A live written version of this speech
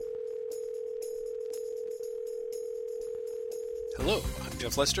Hello, I'm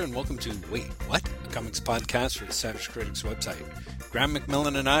Jeff Lester, and welcome to Wait, What? A comics podcast for the Savage Critics website. Graham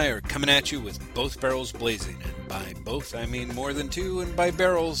McMillan and I are coming at you with both barrels blazing, and by both I mean more than two, and by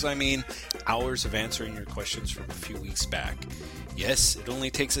barrels I mean hours of answering your questions from a few weeks back. Yes, it only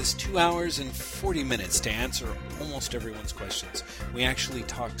takes us 2 hours and 40 minutes to answer almost everyone's questions. We actually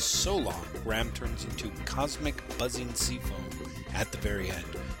talk so long, Graham turns into cosmic buzzing sea foam at the very end.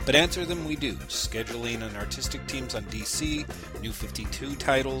 But answer them we do, scheduling and artistic teams on DC, New 52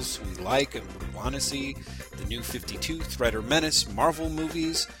 titles we like and would want to see, the New 52 Threat or Menace, Marvel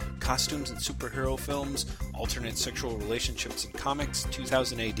movies, costumes and superhero films, alternate sexual relationships in comics,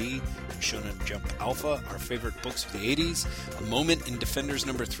 2000 AD, Shonen Jump Alpha, our favorite books of the 80s, a moment in Defenders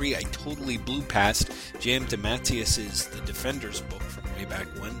number 3 I totally blew past, J.M. DeMatteis's The Defenders book from way back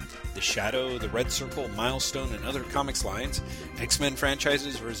when, The Shadow, The Red Circle, Milestone, and other comics lines, X-Men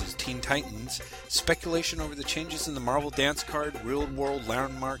franchises versus Teen Titans, speculation over the changes in the Marvel dance card, real-world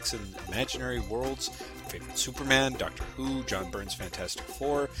landmarks and imaginary worlds, favorite Superman, Doctor Who, John Byrne's Fantastic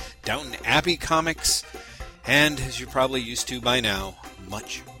Four, Downton Abbey comics, and, as you're probably used to by now,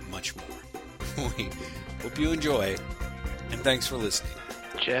 much, much more. We hope you enjoy, and thanks for listening.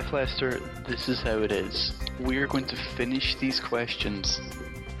 Jeff Lester, this is how it is. We're going to finish these questions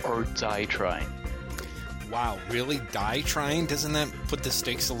or die trying. Wow, really? Die trying? Doesn't that put the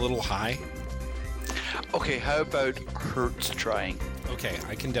stakes a little high? Okay, how about hurt trying? Okay,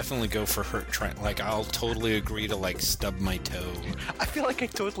 I can definitely go for hurt trying. Like, I'll totally agree to, like, stub my toe. I feel like I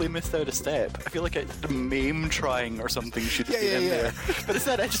totally missed out a step. I feel like the maim trying or something should have been in there. But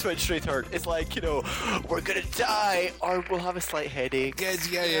instead, I just went straight hurt. It's like, we're gonna die or we'll have a slight headache.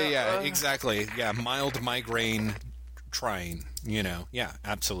 Yeah, exactly. Yeah, mild migraine trying, Yeah,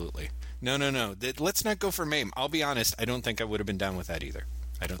 absolutely. No. Let's not go for maim. I'll be honest, I don't think I would have been down with that either.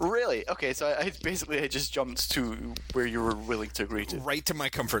 I don't. Really? Okay, so I just jumped to where you were willing to agree to. Right to my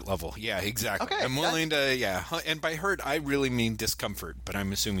comfort level. Yeah, exactly. Okay, I'm willing to, yeah. And by hurt, I really mean discomfort, but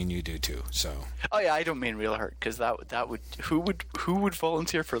I'm assuming you do too, so. Oh yeah, I don't mean real hurt, because that would who would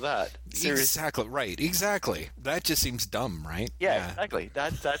volunteer for that? Seriously. Exactly, right, exactly. That just seems dumb, right? Yeah. Exactly.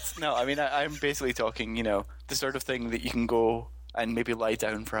 That's no, I mean, I'm basically talking, the sort of thing that you can go and maybe lie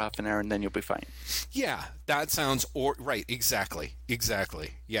down for half an hour and then you'll be fine. Yeah, that sounds right. Exactly.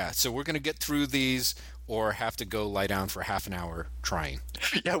 Yeah, so we're going to get through these or have to go lie down for half an hour trying.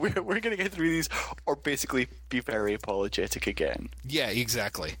 Yeah, we're going to get through these or basically be very apologetic again. Yeah,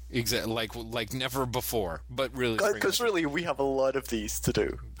 exactly. Like never before, but really. Because really, we have a lot of these to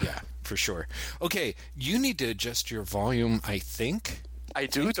do. Yeah, for sure. Okay, you need to adjust your volume, I think. I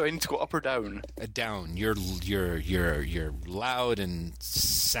do. Do I need to go up or down? Down. You're loud and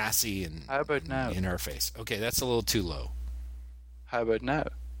sassy and. How about now? In our face. Okay, that's a little too low. How about now?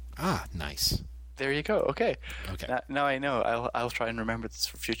 Ah, nice. There you go. Okay. Now I know. I'll try and remember this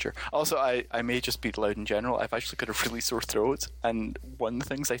for future. Also, I may just be loud in general. I've actually got a really sore throat, and one of the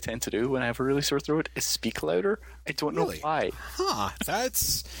things I tend to do when I have a really sore throat is speak louder. I don't know why. Huh?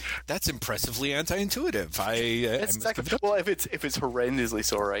 That's impressively anti-intuitive. Well, if it's horrendously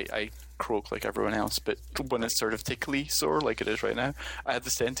sore, I croak like everyone else. But when it's sort of tickly sore, like it is right now, I have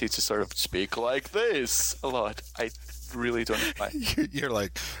this tendency to sort of speak like this a lot. I really don't know why. You're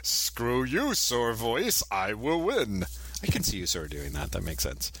like, screw you, sore voice, I will win. I can see you sort of doing that. That makes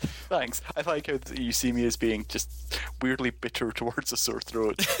sense. Thanks. I like how you see me as being just weirdly bitter towards a sore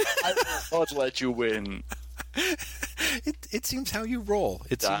throat. I will not let you win. It seems how you roll.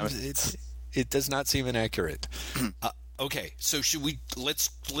 It does not seem inaccurate. Okay, so should we let's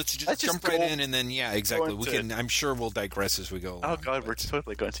just jump right in and then exactly. We can. I'm sure we'll digress as we go along. Oh God, we're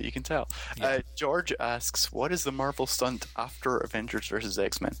totally going to. You can tell. Yeah. George asks, "What is the Marvel stunt after Avengers versus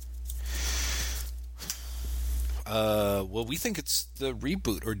X-Men?" Well, we think it's the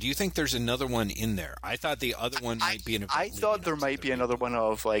reboot, or do you think there's another one in there? I thought the other one might be. I thought there might be another one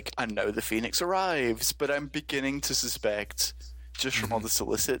of like, and now the Phoenix arrives, but I'm beginning to suspect, just from all the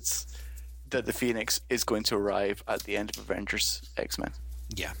solicits, that the Phoenix is going to arrive at the end of Avengers X-Men.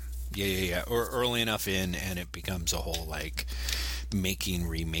 Yeah. Or early enough in, and it becomes a whole like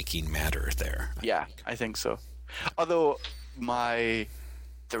remaking matter there. I think so. Although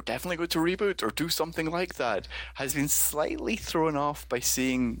they're definitely going to reboot or do something like that has been slightly thrown off by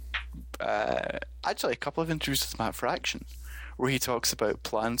seeing actually a couple of interviews with Matt Fraction, where he talks about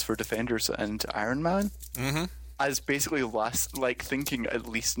plans for Defenders and Iron Man. Mm-hmm. As basically thinking at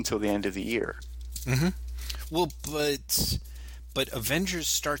least until the end of the year. Mm-hmm. Well, but Avengers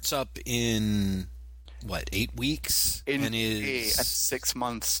starts up in what, 8 weeks? And is 6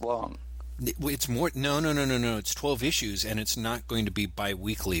 months long. It's more. No. It's 12 issues, and it's not going to be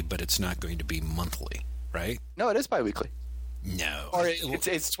bi-weekly, but it's not going to be monthly, right? No, it is bi-weekly. No. Or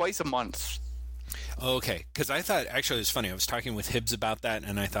it's twice a month. Okay, because I thought, actually, it was funny. I was talking with Hibbs about that,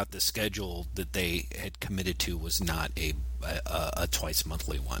 and I thought the schedule that they had committed to was not a twice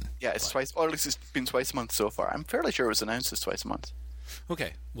monthly one. Yeah, it's twice, or at least it's been twice a month so far. I'm fairly sure it was announced as twice a month.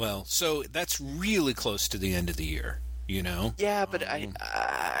 Okay, well, so that's really close to the end of the year, you know? Yeah, but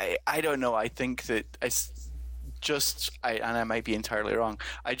I don't know. I think that and I might be entirely wrong,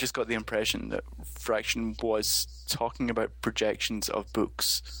 I just got the impression that Fraction was talking about projections of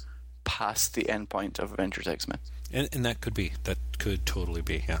books past the end point of Avengers X-Men. And that could be. That could totally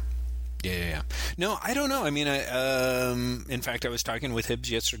be, yeah. Yeah. No, I don't know. I mean, in fact, I was talking with Hibbs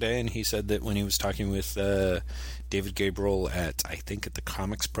yesterday, and he said that when he was talking with David Gabriel at the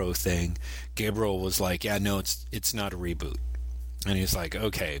Comics Pro thing, Gabriel was like, yeah, no, it's not a reboot. And he's like,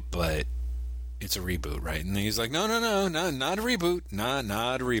 okay, but it's a reboot, right? And he's like, no, not a reboot. Not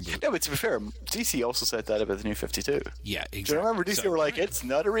a reboot. Yeah, but to be fair, DC also said that about the New 52. Yeah, exactly. Do you remember DC were like, it's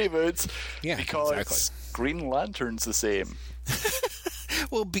not a reboot? Yeah, because exactly. Green Lantern's the same.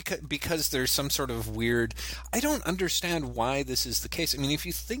 Well, because there's some sort of weird... I don't understand why this is the case. I mean, if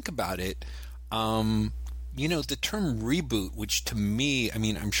you think about it, the term reboot, which to me, I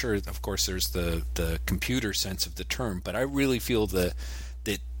mean, I'm sure, of course, there's the computer sense of the term, but I really feel that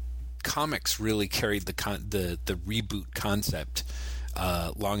comics really carried the reboot concept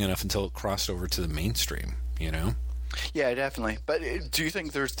long enough until it crossed over to the mainstream, you know? Yeah, definitely. But do you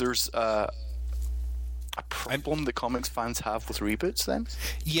think there's a problem that comics fans have with reboots then?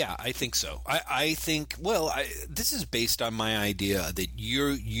 Yeah, I think so. I think, well, this is based on my idea that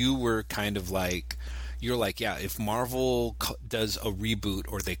you were kind of like, you're like, yeah, if Marvel does a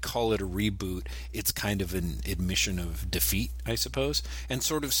reboot or they call it a reboot, it's kind of an admission of defeat, I suppose. And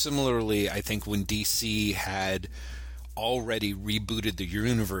sort of similarly, I think when DC had already rebooted the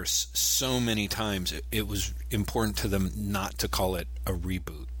universe so many times, it was important to them not to call it a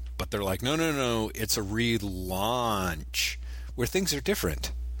reboot. But they're like, no, it's a relaunch, where things are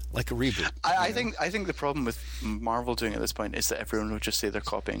different, like a reboot. I think the problem with Marvel doing it at this point is that everyone would just say they're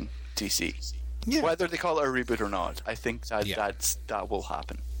copying DC. Yeah. Whether they call it a reboot or not, I think that will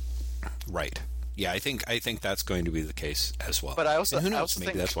happen. Right. Yeah, I think that's going to be the case as well. But I also, and who knows? I also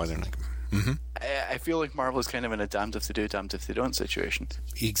Maybe think that's why they're not. Mm-hmm. I feel like Marvel is kind of in a damned if they do, damned if they don't situation.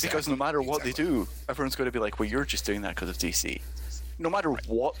 Exactly. Because no matter what they do, everyone's going to be like, well, you're just doing that because of DC. No matter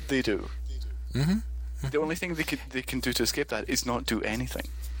what they do, the only thing they can do to escape that is not do anything.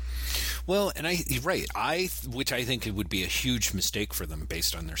 Well, and which I think it would be a huge mistake for them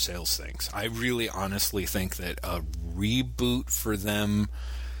based on their sales things. I really honestly think that a reboot for them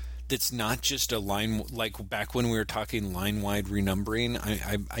that's not just a line, like back when we were talking line-wide renumbering,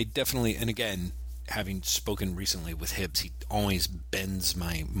 I definitely, and again, having spoken recently with Hibbs, he always bends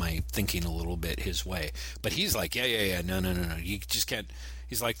my thinking a little bit his way. But he's like, yeah, no, you just can't.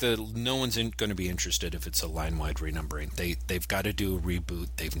 He's like, no one's going to be interested if it's a line-wide renumbering. They've got to do a reboot.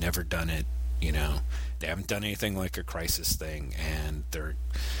 They've never done it, you know. They haven't done anything like a Crisis thing, and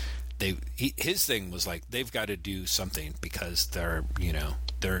his thing was like, they've got to do something because they're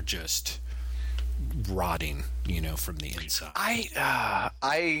just rotting, from the inside.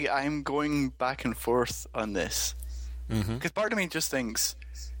 I'm going back and forth on this because part of me just thinks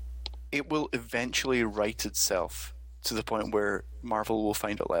it will eventually right itself to the point where Marvel will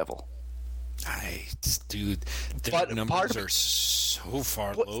find a level. Their numbers are so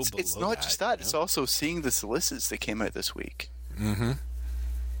far low below it's not that, just that. It's also seeing the solicits that came out this week. Mm-hmm.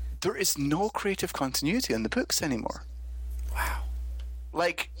 There is no creative continuity in the books anymore. Wow.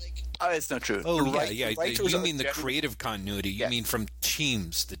 It's not true. Oh, yeah. You mean the creative continuity. You mean from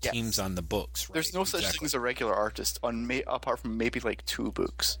teams, teams on the books, right? There's no such thing as a regular artist apart from maybe like 2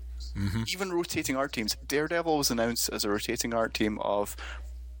 books. Mm-hmm. Even rotating art teams. Daredevil was announced as a rotating art team of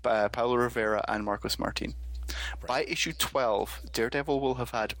Paulo Rivera and Marcos Martin. Right. By issue 12, Daredevil will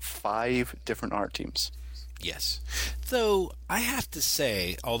have had 5 different art teams. Yes. Though, I have to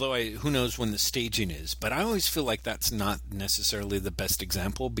say, although who knows when the staging is, but I always feel like that's not necessarily the best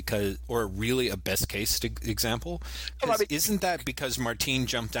example or really a best case example. Isn't that because Martin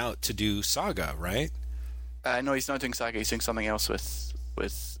jumped out to do Saga, right? No, he's not doing Saga. He's doing something else with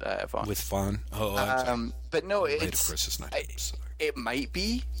Vaughn. With Vaughn? Oh, but no, it might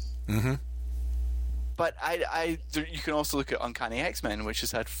be. Mm-hmm. But you can also look at Uncanny X-Men, which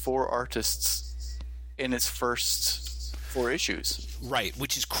has had 4 artists in its first 4 issues. Right,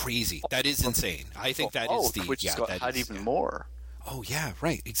 which is crazy. That is insane. I think that is which had even more. Oh yeah,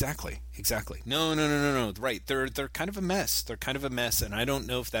 right, exactly. No. Right, they're kind of a mess. They're kind of a mess, and I don't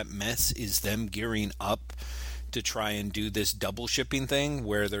know if that mess is them gearing up to try and do this double shipping thing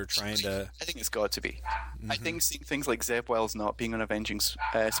where they're trying to... I think it's got to be. I think seeing things like Zeb Wells not being on Avenging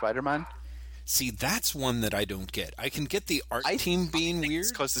Spider-Man... See, that's one that I don't get. I can get the art team being weird.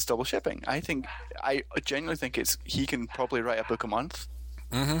 It's because it's double shipping. I genuinely think he can probably write a book a month,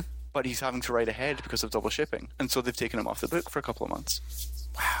 but he's having to write ahead because of double shipping. And so they've taken him off the book for a couple of months.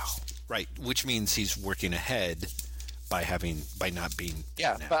 Wow. Right, which means he's working ahead by not being...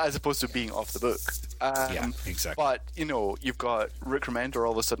 but as opposed to being off the book. Yeah, exactly. But, you've got Rick Remender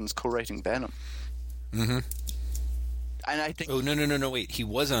all of a sudden is co-writing Venom. Mm-hmm. And I think... Oh, no, wait. He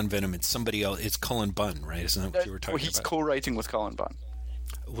was on Venom. It's somebody else. It's Cullen Bunn, right? Isn't that what you were talking about? He's co-writing with Cullen Bunn.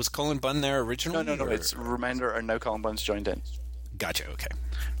 Was Cullen Bunn there originally? No. It's Remender, and now Cullen Bunn's joined in. Gotcha, okay.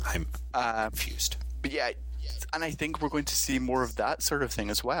 I'm confused. But yeah, and I think we're going to see more of that sort of thing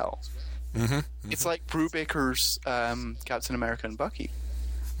as well. It's like Brubaker's Captain America and Bucky.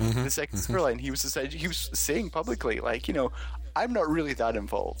 The second storyline, he was saying publicly, like, I'm not really that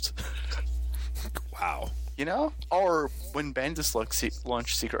involved. Wow. Or when Bendis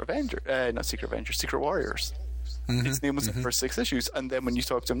launched Secret Warriors. His name was in the first 6 issues, and then when you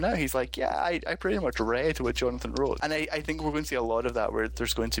talk to him now, he's like, yeah, I pretty much read what Jonathan wrote. And I think we're going to see a lot of that, where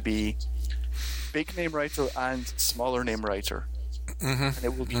there's going to be big name writer and smaller name writer. And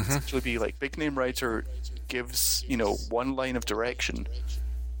it will essentially be like big name writer gives, one line of direction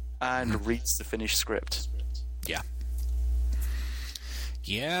and reads the finished script. Yeah.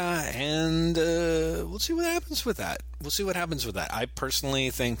 Yeah, and we'll see what happens with that. I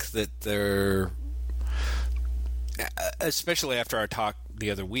personally think that they're, especially after our talk the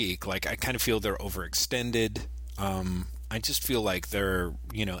other week, like, I kind of feel they're overextended. I just feel like they're,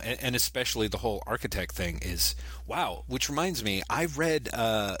 and especially the whole architect thing is, wow. Which reminds me, I read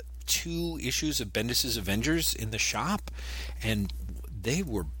 2 issues of Bendis' Avengers in the shop, and they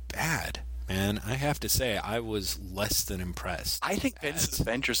were bad. Man, I have to say, I was less than impressed. I think Bendis'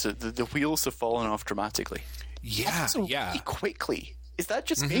 Avengers, the wheels have fallen off dramatically. Yeah, really quickly. Is that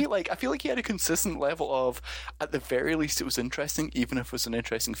just me? Like, I feel like he had a consistent level of, at the very least, it was interesting, even if it was an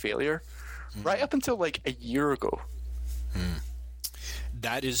interesting failure. Right up until, like, a year ago.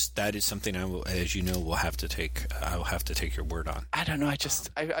 That is something I will, as you know, will have to take. I will have to take your word on. I don't know. I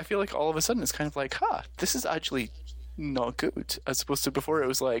feel like all of a sudden it's kind of like, this is actually not good, as opposed to before it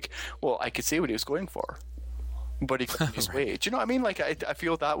was like, well, I could see what he was going for, but he couldn't his way. Do you know what I mean? Like, I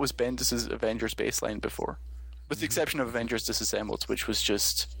feel that was Bendis' Avengers baseline before, with the exception of Avengers Disassembled, which was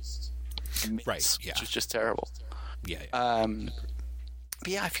just which was just terrible. But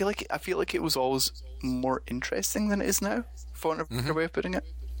yeah, I feel like it was always more interesting than it is now, for a better way of putting it.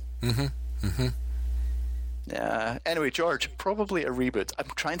 Yeah. Anyway, George, probably a reboot. I'm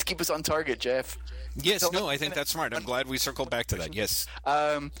trying to keep us on target, Jeff. Yes, I think that's smart. I'm glad we circled back to that. Yes.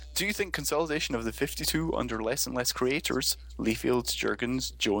 Do you think consolidation of the 52 under less and less creators, Liefeld,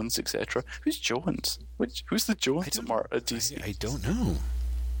 Jurgens, Jones, etc.? Who's Jones? Who's the Jones at DC? I don't know.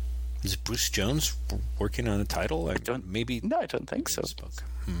 Is Bruce Jones working on a title? No, I don't think so.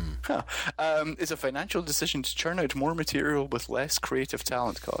 It's a financial decision to churn out more material with less creative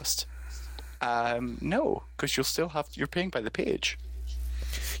talent cost. No, because you're paying by the page.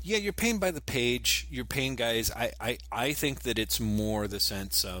 Yeah, you're paying by the page. You're paying guys. I think that it's more the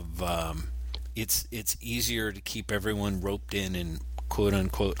sense of it's easier to keep everyone roped in and quote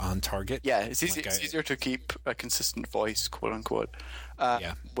unquote on target. Yeah, it's easier to keep a consistent voice, quote unquote.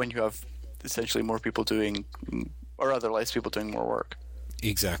 When you have essentially more people doing, or rather less people doing more work.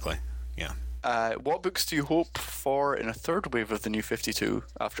 Exactly. Yeah. What books do you hope for in a third wave of the New 52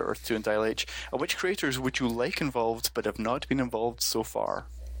 after Earth 2 and Dial H? And which creators would you like involved but have not been involved so far?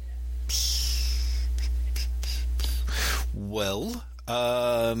 Well,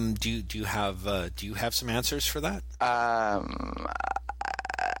 do you have some answers for that?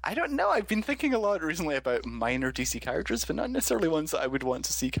 I don't know. I've been thinking a lot recently about minor DC characters, but not necessarily ones that I would want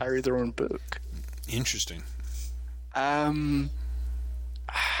to see carry their own book. Interesting. I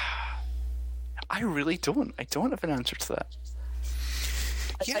really don't. I don't have an answer to that.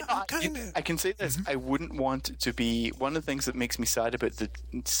 Yeah, I can say this. I wouldn't want it to be one of the things that makes me sad about the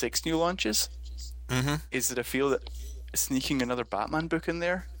 6 new launches. Is that I feel that sneaking another Batman book in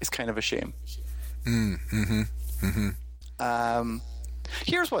there is kind of a shame.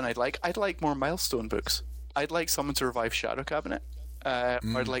 Here's one I'd like. I'd like more Milestone books. I'd like someone to revive Shadow Cabinet. Or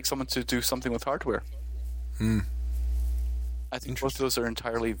I'd like someone to do something with Hardware. I think both of those are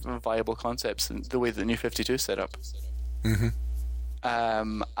entirely viable concepts in the way the New 52 is set up.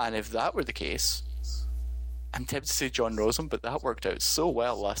 And if that were the case, I'm tempted to say John Rosen, but that worked out so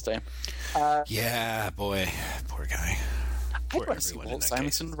well last time. Yeah, boy. Poor guy. I'd want to see Walt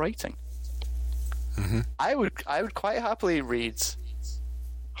Simonson writing. I would quite happily read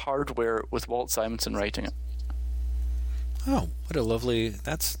Hardware with Walt Simonson writing it. Oh, what a lovely...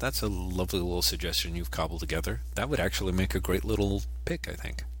 That's a lovely little suggestion you've cobbled together. That would actually make a great little pick, I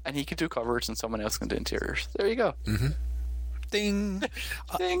think. And he could do covers and someone else can do interiors. There you go. Ding!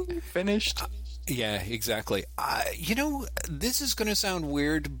 Ding! Finished. Yeah, exactly. This is going to sound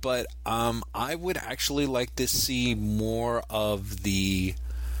weird, but I would actually like to see more of the...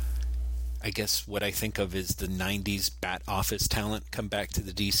 I guess what I think of is the 90s Bat Office talent come back to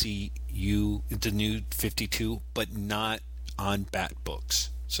the DCU, the new 52, but not on Bat books.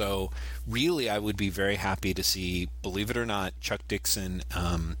 So really I would be very happy to see, believe it or not, Chuck Dixon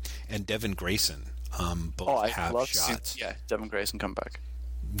and Devin Grayson both have shots. Devin Grayson come back.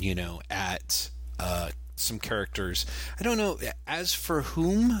 At some characters. I don't know as for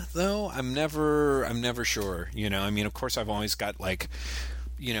whom though. I'm never sure. Of course I've always got I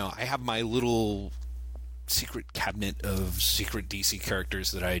have my little secret cabinet of secret DC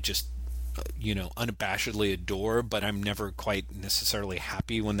characters that I just, unabashedly adore, but I'm never quite necessarily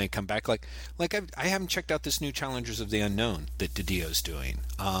happy when they come back. I haven't checked out this new Challengers of the Unknown that Didio's doing.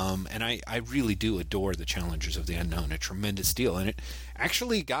 And I really do adore the Challengers of the Unknown, a tremendous deal. And it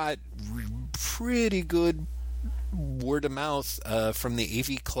actually got pretty good word of mouth from the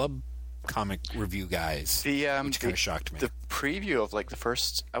AV Club comic review guys, which kind of shocked me. The preview of the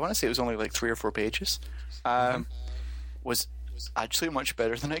first, I want to say it was only 3 or 4 pages, was actually much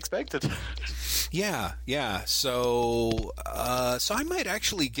better than I expected. Yeah. So I might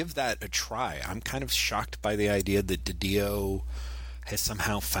actually give that a try. I'm kind of shocked by the idea that Didio has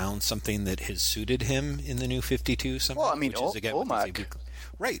somehow found something that has suited him in the new 52 somehow. Well, I mean, OMAC.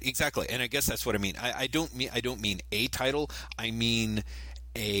 Right, exactly. And I guess that's what I mean. I don't mean a title. I mean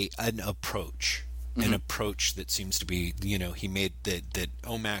an approach. An approach that seems to be, he made that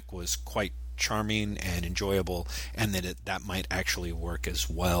OMAC was quite charming and enjoyable, and that might actually work as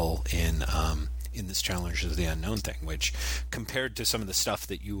well in this Challengers of the Unknown thing, which compared to some of the stuff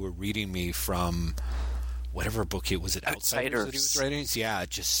that you were reading me from whatever book it was, Outsiders that he was writing, it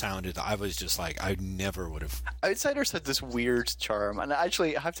just sounded, I was just like, I never would have. Outsiders had this weird charm, and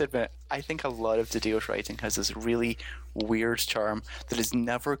actually I have to admit, I think a lot of Didio's writing has this really weird charm that has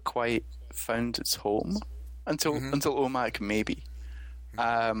never quite found its home until OMAC maybe.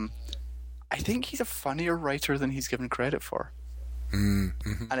 I think he's a funnier writer than he's given credit for. And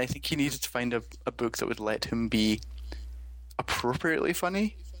I think he needed to find a book that would let him be appropriately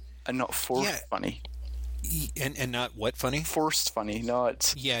funny and not forced funny. And not what funny? Forced funny,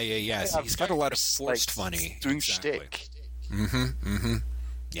 not... Yeah. So he's got a lot of forced funny. Doing shtick.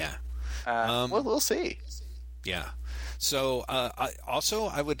 Yeah. Well, we'll see. Yeah. So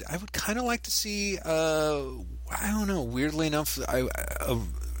I would kind of like to see, I don't know, weirdly enough,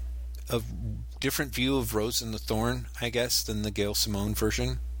 a different view of Rose and the Thorn, I guess, than the Gail Simone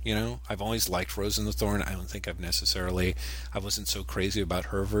version. I've always liked Rose and the Thorn. I don't think I wasn't so crazy about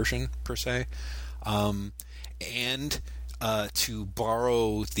her version per se. And to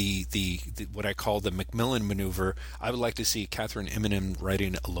borrow the what I call the Macmillan maneuver, I would like to see Catherine Eminem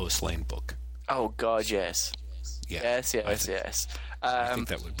writing a Lois Lane book. Oh God, yes. Yeah, Yes. I think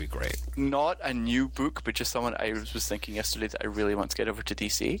that would be great. Not a new book, but just someone I was thinking yesterday that I really want to get over to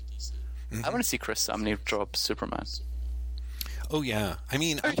DC. I want to see Chris Samney draw Superman. Oh yeah, I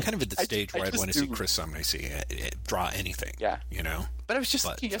mean, I'm kind of at the stage where I want to see Chris Samney draw anything. Yeah, But I was just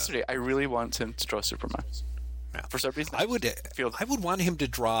thinking yesterday, I really want him to draw Superman. Yeah. For some reason, I would want him to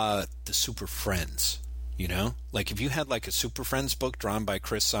draw the Super Friends. If you had a Super Friends book drawn by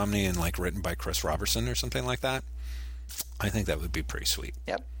Chris Samney and written by Chris Robertson or something like that, I think that would be pretty sweet.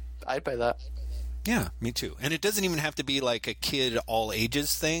 Yep, I'd buy that. Yeah, me too. And it doesn't even have to be a kid all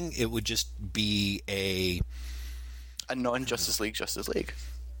ages thing. It would just be a non-Justice League Justice League.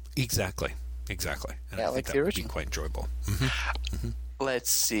 Exactly. And yeah, I think that would be quite enjoyable. Let's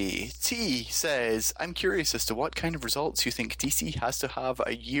see. T says, I'm curious as to what kind of results you think DC has to have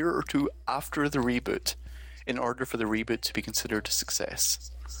a year or two after the reboot in order for the reboot to be considered a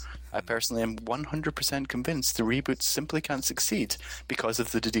success. I personally am 100% convinced the reboot simply can't succeed because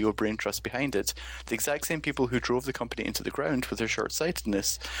of the Didio brain trust behind it, the exact same people who drove the company into the ground with their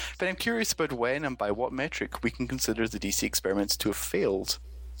short-sightedness. But I'm curious about when and by what metric we can consider the DC experiments to have failed.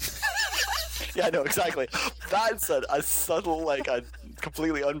 Yeah, no, exactly. That's a subtle, a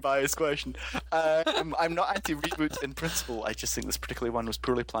completely unbiased question. I'm not anti-reboot in principle. I just think this particular one was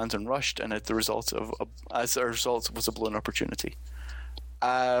poorly planned and rushed, and as a result was a blown opportunity.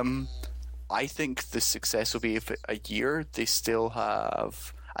 I think the success will be if a year they still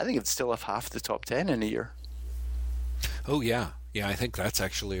have. I think it'd still have half the top 10 in a year. Oh yeah. Yeah, I think that's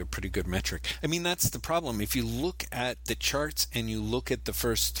actually a pretty good metric. I mean, that's the problem. If you look at the charts and you look at the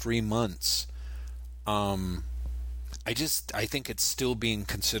first 3 months, I think it's still being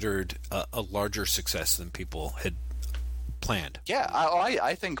considered a larger success than people had planned. Yeah,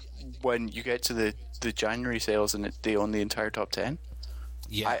 I think when you get to the January sales and they own the entire top 10,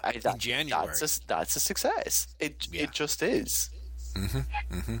 Yeah, in January. That's a success. It just is.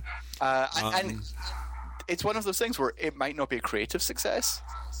 Mm-hmm. And it's one of those things where it might not be a creative success,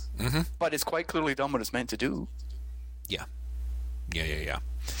 but it's quite clearly done what it's meant to do. Yeah.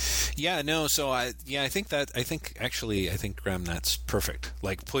 Yeah, no, so I think Graham, that's perfect.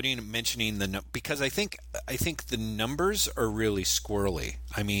 Like mentioning because I think the numbers are really squirrely.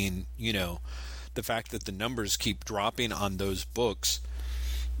 I mean, the fact that the numbers keep dropping on those books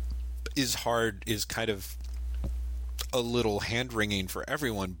is kind of a little hand-wringing for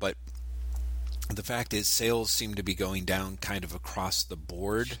everyone, but the fact is sales seem to be going down kind of across the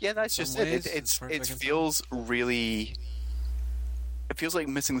board. Yeah, that's just it. It feels really... It feels like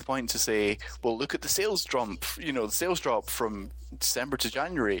missing the point to say, well, look at the sales drop, the sales drop from December to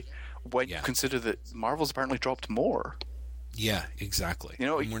January, when you consider that Marvel's apparently dropped more. Yeah, exactly.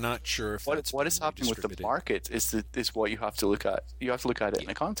 And we're not sure if what is happening with the market is what you have to look at. You have to look at it in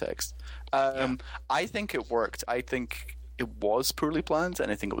a context. I think it worked. I think it was poorly planned,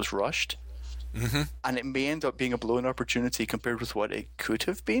 and I think it was rushed. Mm-hmm. And it may end up being a blown opportunity compared with what it could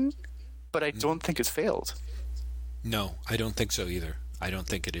have been, but I don't think it's failed. No, I don't think so either. I don't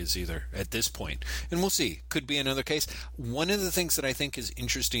think it is either at this point. And we'll see. Could be another case. One of the things that I think is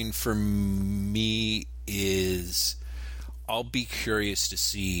interesting for me is I'll be curious to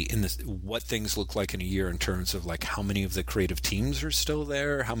see what things look like in a year in terms of like how many of the creative teams are still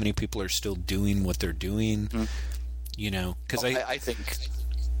there, how many people are still doing what they're doing. Because I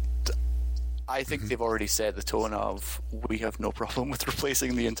think they've already set the tone of we have no problem with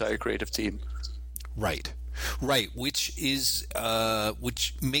replacing the entire creative team. Right, which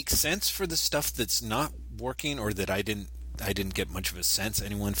makes sense for the stuff that's not working or that I didn't get much of a sense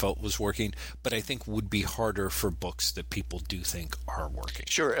anyone felt was working, but I think would be harder for books that people do think are working.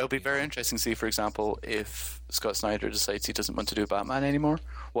 Sure, it'll be very interesting to see, for example, if Scott Snyder decides he doesn't want to do Batman anymore,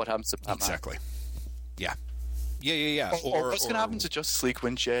 what happens to Batman? Exactly. Yeah. Or what's going to happen to Justice League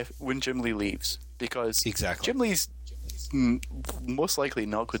when Jim Lee leaves? Because Jim Lee's most likely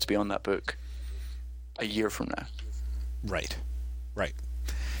not going to be on that book a year from now. Right.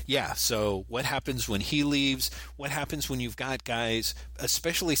 Yeah, so what happens when he leaves? What happens when you've got guys,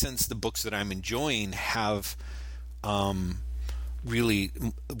 especially since the books that I'm enjoying have really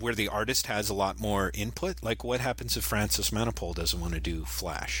where the artist has a lot more input? Like what happens if Francis Manapul doesn't want to do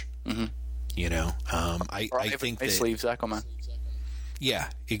Flash? Mm-hmm. I think that leaves Aquaman. Yeah,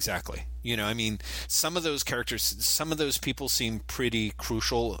 exactly. I mean, some of those characters, some of those people seem pretty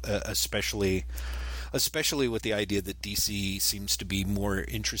crucial, especially with the idea that DC seems to be more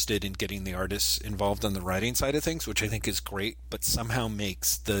interested in getting the artists involved on the writing side of things, which I think is great, but somehow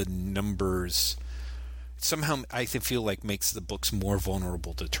makes the numbers I feel like makes the books more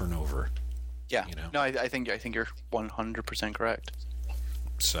vulnerable to turnover. Yeah. No, I think you're 100% correct.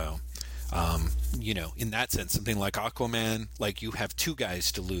 So, in that sense, something like Aquaman, like you have two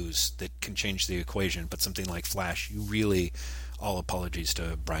guys to lose that can change the equation, but something like Flash, you really, all apologies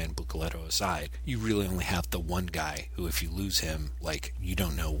to Brian Buccellato aside, you really only have the one guy who, if you lose him, like you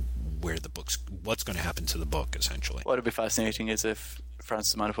don't know what's going to happen to the book, essentially. What would be fascinating is if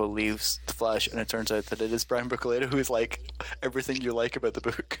Francis Manapul leaves The Flash and it turns out that it is Brian Buccellato who is like everything you like about the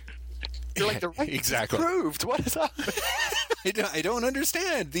book. You're like, the right exactly proved. What is that? I don't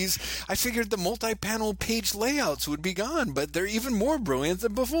understand these. I figured the multi-panel page layouts would be gone, but they're even more brilliant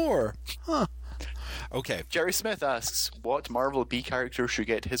than before. Huh. Okay. Jerry Smith asks, what Marvel B character should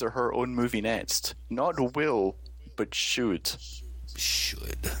get his or her own movie next? Not will, but should.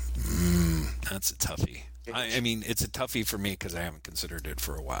 Should. That's a toughie. I mean, it's a toughie for me because I haven't considered it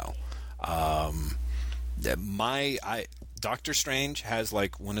for a while. Doctor Strange has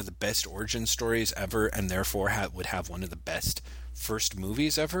like one of the best origin stories ever, and therefore would have one of the best first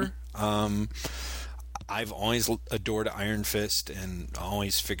movies ever. I've always adored Iron Fist, and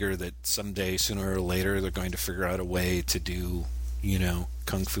always figure that someday, sooner or later, they're going to figure out a way to do,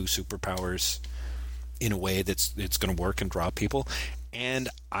 kung fu superpowers in a way that's going to work and draw people. And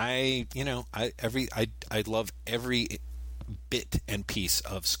I love every bit and piece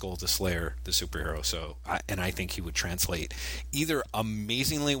of Skull the Slayer, the superhero. So, I think he would translate either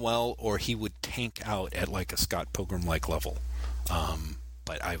amazingly well, or he would tank out at like a Scott Pilgrim-like level.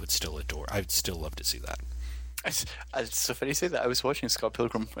 But I'd still love to see that. It's so funny you say that. I was watching Scott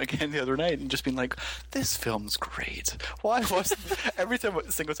Pilgrim again the other night and just being like, this film's great. Why wasn't every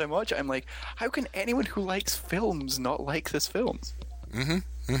single time I watch it, I'm like, how can anyone who likes films not like this film?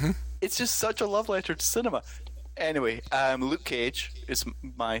 It's just such a love letter to cinema. Anyway, Luke Cage is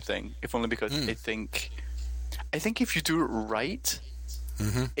my thing, if only because I think if you do it right,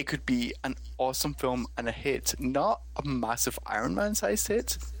 it could be an awesome film and a hit. Not a massive Iron Man sized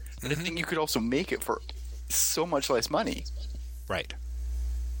hit, but I think you could also make it for so much less money. Right.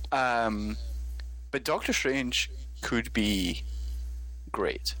 But Doctor Strange could be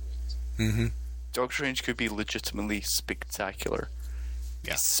great. Doctor Strange could be legitimately spectacular.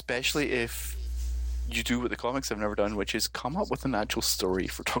 Yeah. Especially if you do what the comics have never done, which is come up with an actual story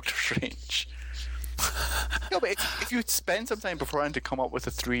for Doctor Strange. No, but if you spend some time beforehand to come up with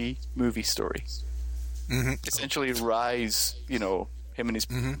a 3-movie story, essentially rise, him and his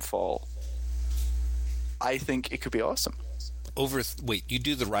fall, I think it could be awesome. Wait, you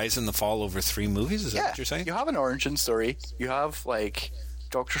do the rise and the fall over 3 movies? Is that what you're saying? You have an origin story. You have,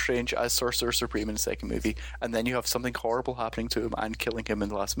 Doctor Strange as Sorcerer Supreme in the second movie, and then you have something horrible happening to him and killing him in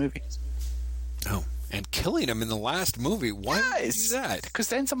the last movie. Oh, and killing him in the last movie? Why would you do that? Because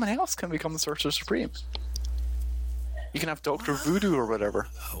then someone else can become the Sorcerer Supreme. You can have Dr. Voodoo or whatever.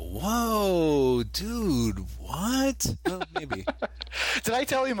 Whoa, dude, what? Well, maybe. Did I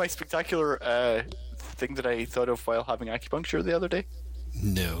tell you my spectacular thing that I thought of while having acupuncture the other day?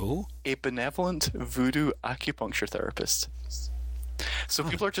 No. A benevolent voodoo acupuncture therapist. So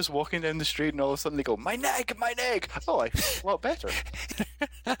people are just walking down the street and all of a sudden they go, my neck! Oh, I feel a lot better.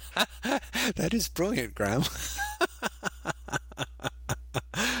 That is brilliant, Graham.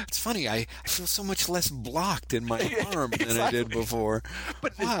 It's funny, I feel so much less blocked in my arm than I did before.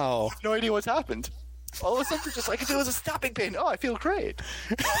 But wow. I have no idea what's happened. All of a sudden, just like if it was a stabbing pain, I feel great.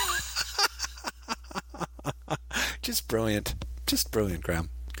 Just brilliant,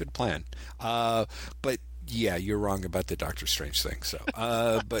 Graham. Good plan. But yeah, you're wrong about the Doctor Strange thing. So,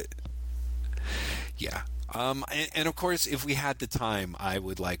 but yeah. And of course, if we had the time, I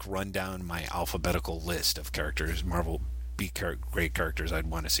would run down my alphabetical list of characters, Marvel great characters I'd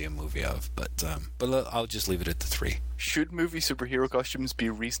want to see a movie of. But I'll just leave it at the 3. Should movie superhero costumes be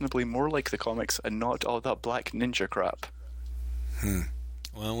reasonably more like the comics and not all that black ninja crap?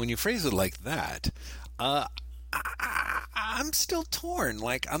 Well, when you phrase it like that, I'm still torn.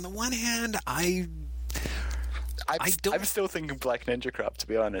 On the one hand, I'm still thinking black ninja crap, to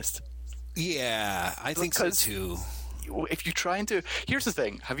be honest. Yeah, I think so too. If you try to, here's the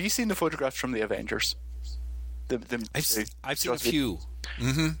thing: have you seen the photographs from the Avengers? I've seen a few.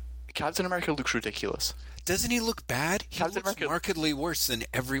 Captain America looks ridiculous. Doesn't he look bad? He looks markedly worse than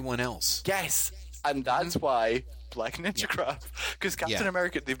everyone else. Yes, and that's why black ninja crap. Because Captain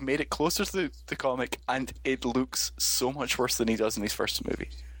America, they've made it closer to the comic, and it looks so much worse than he does in his first movie.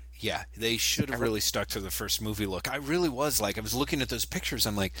 Yeah, they should have really stuck to the first movie look. I really was I was looking at those pictures.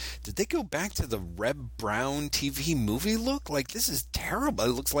 I'm like, did they go back to the Reb Brown TV movie look? This is terrible. It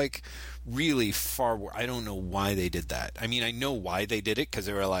looks really far worse. I don't know why they did that. I mean, I know why they did it because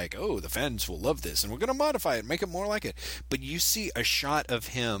they were like, oh, the fans will love this, and we're going to modify it, make it more like it. But you see a shot of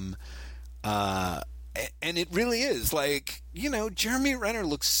him, and it really is Jeremy Renner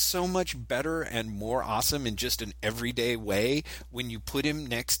looks so much better and more awesome in just an everyday way when you put him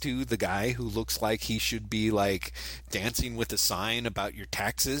next to the guy who looks like he should be dancing with a sign about your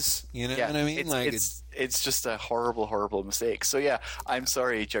taxes. You know what I mean? It's just a horrible, horrible mistake. So yeah, I'm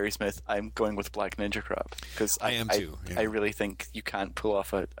sorry, Jerry Smith. I'm going with black ninja crap because I am too. Yeah. I really think you can't pull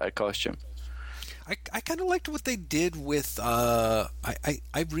off a costume. I kind of liked what they did with. I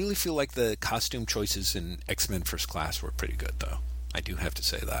really feel like the costume choices in X-Men First Class were pretty good, though. I do have to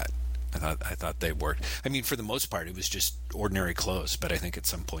say that. I thought they worked. I mean, for the most part, it was just ordinary clothes, but I think at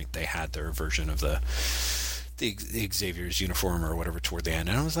some point they had their version of the Xavier's uniform or whatever toward the end,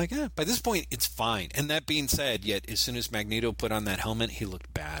 and I was like, by this point it's fine. And that being said, yet as soon as Magneto put on that helmet, he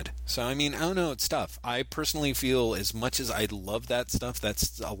looked bad. So I mean, I don't know, it's tough. I personally feel as much as I love that stuff,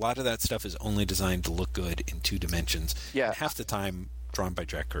 that's a lot of that stuff is only designed to look good in 2 dimensions. Yeah, half the time drawn by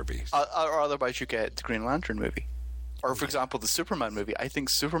Jack Kirby. Or otherwise you get the Green Lantern movie. Or, for example, the Superman movie. I think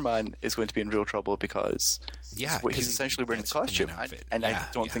Superman is going to be in real trouble because he's essentially wearing a costume, and I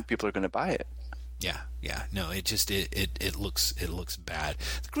don't think people are going to buy it. Yeah. No, it just it looks bad.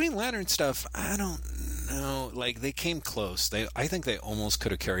 The Green Lantern stuff, I don't know. They came close. I think they almost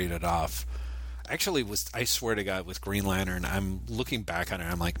could have carried it off. Actually, I swear to God, with Green Lantern, I'm looking back on it.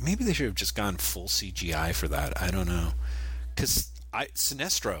 I'm like, maybe they should have just gone full CGI for that. I don't know, because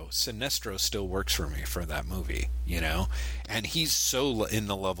Sinestro still works for me for that movie, and he's so in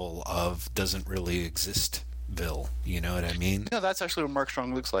the level of doesn't really exist Smithville. You know what I mean? No, that's actually what Mark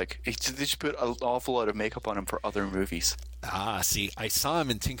Strong looks like. They just put an awful lot of makeup on him for other movies. Ah, see, I saw him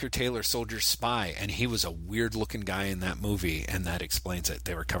in Tinker Tailor Soldier Spy, and he was a weird-looking guy in that movie, and that explains it.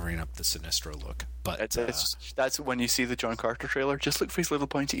 They were covering up the Sinestro look. But that's when you see the John Carter trailer. Just look for his little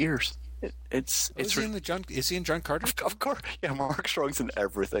pointy ears. Is he in John Carter? Of course, yeah. Mark Strong's in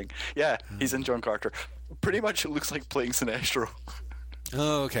everything. Yeah, he's in John Carter. Pretty much, it looks like playing Sinestro.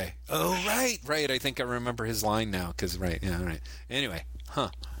 Oh, okay. Oh, right. I think I remember his line now. Right. Anyway,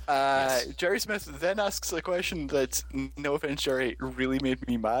 yes. Jerry Smith then asks a question that, no offense, Jerry, really made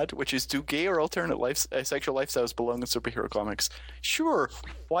me mad, which is, do gay or alternate sexual lifestyles belong in superhero comics? Sure,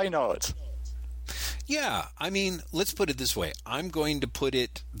 why not? Yeah, I mean, let's put it this way. I'm going to put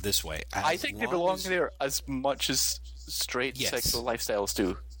it this way. I think they belong there as much as straight sexual lifestyles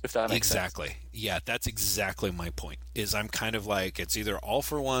do, if that makes sense. Exactly. Yeah, that's exactly my point. Is I'm kind of like, it's either all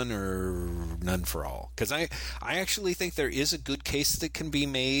for one or none for all. Because I actually think there is a good case that can be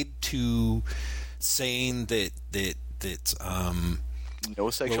made to saying that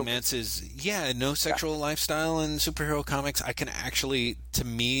no sexual romance is no sexual lifestyle in superhero comics. I can actually, to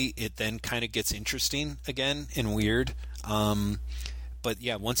me, it then kind of gets interesting again and weird. But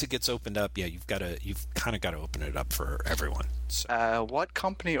yeah, once it gets opened up, you've kind of got to open it up for everyone. So. What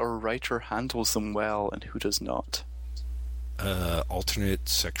company or writer handles them well and who does not? Alternate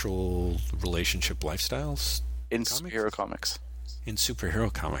sexual relationship lifestyles in superhero comics. In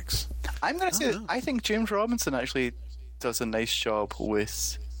superhero comics, I'm going to say I think James Robinson actually does a nice job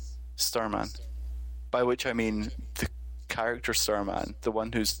with Starman, by which I mean the character Starman, the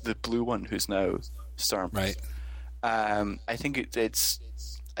one who's the blue one who's now Starman. Right. I think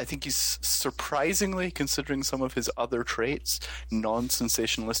I think he's surprisingly, considering some of his other traits,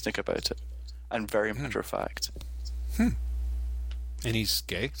 non-sensationalistic about it, and very matter of fact. And he's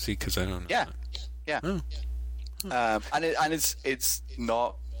gay. See, because I don't know. Yeah. And it's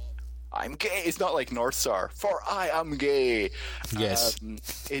not. I'm gay. It's not like North Star, for I am gay. Yes.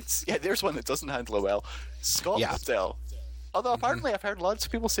 There's one that doesn't handle it well. Scott Lobdell. Although apparently I've heard lots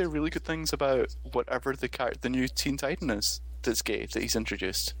of people say really good things about whatever the new Teen Titan is that's gay that he's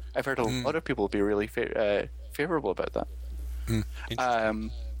introduced. I've heard a lot of people be really favorable about that.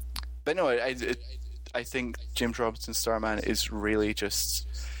 But no, I think James Robinson's Starman is really just,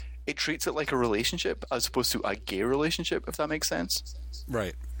 it treats it like a relationship as opposed to a gay relationship, if that makes sense.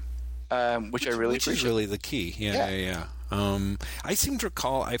 Right. Which I really appreciate. Which is really the key. Yeah. I seem to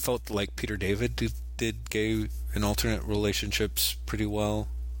recall I felt like Peter David did gay and alternate relationships pretty well,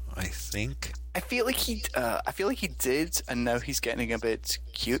 I think. I feel like he did, and now he's getting a bit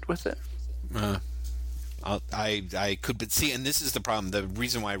cute with it. I could, but see, and this is the problem. The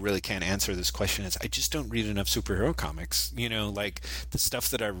reason why I really can't answer this question is I just don't read enough superhero comics. You know, like the stuff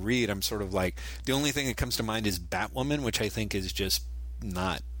that I read, I'm sort of like, the only thing that comes to mind is Batwoman, which I think is just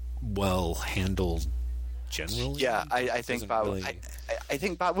not well handled generally. Yeah, I think Batwoman. I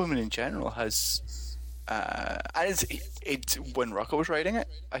think Batwoman in general has. And it's when Rucka was writing it,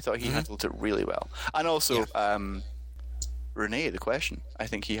 I thought he handled it really well. And also, Renee, the Question, I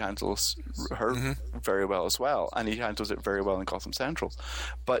think he handles her very well as well, and he handles it very well in Gotham Central.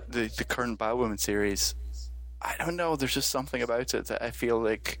 But the current Batwoman series, I don't know. There's just something about it that I feel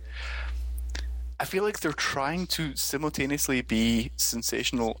like they're trying to simultaneously be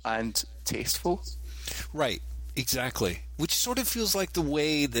sensational and tasteful. Right. Exactly. Which sort of feels like the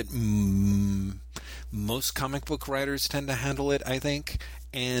way that most comic book writers tend to handle it, I think.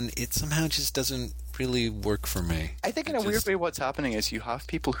 And it somehow just doesn't really work for me. I think in a weird way what's happening is you have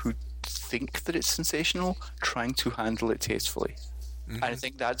people who think that it's sensational trying to handle it tastefully. And I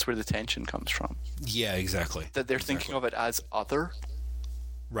think that's where the tension comes from. Yeah, exactly. That they're thinking of it as other.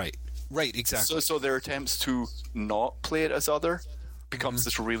 Right, exactly. So their attempts to not play it as other becomes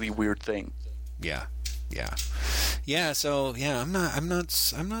this really weird thing. Yeah. So I'm not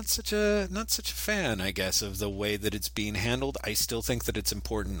such a fan, I guess, of the way that it's being handled. I still think that it's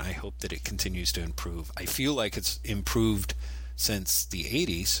important. I hope that it continues to improve. I feel like it's improved since the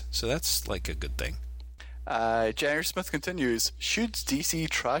 80s, so that's like a good thing. Jennifer Smith continues, should DC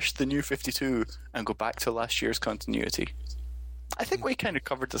trash the New 52 and go back to last year's continuity? I think we kind of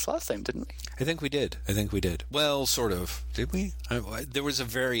covered this last time, didn't we? I think we did. Well, sort of. Did we? There was a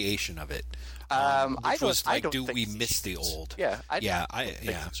variation of it. Which was like, do we miss the old? Yeah. I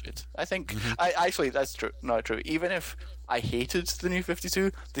think actually that's true. Not true. Even if I hated the New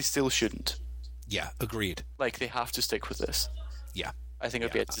 52, they still shouldn't. Yeah, agreed. Like, they have to stick with this. Yeah. I think it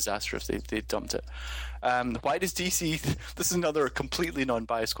would be a disaster if they dumped it. Why does DC... This is another completely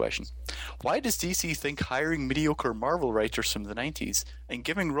non-biased question. Why does DC think hiring mediocre Marvel writers from the 90s and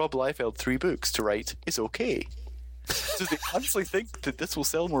giving Rob Liefeld 3 books to write is okay? Do they honestly think that this will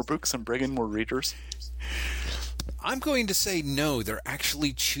sell more books and bring in more readers? I'm going to say no. They're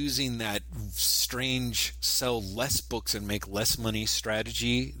actually choosing that strange sell less books and make less money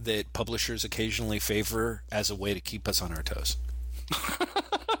strategy that publishers occasionally favor as a way to keep us on our toes.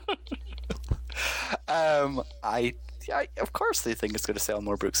 Of course they think it's going to sell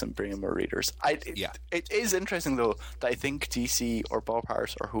more books and bring in more readers. It is interesting, though, that I think DC or Bob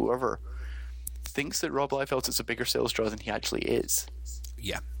Harris or whoever thinks that Rob Liefeld is a bigger sales draw than he actually is.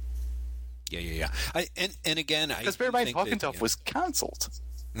 Yeah. And again, because bear in mind, Hawkentoff was cancelled.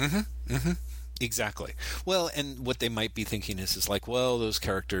 Exactly. Well, and what they might be thinking is like, well, those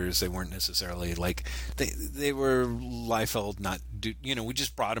characters, they weren't necessarily like they were Liefeld, we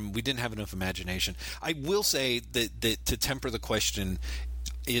just brought them. We didn't have enough imagination. I will say that to temper the question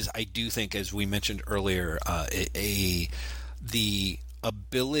is, I do think, as we mentioned earlier, the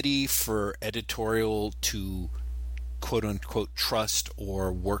ability for editorial to quote unquote trust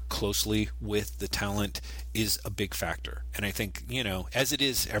or work closely with the talent is a big factor. And I think, as it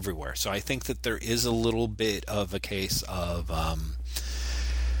is everywhere. So I think that there is a little bit of a case of, I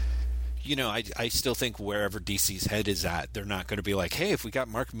still think wherever DC's head is at, they're not going to be like, hey, if we got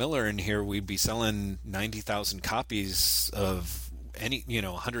Mark Millar in here, we'd be selling 90,000 copies of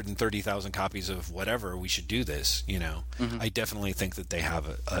 130,000 copies of whatever, we should do this. I definitely think that they have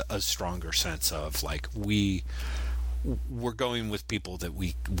a stronger sense of like, we're going with people that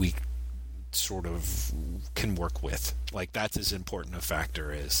we sort of can work with. Like, that's as important a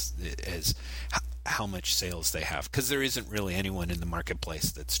factor as how much sales they have, because there isn't really anyone in the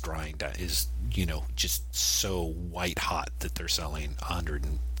marketplace that's just so white hot that they're selling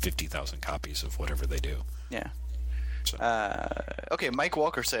 150,000 copies of whatever they do. Yeah. Okay, Mike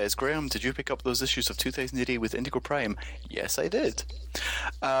Walker says, Graham, did you pick up those issues of 2000 AD with Indigo Prime? Yes, I did.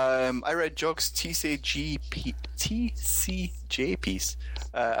 I read Jock's TCJ piece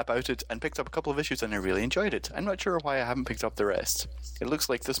about it and picked up a couple of issues, and I really enjoyed it. I'm not sure why I haven't picked up the rest. It looks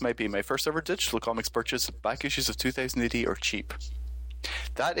like this might be my first ever digital comics purchase. Back issues of 2000 AD are cheap.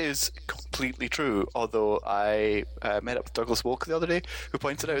 That is completely true, although I met up with Douglas Wolk the other day, who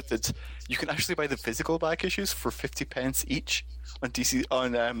pointed out that you can actually buy the physical back issues for 50 pence each on 2000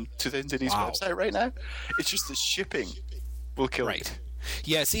 AD's website right now. It's just the shipping will kill you.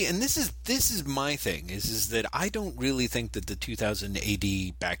 Yeah, see, and this is my thing, is that I don't really think that the 2000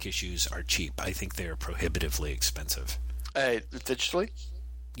 AD back issues are cheap. I think they are prohibitively expensive. Digitally?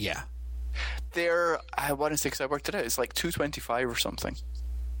 Yeah. They're, I want to say, because I worked it out, it's like $2.25 or something.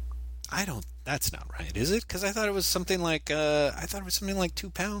 That's not right, is it? Because I thought it was something like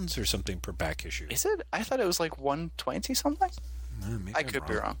 £2 or something per back issue. Is it? I thought it was like $1.20 something. I could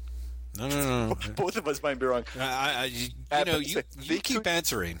be wrong. No. Both of us might be wrong. You keep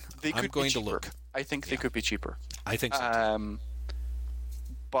answering. I'm going to look. I think they could be cheaper. I think so.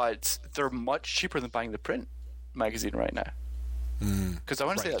 But they're much cheaper than buying the print magazine right now. Because I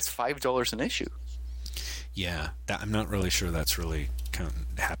want to say that's $5 an issue. Yeah, I'm not really sure that's really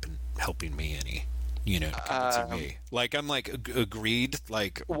helping me any. Convincing me. Like, I'm like agreed.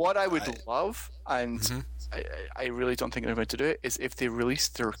 Like, what I would love, and I really don't think they're going to do it, is if they release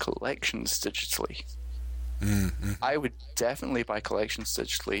their collections digitally. I would definitely buy collections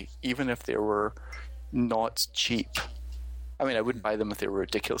digitally, even if they were not cheap. I mean, I wouldn't buy them if they were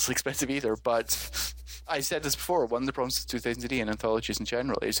ridiculously expensive either, but I said this before, one of the problems with 2000 AD and anthologies in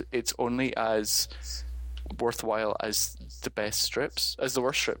general is it's only as worthwhile as the worst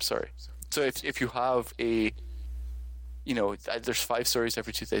strips, sorry. So if you have there's 5 stories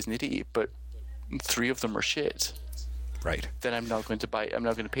every 2000 AD, but 3 of them are shit, right? Then I'm not going to pay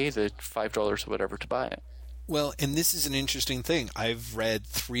the $5 or whatever to buy it. Well, and this is an interesting thing. I've read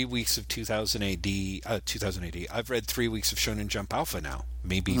 3 weeks of 2000 AD. I've read 3 weeks of Shonen Jump Alpha now,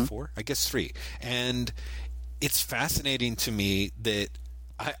 maybe 4, I guess 3. And it's fascinating to me that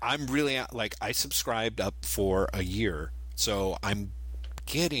I'm really like, I subscribed up for a year, so I'm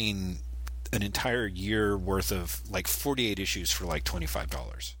getting an entire year worth of like 48 issues for like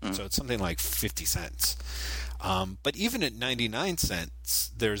 $25. So it's something like 50 cents. But even at 99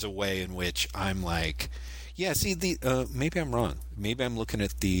 cents, there's a way in which I'm like, yeah, see, maybe I'm wrong. Maybe I'm looking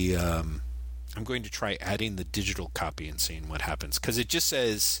at the I'm going to try adding the digital copy and seeing what happens, because it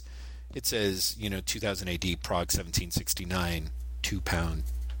says 2000 AD Prague 1769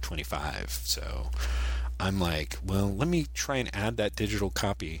 £2.25. So I'm like, well, let me try and add that digital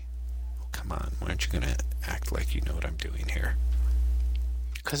copy. Oh, come on, why aren't you going to act like you know what I'm doing here?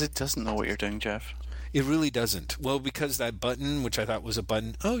 Because it doesn't know what you're doing, Jeff. It really doesn't. Well, because that button, which I thought was a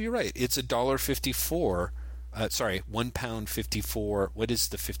button. Oh, you're right. It's $1.54. Sorry, £1.54. What is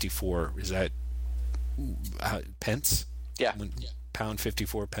the 54? Is that pence? Yeah.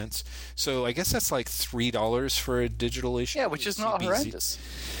 £1.54. So I guess that's like $3 for a digital issue. Yeah, which is not horrendous.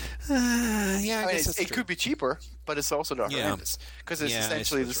 Yeah, I mean, it could be cheaper, but it's also not horrendous because it's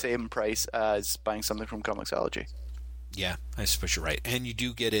essentially the same price as buying something from Comixology. Yeah, I suppose you're right. And you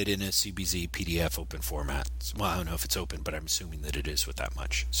do get it in a CBZ PDF open format. Well, I don't know if it's open, but I'm assuming that it is with that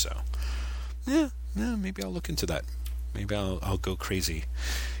much. So, yeah, maybe I'll look into that. Maybe I'll go crazy.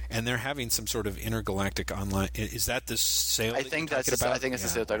 And they're having some sort of intergalactic online. Is that the sale? I think that's the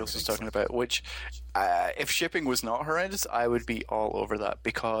sale Douglas was talking about. Which, if shipping was not horrendous, I would be all over that,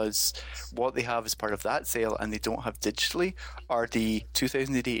 because what they have as part of that sale, and they don't have digitally, are the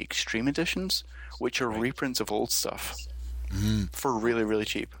 2000 AD Extreme Editions, which are reprints of old stuff for really, really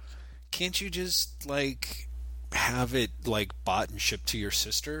cheap. Can't you just have it bought and shipped to your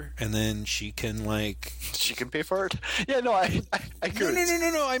sister, and then she can she can pay for it? Yeah, no, I could.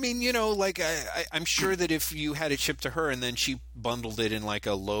 No. I mean, I'm sure that if you had it shipped to her and then she bundled it in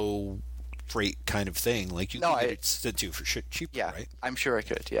a low freight kind of thing, you could get it sent to you for cheaper, yeah, right? I'm sure I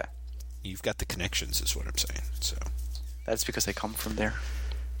could. Yeah, you've got the connections, is what I'm saying. So that's because I come from there.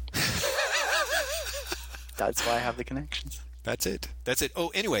 That's why I have the connections. That's it. Oh,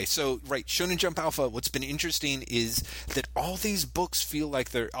 anyway, so, right, Shonen Jump Alpha, what's been interesting is that all these books feel like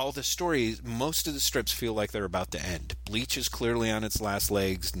all the stories, most of the strips feel like they're about to end. Bleach is clearly on its last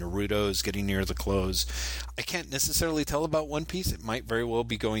legs. Naruto's getting near the close. I can't necessarily tell about One Piece. It might very well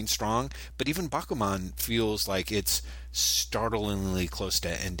be going strong, but even Bakuman feels like it's startlingly close to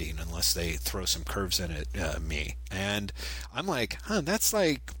ending unless they throw some curves in it, me. And I'm like, that's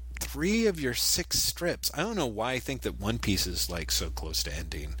 3 of your 6 strips. I don't know why I think that One Piece is so close to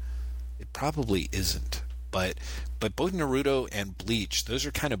ending. It probably isn't. But both Naruto and Bleach, those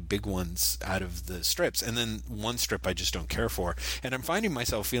are kind of big ones out of the strips. And then one strip I just don't care for. And I'm finding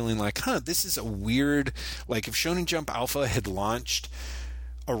myself feeling this is a weird, if Shonen Jump Alpha had launched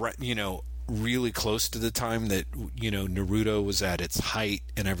really close to the time that Naruto was at its height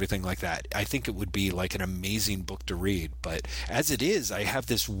and everything like that, I think it would be an amazing book to read. But as it is, I have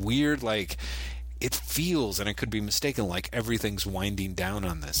this weird it feels, and I could be mistaken, everything's winding down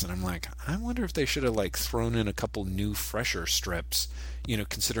on this, and I'm I wonder if they should have thrown in a couple new fresher strips,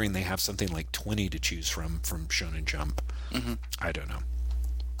 considering they have something 20 to choose from Shonen Jump. I don't know.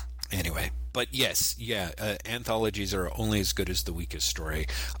 Anyway, but yes, anthologies are only as good as the weakest story,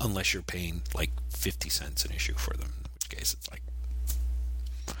 unless you're paying 50 cents an issue for them, in which case it's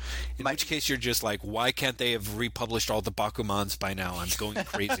in which case you're just why can't they have republished all the Bakumans by now? I'm going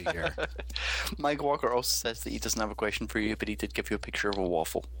crazy here. Mike Walker also says that he doesn't have a question for you, but he did give you a picture of a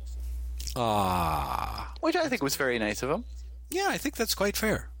waffle. Which I think was very nice of him. Yeah, I think that's quite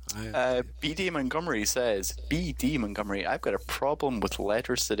fair. B.D. Montgomery says, B.D. Montgomery, I've got a problem with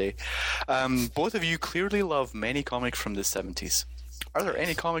letters today. Both of you clearly love many comics from the 70s. Are there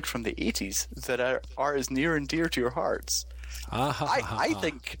any comics from the 80s that are as near and dear to your hearts? I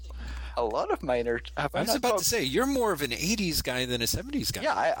think a lot of mine are... I was about to say, you're more of an 80s guy than a 70s guy.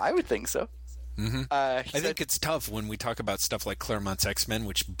 Yeah, I would think so. Mm-hmm. I think it's tough when we talk about stuff like Claremont's X-Men,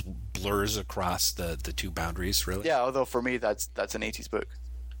 which blurs across the two boundaries, really. Yeah, although for me, that's an 80s book.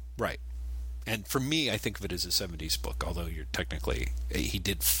 Right. And for me, I think of it as a 70s book, although you're technically... He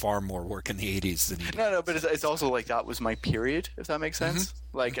did far more work in the 80s than he did. No, but it's also that was my period, if that makes sense.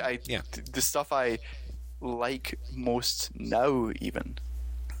 The stuff I like most now, even,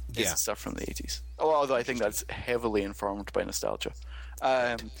 is the stuff from the 80s. Although I think that's heavily informed by nostalgia.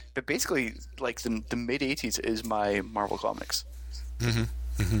 But basically, the mid-80s is my Marvel Comics.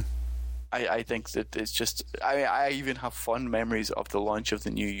 I think that it's just... I even have fond memories of the launch of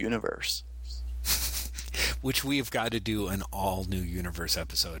the New Universe. Which we've got to do an all-new universe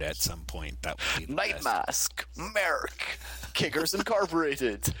episode at some point. That would be Night Mask, Merrick, Kickers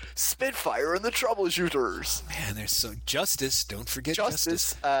Incorporated, Spitfire and the Troubleshooters. Man, there's Justice. Don't forget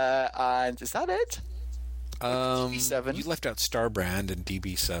Justice. And is that it? DB7. You left out Starbrand and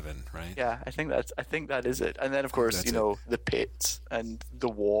DB7, right? Yeah, I think that is it. And then of course, the Pit and the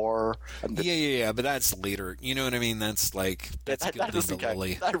War and the... Yeah, but that's later. You know what I mean? That's that doesn't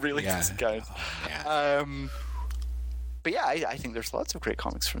count. That really doesn't count. But yeah, I think there's lots of great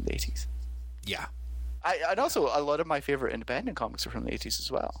comics from the 80s. Yeah. And also a lot of my favorite independent comics are from the 80s as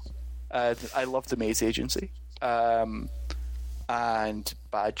well. I love the Maze Agency, and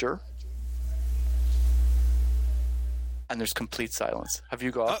Badger. and there's complete silence. Have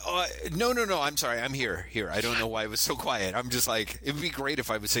you got? No. I'm sorry. I'm here. I don't know why it was so quiet. I'm just like, it would be great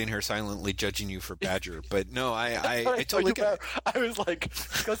if I was sitting here silently judging you for Badger, but no, I totally get it. I was like,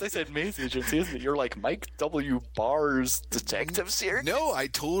 because I said Maze Agency, isn't it? You're like Mike W. Barr's detective series. No, I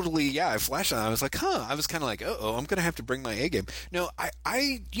totally, I flashed on. I was like, I was kind of like, I'm going to have to bring my A game. No,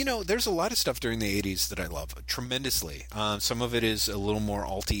 I there's a lot of stuff during the 80s that I love tremendously. Some of it is a little more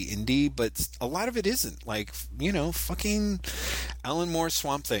alty indie, but a lot of it isn't. Like, fucking Alan Moore's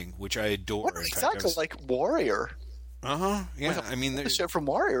Swamp Thing, which I adore. What, exactly, like Warrior. Yeah, I mean, the shit from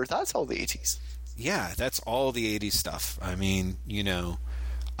Warrior, that's all the 80s. Yeah, that's all the 80s stuff. I mean,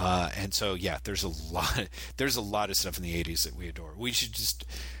 and so there's a lot of stuff in the 80s that we adore. We should just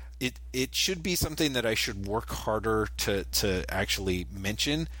it should be something that I should work harder to actually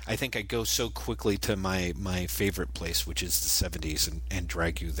mention. I think I go so quickly to my favorite place, which is the 70s, and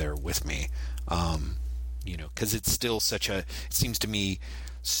drag you there with me. Because it's still it seems to me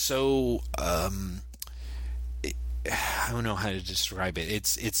so I don't know how to describe it.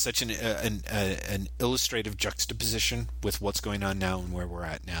 It's such an illustrative juxtaposition with what's going on now and where we're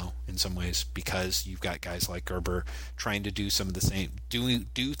at now in some ways, because you've got guys like Gerber trying to do some of the same,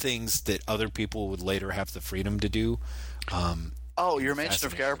 do things that other people would later have the freedom to do. Your mention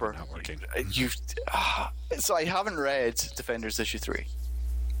of Gerber. Not working. So I haven't read Defenders issue 3.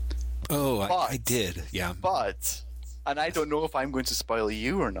 Oh, I did. Yeah. But, and I don't know if I'm going to spoil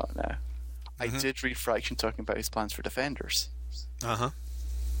you or not now. I did read Fraction talking about his plans for Defenders.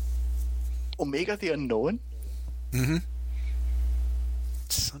 Omega the Unknown? Son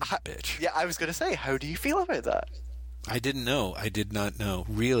of a bitch. Yeah, I was going to say, how do you feel about that? I didn't know. I did not know.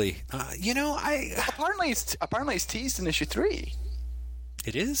 Really. Apparently it's teased in issue 3.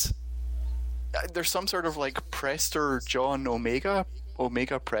 It is? There's some sort of like Prester John Omega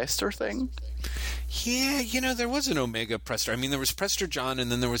Prester thing. Yeah, there was an Omega Prester. I mean, there was Prester John,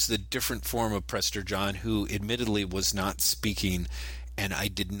 and then there was the different form of Prester John, who admittedly was not speaking, and I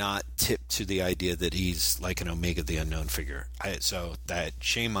did not tip to the idea that he's like an Omega the Unknown figure. So that,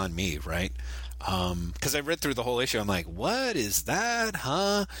 shame on me, right? Because I read through the whole issue, I'm like, what is that,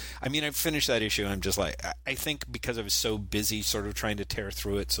 huh? I mean, I finished that issue, and I'm just like, I think because I was so busy sort of trying to tear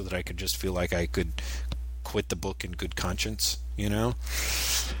through it so that I could just feel like I could quit the book in good conscience,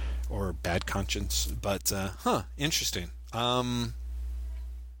 or bad conscience. But interesting. I'll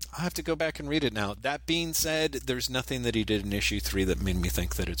have to go back and read it now. That being said, there's nothing that he did in issue 3 that made me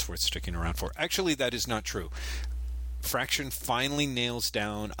think that it's worth sticking around for. Actually, that is not true. Fraction finally nails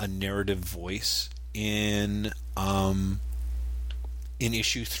down a narrative voice in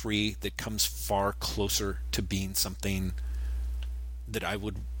issue 3 that comes far closer to being something that I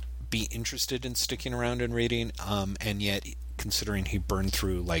would be interested in sticking around and reading, and yet, considering he burned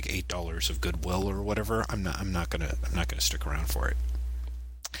through like $8 of goodwill or whatever, I'm not gonna stick around for it.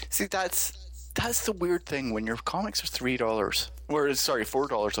 See, that's the weird thing when your comics are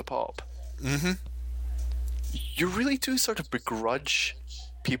 $4 a pop. You really do sort of begrudge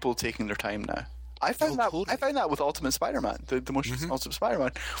people taking their time now. I found that with Ultimate Spider-Man, the most recent Ultimate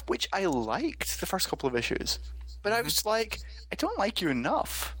Spider-Man, which I liked the first couple of issues, but I was like, I don't like you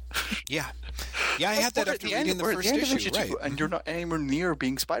enough. Yeah, I had that after reading the first issue, right? And you're not anywhere near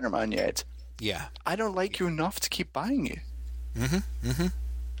being Spider-Man yet. Yeah, I don't like you enough to keep buying you.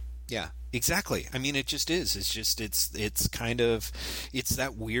 Yeah, exactly. I mean, it just is. It's just it's kind of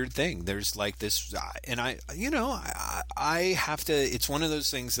that weird thing. There's like this, and I have to. It's one of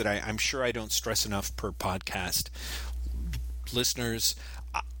those things that I'm sure I don't stress enough per podcast. Listeners,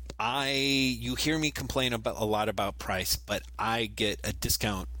 you hear me complain a lot about price, but I get a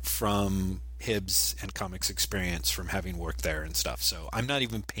discount from Hibbs and Comics Experience from having worked there and stuff. So I'm not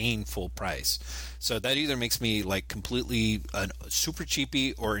even paying full price. So that either makes me like completely super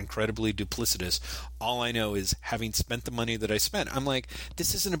cheapy or incredibly duplicitous. All I know is, having spent the money that I spent, I'm like,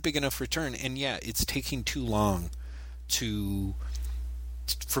 this isn't a big enough return. And yeah, it's taking too long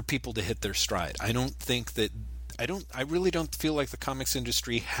for people to hit their stride. I really don't feel like the comics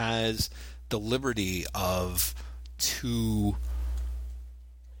industry has the liberty of two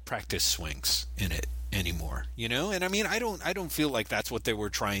practice swings in it anymore, and I mean, I don't feel like that's what they were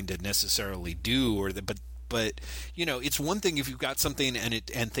trying to necessarily do, but it's one thing if you've got something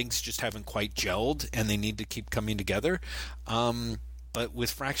and things just haven't quite gelled and they need to keep coming together, but with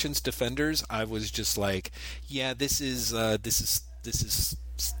Fraction's Defenders, I was just like, yeah, this is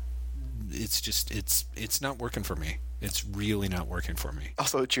it's not working for me. It's really not working for me.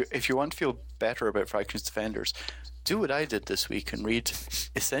 Also, if you want to feel better about Fraction's Defenders, do what I did this week and read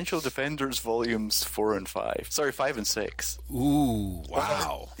Essential Defenders Volumes 4 and 5. Sorry, 5 and 6. Ooh,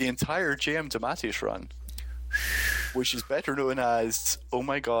 wow. The entire J.M. DeMatteis run. which is better known as, oh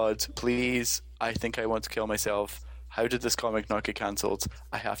my god, please, I think I want to kill myself. How did this comic not get cancelled?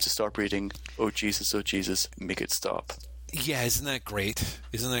 I have to stop reading. Oh Jesus, make it stop. Yeah, isn't that great?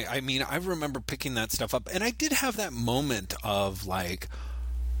 Isn't that? I mean, I remember picking that stuff up, and I did have that moment of like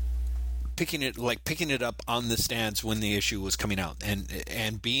picking it up on the stands when the issue was coming out,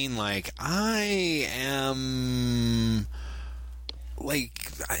 and being like, I am. Like,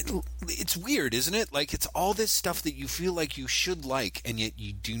 it's weird, isn't it? Like, it's all this stuff that you feel like you should like, and yet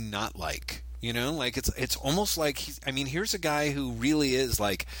you do not like. You know, like it's almost like here's a guy who really is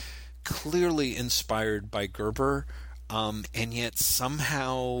like clearly inspired by Gerber, and yet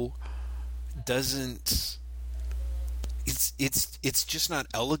somehow doesn't. It's just not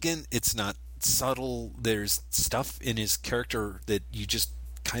elegant. It's not subtle. There's stuff in his character that you just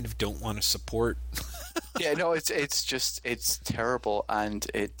kind of don't want to support. Yeah, no, it's terrible, and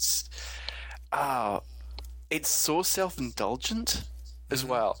it's so self-indulgent as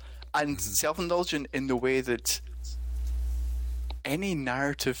well, and self-indulgent in the way that any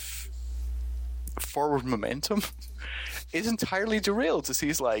narrative forward momentum is entirely derailed. To see,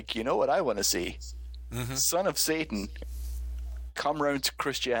 he's like, you know what I want to see? Son of Satan come round to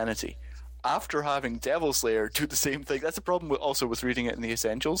Christianity after having Devil Slayer do the same thing. That's the problem with reading it in the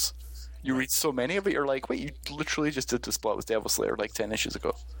Essentials. You read so many of it, you're like, wait, you literally just did this plot with Devil Slayer like 10 issues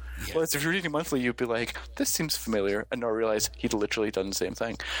ago. Yeah. Whereas if you're reading monthly, you'd be like, this seems familiar, and not realize he'd literally done the same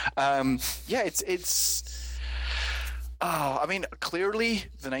thing. Yeah, it's. Oh, I mean, clearly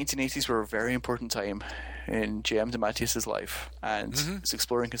the 1980s were a very important time in J.M. DeMatteis's life, and it's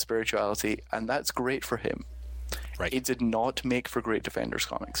exploring his spirituality, and that's great for him. Right. It did not make for great Defenders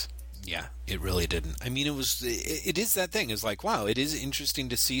comics. Yeah, it really didn't. I mean, it is that thing. It's like, wow, it is interesting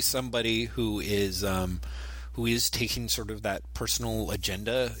to see somebody who is taking sort of that personal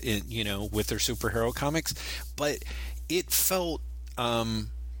agenda, with their superhero comics, but it felt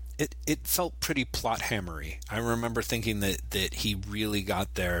it felt pretty plot hammery. I remember thinking that he really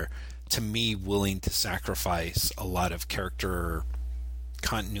got there, to me, willing to sacrifice a lot of character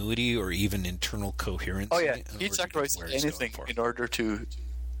continuity or even internal coherence. Oh yeah, he'd sacrifice anything in order to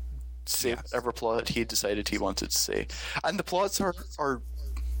say whatever plot he decided he wanted to say, and the plots are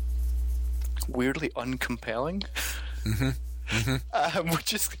weirdly uncompelling,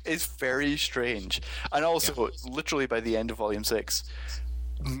 which is very strange. And also, literally by the end of Volume 6,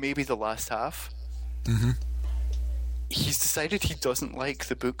 maybe the last half, he's decided he doesn't like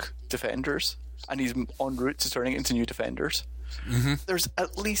the book Defenders, and he's en route to turning it into New Defenders. There's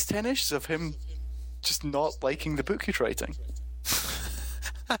at least 10 issues of him just not liking the book he's writing.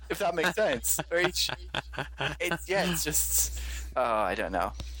 If that makes sense. It's just I don't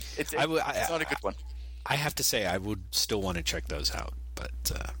know. It's not a good one. I have to say, I would still want to check those out, but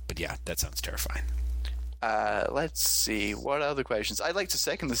yeah, that sounds terrifying. Let's see, what other questions? I'd like to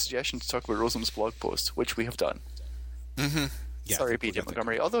second the suggestion to talk about Rosam's blog post, which we have done. Yeah, sorry, P.J.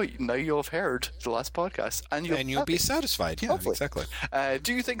 Montgomery. Although now you'll have heard the last podcast, and you'll be satisfied. Yeah, hopefully. Exactly.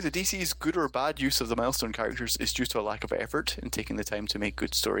 Do you think the DC's good or bad use of the milestone characters is due to a lack of effort in taking the time to make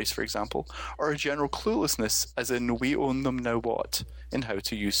good stories, for example, or a general cluelessness, as in we own them, now what, in how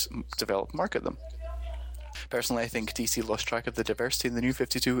to use, develop, market them? Personally, I think DC lost track of the diversity in the New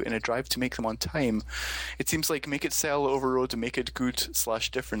 52 in a drive to make them on time. It seems like make it sell overrode and make it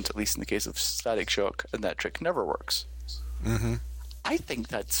good/different, at least in the case of Static Shock, and that trick never works. I think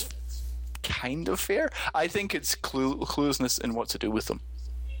that's kind of fair. I think it's cluelessness in what to do with them.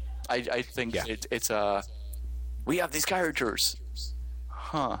 I think it's we have these characters.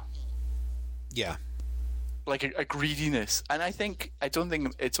 Yeah. Like a greediness. And I don't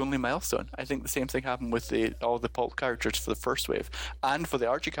think it's only Milestone. I think the same thing happened with all the pulp characters for the first wave, and for the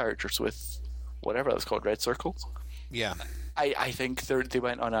Archie characters with whatever that was called, Red Circle. Yeah. I think they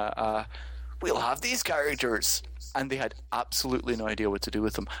went on we'll have these characters, and they had absolutely no idea what to do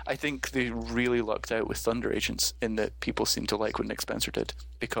with them. I think they really lucked out with Thunder Agents in that people seem to like what Nick Spencer did,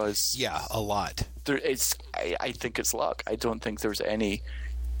 because a lot. I think it's luck. I don't think there's any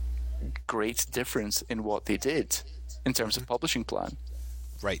great difference in what they did in terms of publishing plan.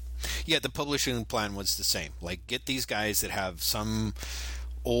 Right. Yeah, the publishing plan was the same. Like, get these guys that have some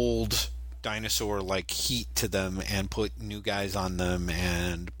old dinosaur like heat to them and put new guys on them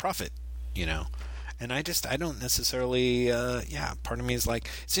and profit, And I don't necessarily, part of me is like,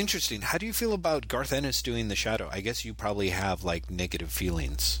 it's interesting. How do you feel about Garth Ennis doing the Shadow? I guess you probably have like negative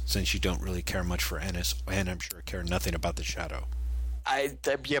feelings since you don't really care much for Ennis, and I'm sure care nothing about the Shadow. But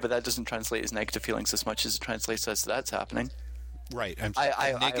that doesn't translate as negative feelings as much as it translates as that's happening. Right.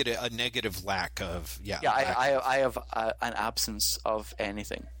 A negative lack of, I have an absence of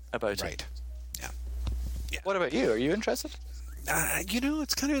anything about it. Right. Yeah. What about you? Are you interested?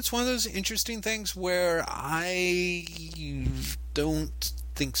 It's one of those interesting things where I don't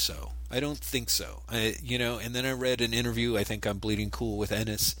think so. I don't think so. And then I read an interview, I think, on Bleeding Cool with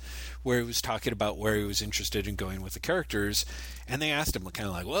Ennis, where he was talking about where he was interested in going with the characters. And they asked him kind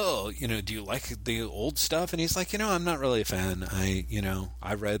of like, well, do you like the old stuff? And he's like, I'm not really a fan.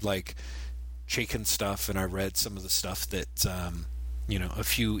 I read like Chaykin stuff, and I read some of the stuff that, a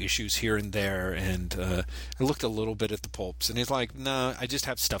few issues here and there, and I looked a little bit at the pulps, and he's like, no, I just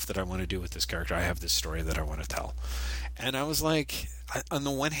have stuff that I want to do with this character. I have this story that I want to tell. And I was like, on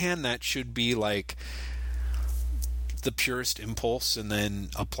the one hand, that should be like the purest impulse and then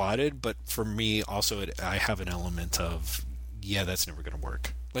applauded, but for me also I have an element of, that's never going to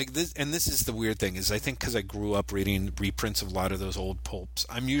work. Like this, and this is the weird thing, is I think because I grew up reading reprints of a lot of those old pulps,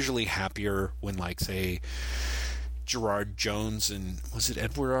 I'm usually happier when, like, say, Gerard Jones and was it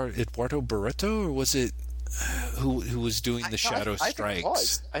Eduardo Barreto, or was it who was doing the Shadow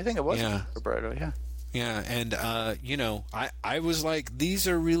Strikes? I think it was Barreto. Yeah, and I was like, these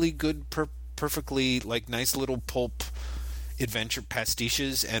are really good, perfectly like nice little pulp adventure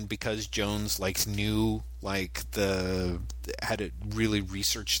pastiches, and because Jones knew had to really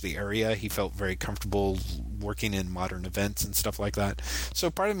research the area, he felt very comfortable working in modern events and stuff like that. So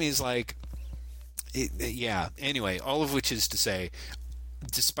part of me is like, anyway, all of which is to say,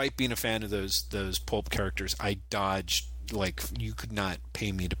 despite being a fan of those pulp characters, I dodged, you could not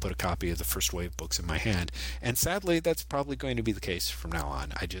pay me to put a copy of the first wave books in my hand, and sadly that's probably going to be the case from now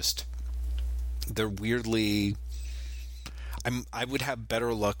on. They're weirdly, I would have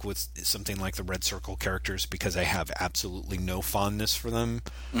better luck with something like the Red Circle characters because I have absolutely no fondness for them.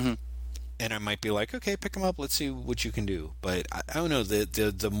 Mm-hmm. And I might be like, okay, pick them up, let's see what you can do. But I don't know,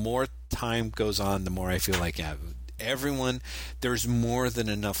 the more time goes on, the more I feel like, there's more than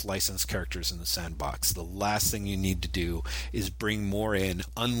enough licensed characters in the sandbox. The last thing you need to do is bring more in,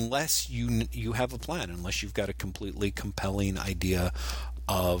 unless you have a plan, unless you've got a completely compelling idea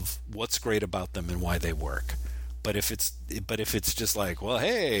of what's great about them and why they work. But if it's just like, well,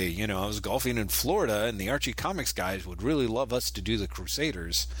 hey, I was golfing in Florida and the Archie Comics guys would really love us to do the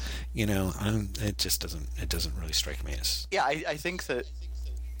Crusaders, it doesn't really strike me as. Yeah, I think that,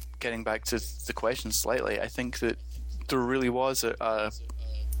 getting back to the question slightly, I think that there really was a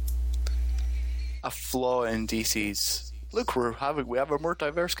flaw in DC's. Look, we have a more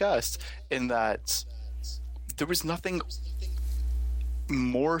diverse cast, in that there was nothing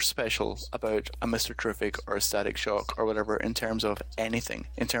more special about a Mr. Terrific or a Static Shock or whatever in terms of anything,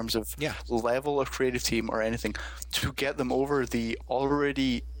 in terms of level of creative team or anything, to get them over the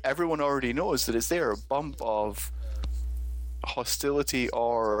everyone already knows that it's there, a bump of hostility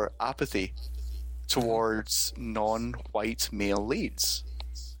or apathy towards non-white male leads.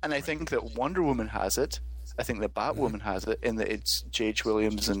 And I think that Wonder Woman has it. I think that Batwoman has it, in that it's J.H.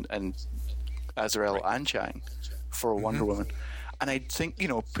 Williams and Azrael Anchang for Wonder Woman. And I think,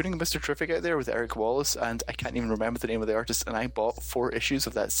 putting Mr. Terrific out there with Eric Wallace, and I can't even remember the name of the artist, and I bought 4 issues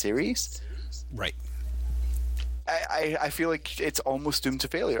of that series. Right. I feel like it's almost doomed to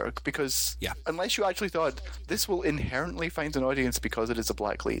failure, because unless you actually thought this will inherently find an audience because it is a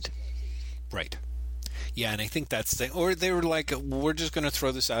black lead. Right. Yeah, and I think that's the... Or they were like, we're just going to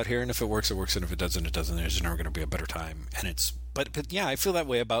throw this out here, and if it works, it works, and if it doesn't, it doesn't. There's never going to be a better time. And it's... But yeah, I feel that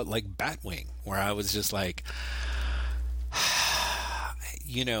way about, Batwing, where I was just like...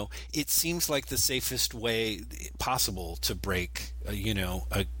 it seems like the safest way possible to break,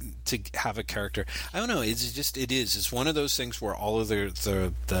 to have a character. I don't know. It's one of those things where all of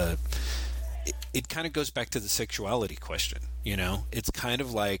the it kind of goes back to the sexuality question. It's kind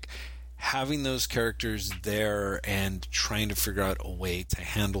of like having those characters there and trying to figure out a way to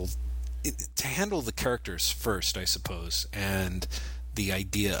handle the characters first, I suppose, and the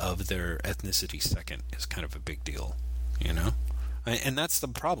idea of their ethnicity second is kind of a big deal. And that's the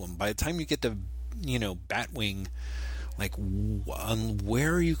problem. By the time you get to, Batwing,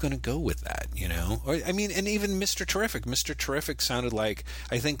 where are you going to go with that, Or, I mean, and even Mr. Terrific. Mr. Terrific sounded like,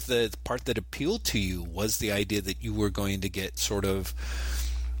 I think the part that appealed to you was the idea that you were going to get sort of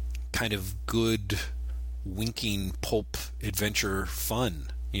kind of good, winking pulp adventure fun,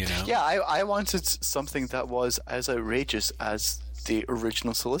 Yeah, I wanted something that was as outrageous as the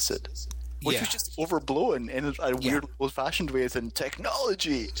original Solicit. Which was just overblown in a weird old-fashioned way, as in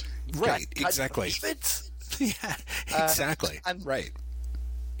technology. Right, exactly. Yeah, exactly. And right.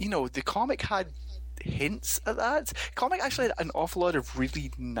 The comic had hints at that. The comic actually had an awful lot of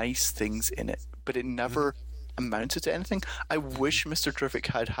really nice things in it, but it never amounted to anything. I wish Mr. Terrific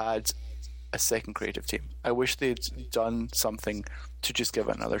had a second creative team. I wish they'd done something to just give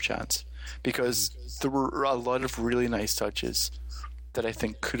it another chance, because there were a lot of really nice touches that I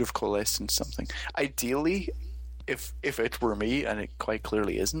think could have coalesced into something. Ideally, if it were me, and it quite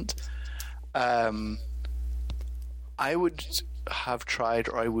clearly isn't, I would have tried,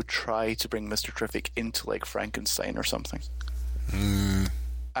 or I would try to bring Mr. Terrific into like Frankenstein or something.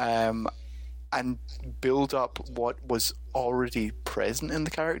 And build up what was already present in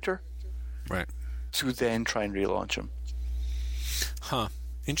the character, right, to then try and relaunch him. Huh.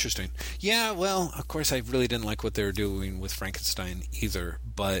 Interesting. Yeah, well, of course, I really didn't like what they were doing with Frankenstein either,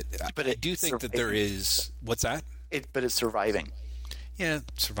 but I do think that there is... What's that? But it's surviving. Yeah,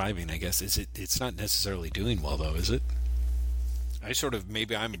 surviving, I guess. It's not necessarily doing well, though, is it? I sort of...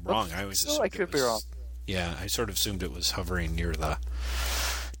 Maybe I'm wrong. I could be wrong. Yeah, I sort of assumed it was hovering near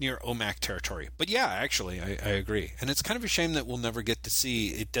OMAC territory. But yeah, actually, I agree. And it's kind of a shame that we'll never get to see...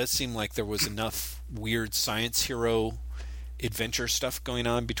 It does seem like there was enough weird science hero adventure stuff going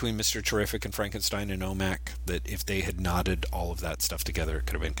on between Mr. Terrific and Frankenstein and OMAC that if they had knotted all of that stuff together, it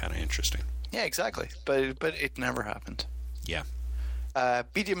could have been kind of interesting. Yeah, exactly. But it never happened. Yeah.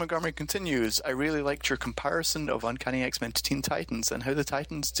 B.D. Montgomery continues, I really liked your comparison of Uncanny X-Men to Teen Titans and how the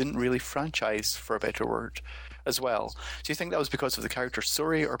Titans didn't really franchise, for a better word, as well. Do you think that was because of the character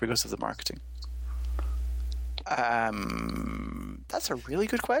story or because of the marketing? That's a really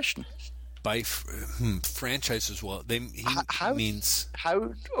good question. By franchise as well.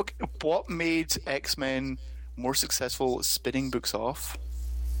 What made X-Men more successful spinning books off?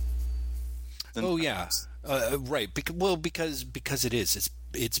 Right. Because it is.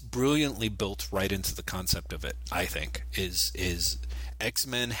 It's brilliantly built right into the concept of it. I think is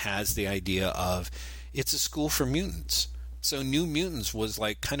X-Men has the idea of it's a school for mutants. So New Mutants was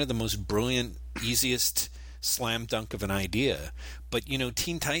like kind of the most brilliant, easiest slam dunk of an idea. But,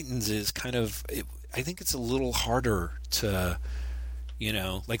 Teen Titans is kind of... I think it's a little harder to...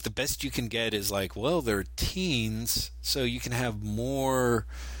 like the best you can get is like, well, they're teens, so you can have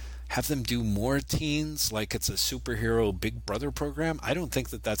them do more teens, like it's a superhero Big Brother program. I don't think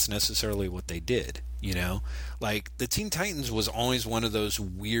that that's necessarily what they did, Like, the Teen Titans was always one of those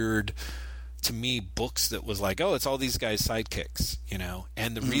weird... to me, books that was like, oh, it's all these guys' sidekicks,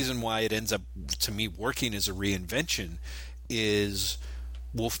 and the reason why it ends up, to me, working as a reinvention is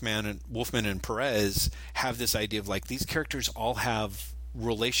Wolfman and Perez have this idea of like, these characters all have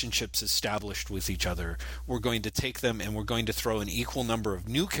relationships established with each other. We're going to take them and we're going to throw an equal number of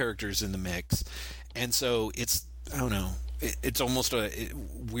new characters in the mix. And so it's, I don't know, it's almost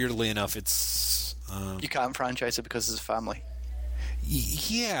weirdly enough, it's... you can't franchise it because it's a family.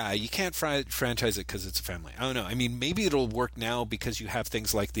 Yeah, you can't franchise it because it's a family. I don't know. I mean, maybe it'll work now because you have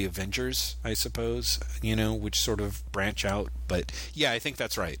things like the Avengers, I suppose, which sort of branch out. But yeah, I think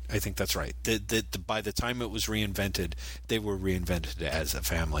that's right. By the time it was reinvented, they were reinvented as a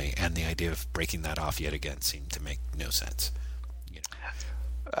family, and the idea of breaking that off yet again seemed to make no sense.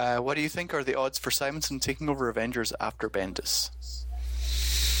 What do you think are the odds for Simonson taking over Avengers after Bendis?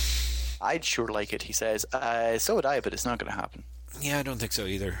 I'd sure like it, he says. So would I, but it's not going to happen. Yeah, I don't think so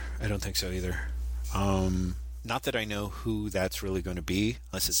either. Not that I know who that's really going to be,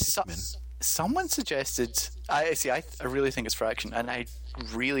 unless it's Hickman. Someone suggested... I really think it's Fraction, and I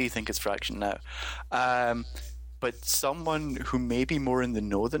really think it's Fraction now. But someone who may be more in the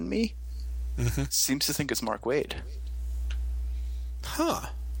know than me seems to think it's Mark Waid. Huh.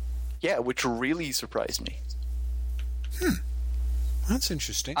 Yeah, which really surprised me. That's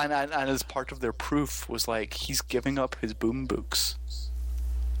interesting. And as part of their proof was like, he's giving up his Boom books.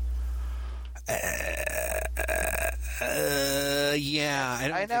 Yeah, I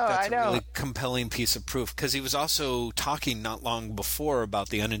don't think that's a really compelling piece of proof, because he was also talking not long before about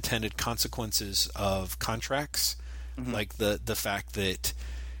the unintended consequences of contracts, like the fact that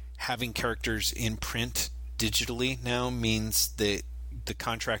having characters in print digitally now means that the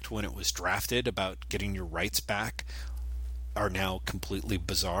contract when it was drafted about getting your rights back are now completely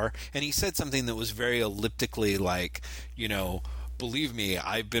bizarre. And he said something that was very elliptically like, believe me,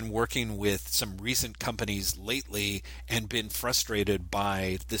 I've been working with some recent companies lately and been frustrated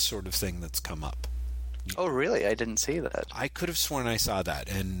by this sort of thing that's come up. Oh, really? I didn't see that. I could have sworn I saw that,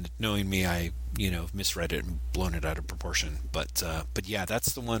 and knowing me, I misread it and blown it out of proportion. But yeah,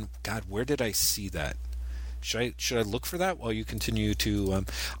 that's the one. God, where did I see that? Should I look for that while you continue to?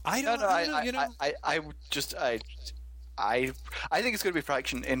 I think it's going to be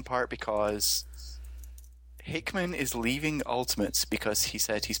Fraction, in part because Hickman is leaving Ultimates because he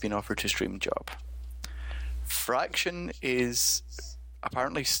said he's been offered his dream job. Fraction is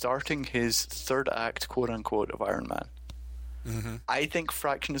apparently starting his third act, quote unquote, of Iron Man. I think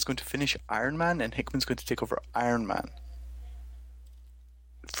Fraction is going to finish Iron Man, and Hickman's going to take over Iron Man,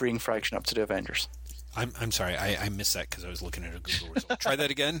 freeing Fraction up to the Avengers. I'm sorry, I missed that because I was looking at a Google result. Try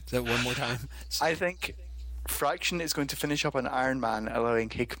that again. That one more time. I think Fraction is going to finish up on Iron Man, allowing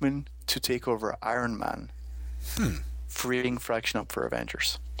Hickman to take over Iron Man, freeing Fraction up for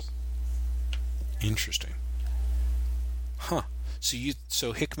Avengers. Interesting. Huh.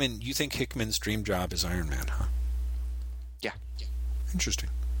 So Hickman, you think Hickman's dream job is Iron Man, huh? Yeah. Interesting.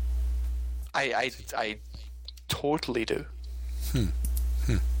 I totally do.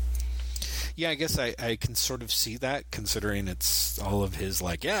 Yeah, I guess I can sort of see that, considering it's all of his,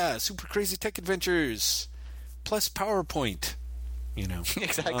 like, super crazy tech adventures, plus PowerPoint, you know.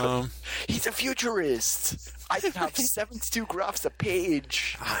 Exactly. He's a futurist. I can have 72 graphs a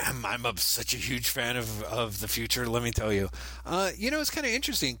page. I'm such a huge fan of the future, let me tell you. It's kind of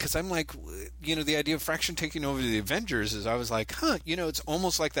interesting, because I'm like, the idea of Fraction taking over the Avengers is, I was like, it's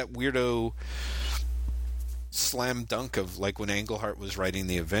almost like that weirdo slam dunk of like when Englehart was writing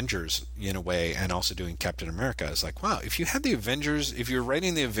the Avengers in a way, and also doing Captain America. It's like, wow, if you had the Avengers, if you're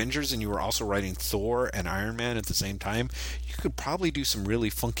writing the Avengers and you were also writing Thor and Iron Man at the same time, you could probably do some really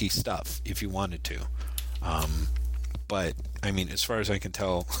funky stuff if you wanted to. But I mean, as far as I can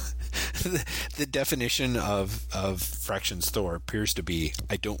tell, the definition of Fraction's Thor appears to be,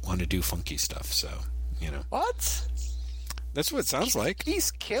 I don't want to do funky stuff. So, What? That's what it sounds like.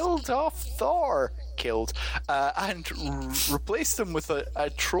 He's killed off Thor. And replaced him with a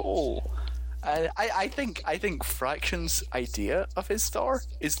troll. I think Fraction's idea of his Thor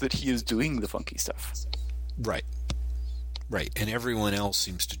is that he is doing the funky stuff. Right. And everyone else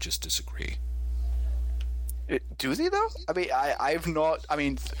seems to just disagree. Do they, though? I mean, I've not... I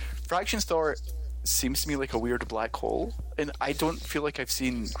mean, Fraction's Thor seems to me like a weird black hole, and I don't feel like I've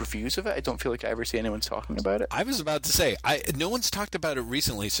seen reviews of it. I don't feel like I ever see anyone talking about it. I was about to say, no one's talked about it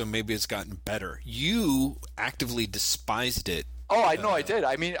recently, so maybe it's gotten better. You actively despised it. Oh, I know I did.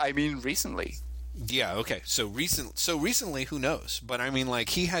 I mean recently. Yeah, okay. So recently, who knows? But I mean, like,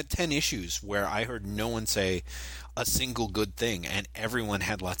 he had 10 issues where I heard no one say a single good thing, and everyone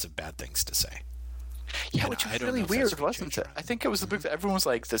had lots of bad things to say. Yeah, which was really weird, wasn't it? I think it was the book that everyone was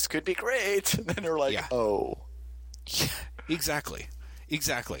like, this could be great. And then they're like, oh. Yeah, exactly.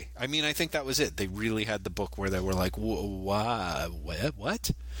 I mean, I think that was it. They really had the book where they were like,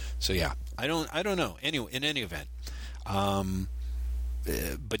 what? So yeah, I don't know. Anyway, in any event,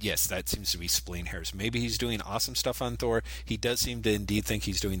 but yes, that seems to be splitting hairs. Maybe he's doing awesome stuff on Thor. He does seem to indeed think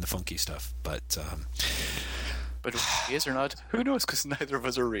he's doing the funky stuff, but if he is or not, who knows? Because neither of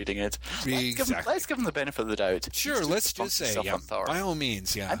us are reading it. Exactly. Let's give him the benefit of the doubt. Sure, let's just say, yeah, by all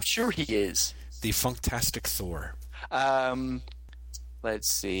means, yeah. I'm sure he is. The Funktastic Thor. Let's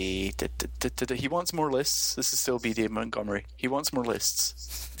see. He wants more lists. This is still B.D. Montgomery. He wants more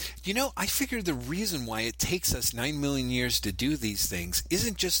lists. I figured the reason why it takes us 9 million years to do these things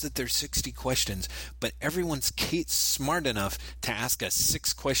isn't just that there's 60 questions, but everyone's smart enough to ask us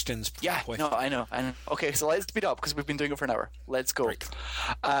 6 questions per question. No, I know. Okay, so let's speed up because we've been doing it for an hour. Let's go. Right.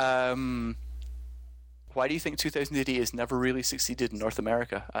 Why do you think 2000 AD has never really succeeded in North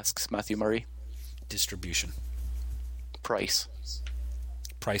America? Asks Matthew Murray. Distribution. Price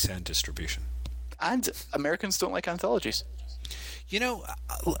And distribution. And Americans don't like anthologies.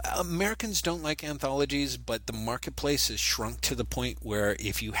 Americans don't like anthologies, but the marketplace has shrunk to the point where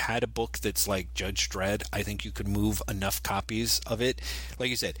if you had a book that's like Judge Dredd, I think you could move enough copies of it. Like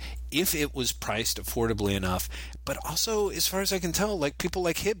you said, if it was priced affordably enough, but also, as far as I can tell, like people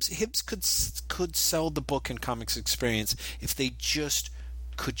like Hibbs could sell the book in Comics Experience if they just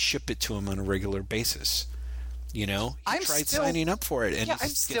could ship it to him on a regular basis. He tried signing up for it. And I'm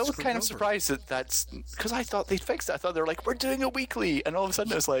still kind of surprised that's because I thought they'd fixed it. I thought they were like, we're doing it weekly. And all of a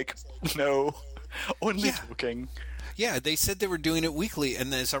sudden it was like, no, only joking. Yeah, they said they were doing it weekly.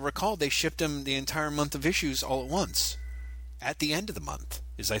 And as I recall, they shipped him the entire month of issues all at once. At the end of the month,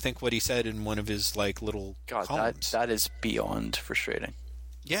 is I think what he said in one of his like little columns. That is beyond frustrating.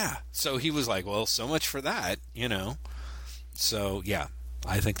 Yeah. So he was like, well, so much for that, So, yeah,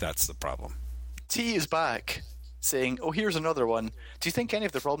 I think that's the problem. T is back, saying, oh, here's another one. Do you think any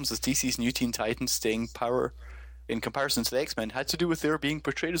of the problems with DC's New Teen Titans staying power in comparison to the X-Men had to do with their being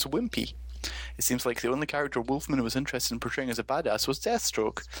portrayed as wimpy? It seems like the only character Wolfman was interested in portraying as a badass was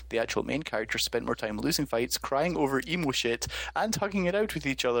Deathstroke. The actual main character spent more time losing fights, crying over emo shit, and hugging it out with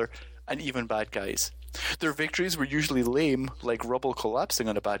each other, and even bad guys. Their victories were usually lame, like rubble collapsing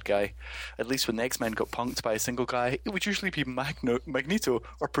on a bad guy. At least when the X-Men got punked by a single guy, it would usually be Magneto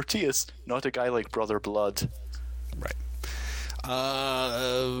or Proteus, not a guy like Brother Blood. Right.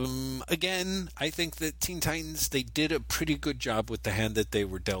 again, I think that Teen Titans, they did a pretty good job with the hand that they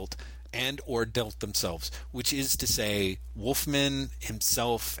were dealt and or dealt themselves, which is to say Wolfman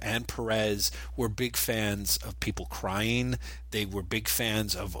himself and Perez were big fans of people crying. They were big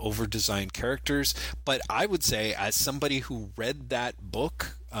fans of over-designed characters. But I would say, as somebody who read that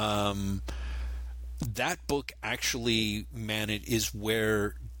book actually is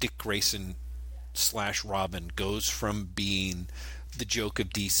where Dick Grayson / Robin goes from being the joke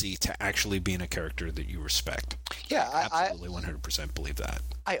of DC to actually being a character that you respect. Yeah, I absolutely 100% believe that.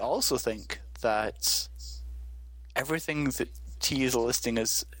 I also think that everything that T is listing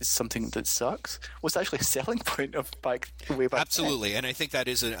as something that sucks was actually a selling point of way back Absolutely, then. and I think that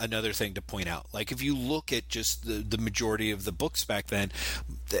is another thing to point out. Like, if you look at just the majority of the books back then,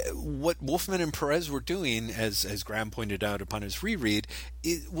 what Wolfman and Perez were doing, as Graham pointed out upon his reread,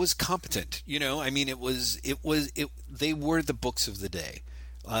 it was competent. I mean, they were the books of the day.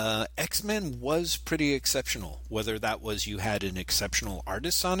 X-Men was pretty exceptional, whether that was you had an exceptional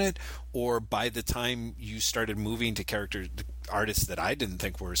artist on it, or by the time you started moving to artists that I didn't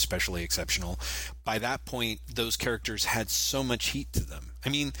think were especially exceptional, by that point those characters had so much heat to them. I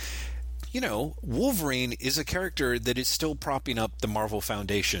mean, Wolverine is a character that is still propping up the Marvel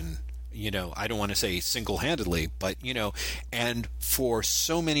Foundation. I don't want to say single-handedly, but and for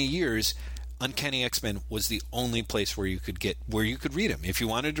so many years Uncanny X-Men was the only place where you could read them. If you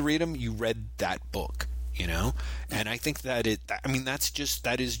wanted to read them, you read that book, And I think that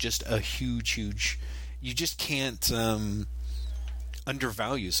that is just a huge. You just can't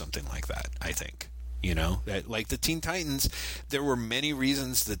undervalue something like that. I think, that, like the Teen Titans, there were many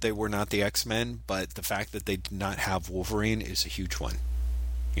reasons that they were not the X-Men, but the fact that they did not have Wolverine is a huge one.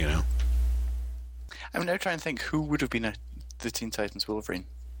 I'm now trying to think who would have been the Teen Titans Wolverine.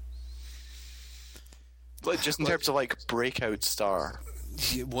 Just in terms of breakout star.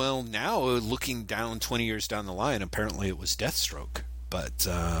 Well, now looking down 20 years down the line, apparently it was Deathstroke, but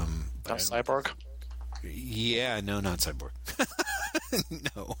not Cyborg. Yeah, no, not Cyborg.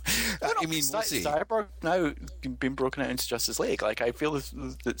 No, I mean, we'll see. Cyborg now been broken out into Justice League. I feel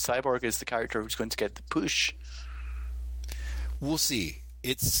that Cyborg is the character who's going to get the push. We'll see.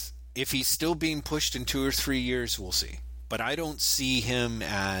 If he's still being pushed in 2 or 3 years, we'll see. But I don't see him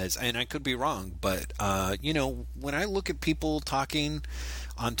as, and I could be wrong, but, when I look at people talking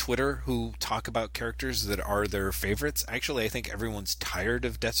on Twitter who talk about characters that are their favorites, actually, I think everyone's tired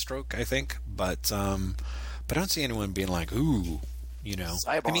of Deathstroke, I think. But I don't see anyone being like, ooh,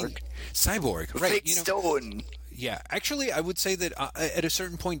 Cyborg. I mean, Cyborg, right. Stone. Yeah, actually, I would say that at a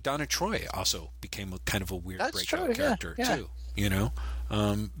certain point, Donna Troy also became a kind of a weird breakout character, too.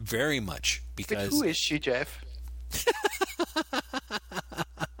 Very much. Because but who is she, Jeff?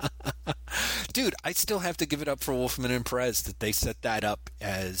 Dude, I still have to give it up for Wolfman and Perez that they set that up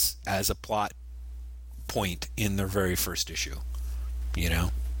as a plot point in their very first issue. I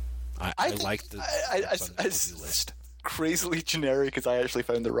like the list. Crazily generic as I actually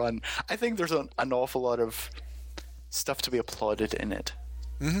found the run, I think there's an awful lot of stuff to be applauded in it.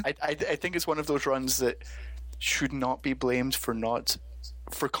 Mm-hmm. I think it's one of those runs that should not be blamed for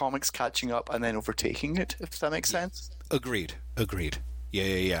comics catching up and then overtaking it, if that makes sense. Agreed.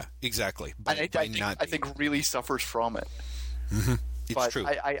 Yeah, exactly. And I think really suffers from it. Mm-hmm. It's but true.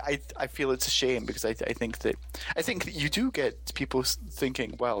 I feel it's a shame because I think that you do get people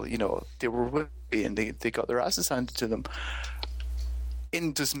thinking, well, they were with me and they got their asses handed to them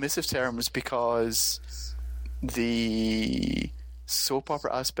in dismissive terms because the soap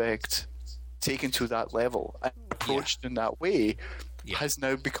opera aspect taken to that level and approached in that way has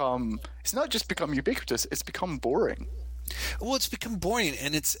now it's not just become ubiquitous, it's become boring. Well, it's become boring,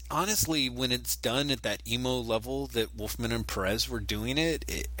 and it's honestly, when it's done at that emo level that Wolfman and Perez were doing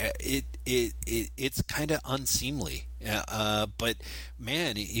it's kind of unseemly. But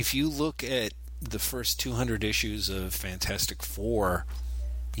man, if you look at the first 200 issues of Fantastic Four,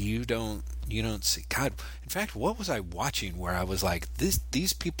 you don't see. God, in fact, what was I watching where I was like,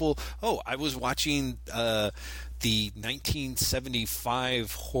 these people? Oh, I was watching the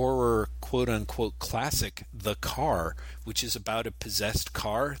 1975 horror quote unquote classic, The Car, which is about a possessed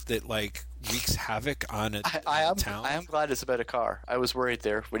car that wreaks havoc on a town. I am glad it's about a car. I was worried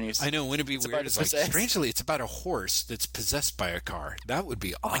there when you. I know, wouldn't it be weird? It's strangely, it's about a horse that's possessed by a car. That would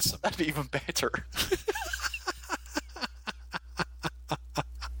be awesome. That'd be even better.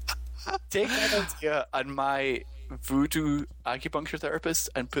 Take that idea and my voodoo acupuncture therapist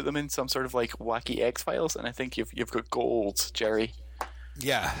and put them in some sort of wacky X-Files, and I think you've got gold, Jerry.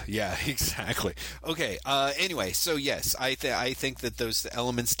 Yeah, exactly. Okay. Anyway, so yes, I think that those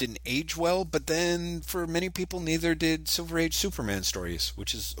elements didn't age well, but then for many people, neither did Silver Age Superman stories,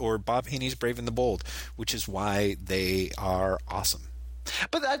 or Bob Haney's Brave and the Bold, which is why they are awesome.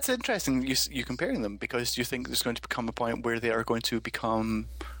 But that's interesting. You comparing them because you think there's going to become a point where they are going to become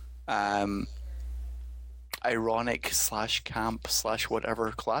ironic / camp /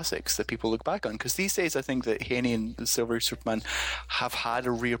 whatever classics that people look back on. Because these days, I think that Haney and the Silver Age Superman have had a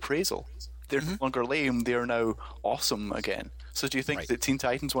reappraisal. They're no longer lame; they are now awesome again. So, do you think that Teen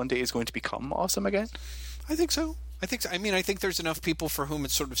Titans one day is going to become awesome again? I think so. I mean, I think there's enough people for whom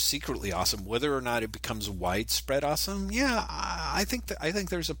it's sort of secretly awesome. Whether or not it becomes widespread awesome, yeah, I think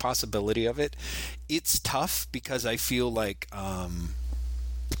there's a possibility of it. It's tough because I feel like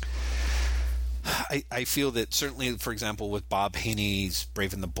I feel that certainly, for example, with Bob Haney's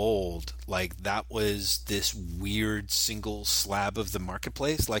Brave and the Bold, like that was this weird single slab of the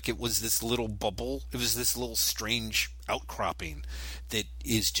marketplace. Like it was this little bubble. It was this little strange outcropping that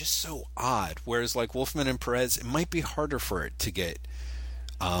is just so odd. Whereas like Wolfman and Perez, it might be harder for it to get,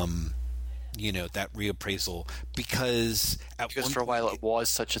 that reappraisal because for a while it was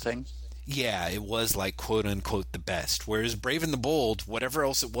such a thing. Yeah, it was like quote unquote the best. Whereas Brave and the Bold, whatever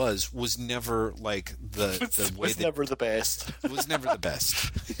else it was never like the way was never the best. It was never the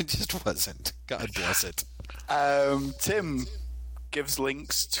best. It just wasn't. God bless it. Tim gives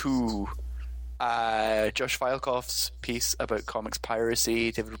links to Josh Fialkoff's piece about comics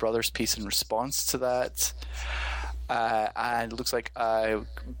piracy, David Brothers' piece in response to that, and it looks like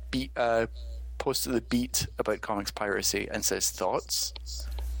posted the beat about comics piracy and says thoughts.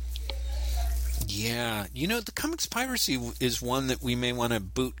 Yeah, the comics piracy is one that we may want to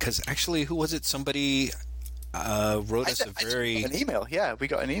boot because actually, who was it? Somebody wrote us an email. Yeah, we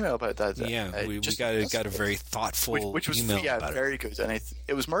got an email about that. Yeah, we got a very thoughtful which was email about very good, and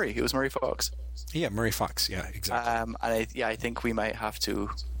it was Murray. It was Murray Fox. Yeah, Murray Fox. Yeah, exactly. And I think we might have to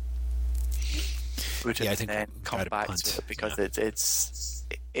boot it and then come back to it because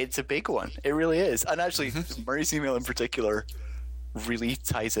it's a big one. It really is, and actually, Murray's email in particular really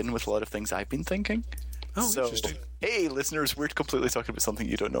ties in with a lot of things I've been thinking. Oh, so, interesting. Hey, listeners, we're completely talking about something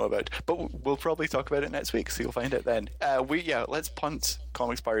you don't know about, but we'll probably talk about it next week, so you'll find it then. Let's punt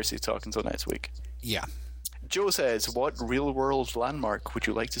comics piracy talk until next week. Yeah. Joe says, what real-world landmark would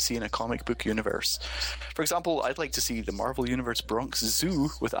you like to see in a comic book universe? For example, I'd like to see the Marvel Universe Bronx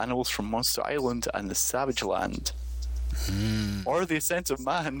Zoo with animals from Monster Island and the Savage Land. Or the Ascent of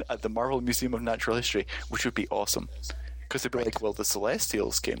Man at the Marvel Museum of Natural History, which would be awesome. Because they'd be like, well, the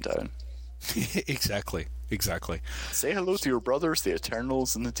Celestials came down. Exactly. Say hello to your brothers, the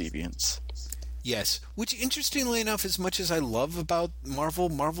Eternals and the Deviants. Yes, which interestingly enough, as much as I love about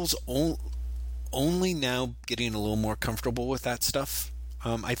Marvel's only now getting a little more comfortable with that stuff.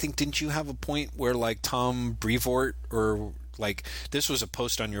 I think, didn't you have a point where like Tom Brevoort or like this was a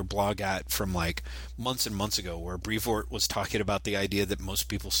post on your blog from like months and months ago where Brevoort was talking about the idea that most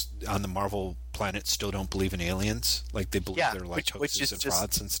people on the Marvel planet still don't believe in aliens, like they believe they're like hoaxes and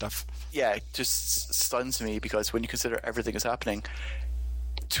frauds and stuff. Yeah, it just stuns me because when you consider everything is happening,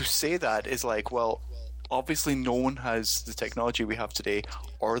 to say that is like, well, obviously no one has the technology we have today,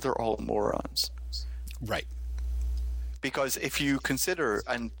 or they're all morons. Right. Because if you consider,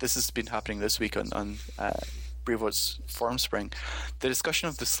 and this has been happening this week on Brevoort's Formspring, the discussion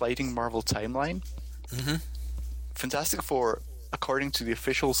of the sliding Marvel timeline. Fantastic Four, according to the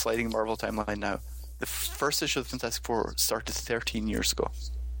official sliding Marvel timeline now, the first issue of the Fantastic Four started 13 years ago,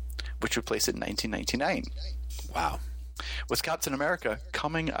 which would place it in 1999. Wow. With Captain America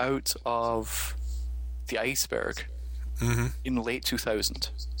coming out of the iceberg in late 2000,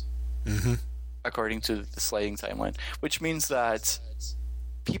 according to the sliding timeline, which means that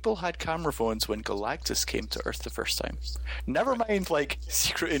people had camera phones when Galactus came to Earth the first time. Never mind, like,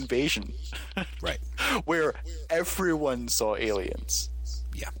 Secret Invasion. Right. Where everyone saw aliens.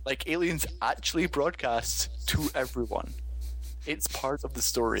 Yeah. Like, aliens actually broadcast to everyone. It's part of the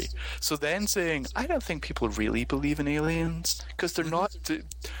story. So then saying, I don't think people really believe in aliens, because they're not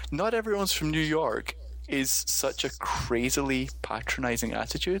everyone's from New York, is such a crazily patronizing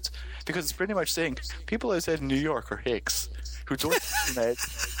attitude, because it's pretty much saying people outside New York are hicks who don't have the internet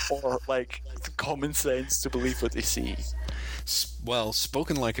or like the common sense to believe what they see. Well,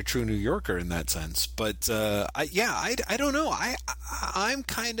 spoken like a true New Yorker in that sense, but I don't know. I'm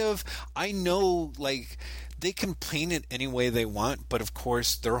kind of, I know, like, they can paint it any way they want, but of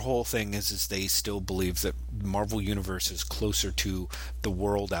course their whole thing is they still believe that Marvel Universe is closer to the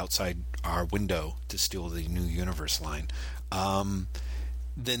world outside our window, to steal the New Universe line.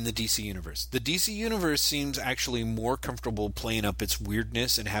 than the DC universe. The DC universe seems actually more comfortable playing up its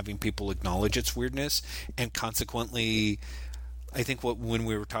weirdness and having people acknowledge its weirdness, and consequently, I think when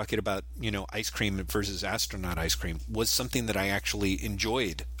we were talking about, ice cream versus astronaut ice cream was something that I actually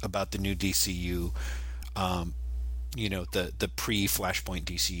enjoyed about the new DCU. The pre-Flashpoint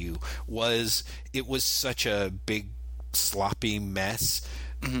DCU was such a big sloppy mess,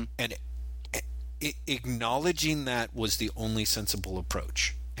 and acknowledging that was the only sensible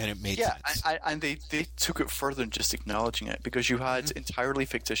approach, and it made sense. And they took it further than just acknowledging it, because you had entirely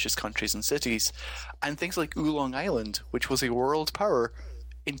fictitious countries and cities, and things like Oolong Island, which was a world power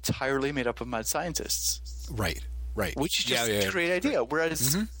entirely made up of mad scientists. Right. Which is just a great idea.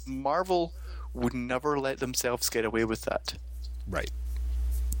 Whereas Marvel would never let themselves get away with that. Right.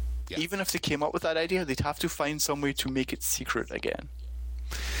 Yeah. Even if they came up with that idea, they'd have to find some way to make it secret again.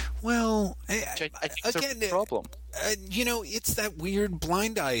 Well, I think again, a problem. It's that weird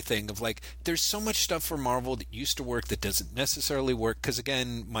blind eye thing of like, there's so much stuff for Marvel that used to work that doesn't necessarily work. Because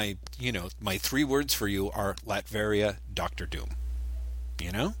again, my 3 words for you are Latveria, Doctor Doom.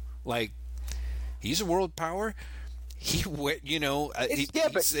 Like, he's a world power. It's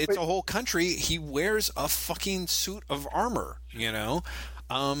a whole country. He wears a fucking suit of armor.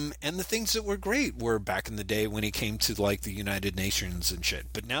 And the things that were great were back in the day when he came to like the United Nations and shit.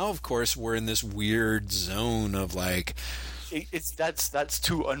 But now, of course, we're in this weird zone of like, that's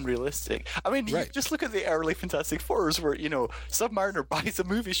too unrealistic. I mean, you just look at the early Fantastic Fours where, Submariner buys a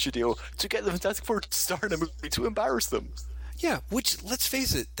movie studio to get the Fantastic Four to star in a movie to embarrass them. Yeah, which, let's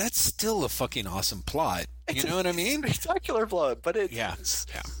face it, that's still a fucking awesome plot. You know what I mean? Spectacular plot, but it's... Yeah.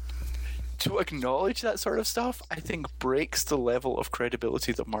 To acknowledge that sort of stuff, I think breaks the level of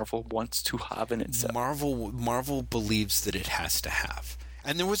credibility that Marvel wants to have in itself. Marvel believes that it has to have.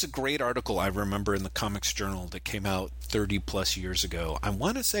 And there was a great article I remember in the Comics Journal that came out 30 plus years ago. I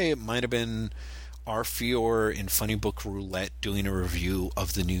want to say it might have been R. Fior in Funny Book Roulette doing a review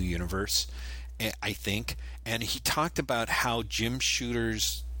of the new universe, I think. And he talked about how Jim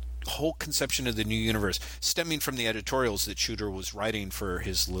Shooter's whole conception of the new universe, stemming from the editorials that Shooter was writing for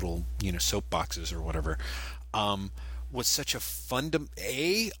his little, soapboxes or whatever, was such a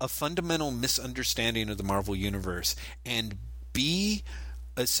fundamental misunderstanding of the Marvel universe, and B,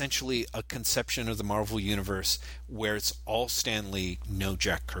 essentially a conception of the Marvel universe where it's all Stan Lee, no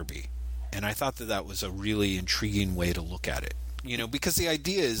Jack Kirby. And I thought that was a really intriguing way to look at it. Because the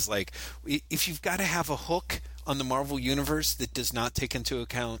idea is like, if you've got to have a hook on the Marvel universe that does not take into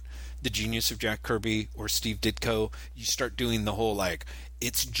account the genius of Jack Kirby or Steve Ditko, you start doing the whole like,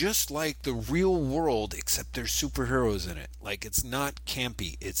 it's just like the real world except there's superheroes in it. Like, it's not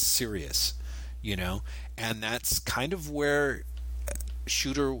campy, it's serious, and that's kind of where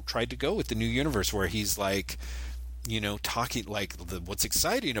Shooter tried to go with the new universe, where he's like, talking like what's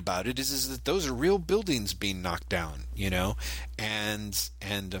exciting about it is that those are real buildings being knocked down,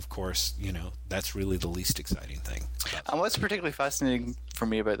 and of course, that's really the least exciting thing. And what's particularly fascinating for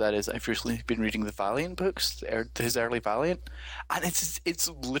me about that is I've recently been reading the Valiant books, his early Valiant, and it's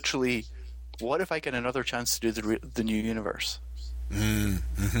literally, what if I get another chance to do the new universe?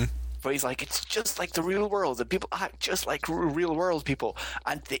 Mm-hmm. But he's like, it's just like the real world. The people act just like real world people,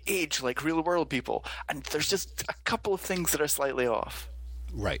 and they age like real world people. And there's just a couple of things that are slightly off.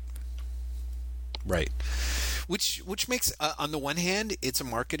 Right. Which makes, on the one hand, it's a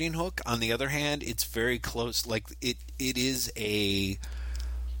marketing hook. On the other hand, it's very close. Like it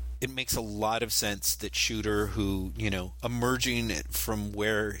makes a lot of sense that Shooter, who, emerging from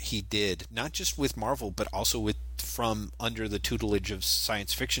where he did, not just with Marvel, but also from under the tutelage of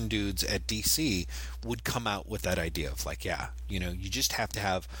science fiction dudes at DC, would come out with that idea of like, you just have to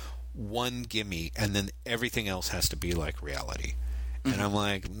have one gimme, and then everything else has to be like reality. Mm-hmm. And I'm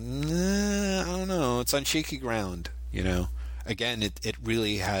like, I don't know. It's on shaky ground, Again, it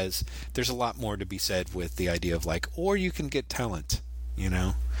really has, there's a lot more to be said with the idea of like, or you can get talent,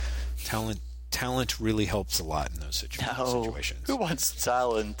 Talent really helps a lot in those situations. Who wants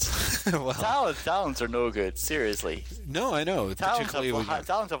talent? Well, talents are no good. Seriously. No, I know.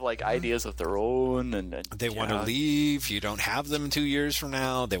 Talent have like ideas of their own, and they want to leave. You don't have them 2 years from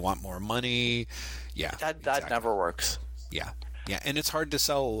now. They want more money. Yeah, that exactly. never works. Yeah, and it's hard to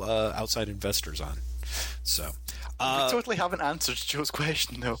sell outside investors on. So. We totally haven't answered Joe's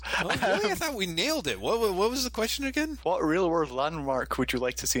question, though. Oh, really? I thought we nailed it. What was the question again? What real-world landmark would you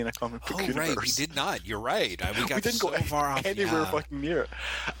like to see in a comic book universe? Right. We did not. You're right. We didn't go far off. Anywhere fucking near it.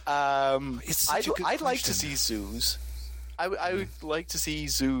 I'd like to see zoos. I would like to see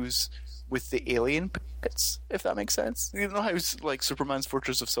zoos with the alien pits, if that makes sense. You know how like Superman's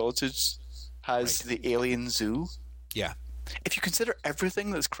Fortress of Solitude has the alien zoo? Yeah. if you consider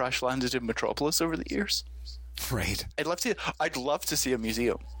everything that's crash landed in Metropolis over the years, Right. I'd love to see a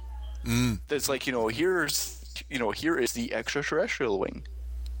museum that's like, here is the extraterrestrial wing.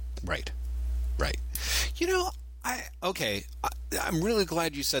 Right. Right. I'm really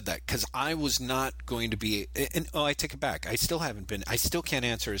glad you said that, because I was not going to be, and I take it back. I still can't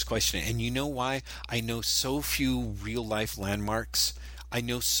answer his question. And you know why? I know so few real life landmarks. I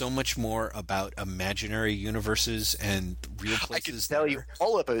know so much more about imaginary universes and real places. I can tell you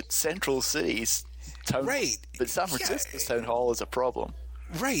all about Central City's town, right? But San Francisco's town hall is a problem.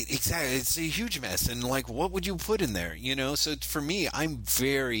 Right, exactly. It's a huge mess, and like, what would you put in there? So for me, I'm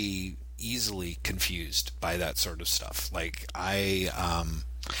very easily confused by that sort of stuff. Like I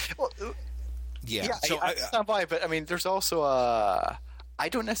stand by, but I mean, there's also I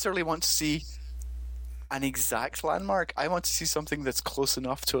don't necessarily want to see an exact landmark. I want to see something that's close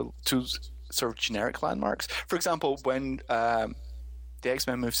enough to sort of generic landmarks. For example, when the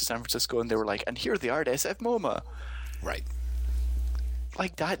X-Men moved to San Francisco and they were like, and here they are at SF MoMA. Right.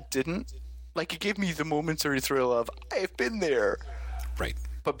 Like, that didn't, like, it gave me the momentary thrill of, I've been there. Right.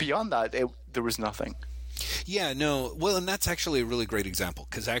 But beyond that, there was nothing. Yeah, no. Well, and that's actually a really great example,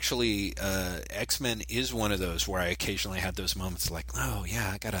 because actually X-Men is one of those where I occasionally had those moments like, oh, yeah,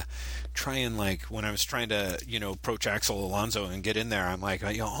 I got to try and, like, when I was trying to, approach Axel Alonso and get in there, I'm like,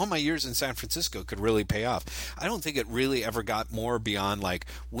 all my years in San Francisco could really pay off. I don't think it really ever got more beyond, like,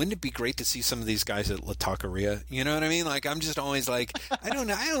 wouldn't it be great to see some of these guys at La Taqueria? You know what I mean? Like, I'm just always like, I don't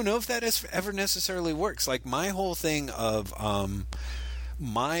know if that ever necessarily works. Like, my whole thing of...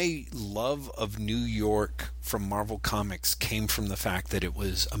 my love of New York from Marvel Comics came from the fact that it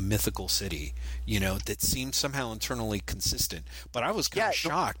was a mythical city, that seemed somehow internally consistent. But I was kind of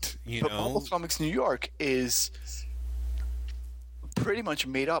shocked, But Marvel Comics New York is pretty much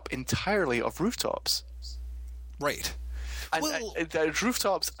made up entirely of rooftops. Right. And there's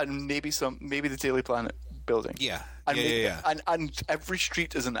rooftops and maybe the Daily Planet building. Yeah. And and every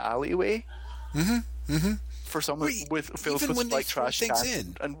street is an alleyway. Mm-hmm. Mm-hmm. For someone filled with like trash cans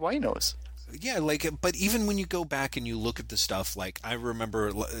and winos. Yeah, but even when you go back and you look at the stuff, like I remember,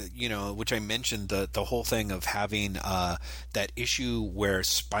 which I mentioned, the whole thing of having that issue where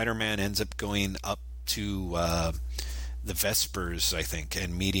Spider-Man ends up going up to the Vespers, I think,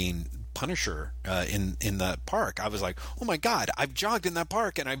 and meeting Punisher in that park. I was like, oh my God, I've jogged in that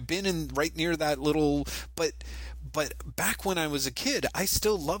park and I've been in right near that little, but back when I was a kid, I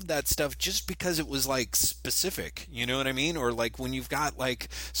still loved that stuff just because it was like specific, you know what I mean? Or like when you've got like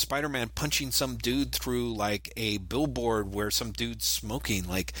Spider-Man punching some dude through like a billboard where some dude's smoking,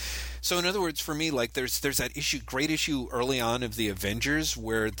 like. So in other words, for me, like there's that great issue early on of the Avengers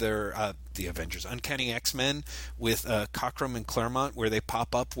where they're the Avengers, Uncanny X-Men with Cockrum and Claremont, where they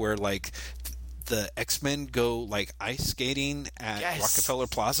pop up where like the X-Men go like ice skating at Rockefeller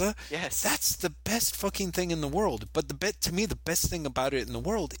Plaza. Yes. That's the best fucking thing in the world. But to me, the best thing about it in the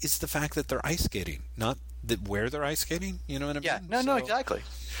world is the fact that they're ice skating, not where they're ice skating. You know what I mean? Yeah. No, exactly.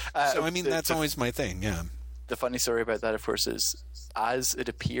 So I mean, that's always my thing. Yeah. The funny story about that, of course, is as it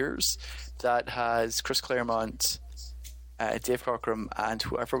appears, that has Chris Claremont, Dave Cockrum, and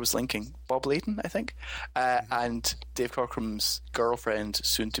whoever was linking, Bob Layton, I think, and Dave Cockrum's girlfriend,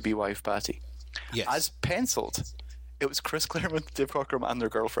 soon-to-be wife, Patty. Yes. As penciled, it was Chris Claremont, Dave Cockrum, and their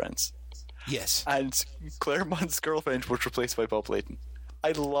girlfriends. Yes. And Claremont's girlfriend was replaced by Bob Layton.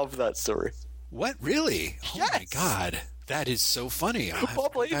 I love that story. What? Really? Yes. Oh my God. That is so funny.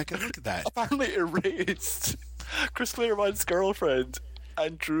 Bob Layton I can look at that. apparently erased Chris Claremont's girlfriend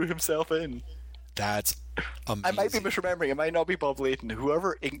and drew himself in. That's amazing. I might be misremembering. It might not be Bob Layton.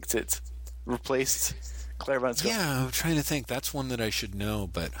 Whoever inked it replaced Claremont's girlfriend. Yeah, I'm trying to think. That's one that I should know,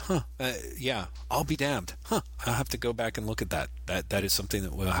 but yeah, I'll be damned. I'll have to go back and look at that. That is something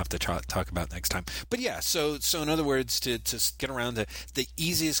that we'll have to talk about next time. But yeah, so in other words, to get around to the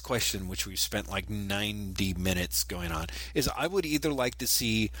easiest question, which we've spent like 90 minutes going on, is I would either like to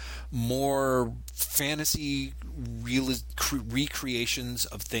see more fantasy recreations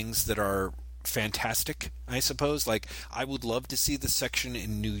of things that are fantastic, I suppose. Like, I would love to see the section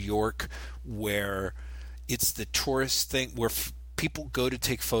in New York where it's the tourist thing, where people go to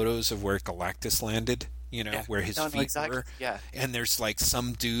take photos of where Galactus landed, where his feet were. Yeah. And there's like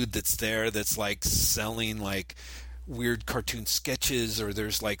some dude that's there that's like selling like weird cartoon sketches, or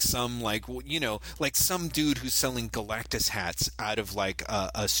there's like some like some dude who's selling Galactus hats out of like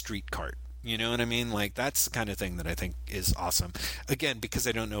a street cart. You know what I mean? Like, that's the kind of thing that I think is awesome. Again, because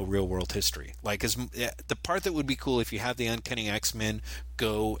I don't know real world history. Like, the part that would be cool if you have the Uncanny X-Men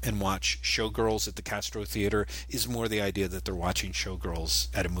go and watch Showgirls at the Castro Theater is more the idea that they're watching Showgirls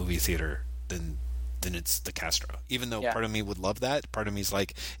at a movie theater than then it's the Castro. Even though Yeah. part of me would love that, part of me is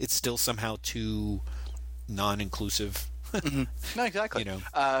like, it's still somehow too non-inclusive. No, exactly.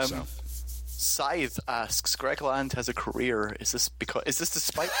 So. Scythe asks, Greg Land has a career. Is this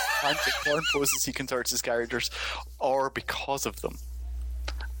despite the frantic porn poses he contorts his characters, or because of them?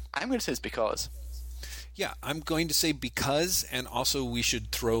 I'm going to say it's because. Yeah, I'm going to say because, and also we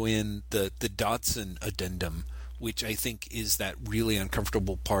should throw in the Dodson addendum, which I think is that really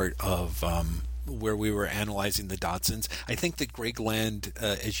uncomfortable part of where we were analyzing the Dodsons. I think that Greg Land,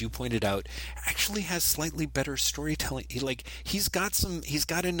 as you pointed out, actually has slightly better storytelling. He's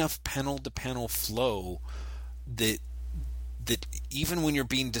got enough panel-to-panel flow that even when you're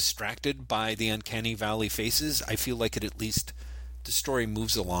being distracted by the Uncanny Valley faces, I feel like at least the story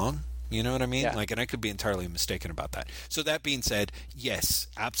moves along. You know what I mean? Yeah. And I could be entirely mistaken about that. So that being said, yes,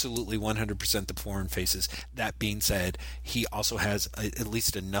 absolutely 100% the foreign faces. That being said, he also has at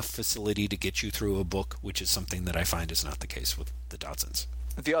least enough facility to get you through a book, which is something that I find is not the case with the Dodsons.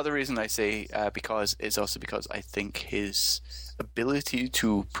 The other reason I say because is also because I think his ability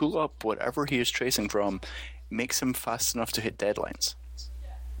to pull up whatever he is tracing from makes him fast enough to hit deadlines.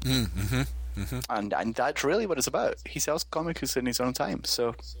 And that's really what it's about. He sells comics in his own time,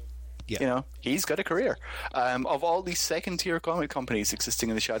 so... Yeah. He's got a career. Of all these second-tier comic companies existing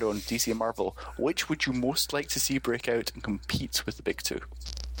in the shadow on DC and Marvel, which would you most like to see break out and compete with the big two?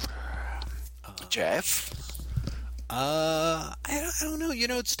 Jeff? I don't know.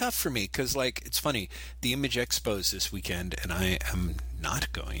 It's tough for me because, it's funny. The Image Expo's this weekend, and I am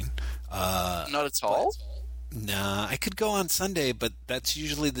not going. Not at all? Nah, I could go on Sunday, but that's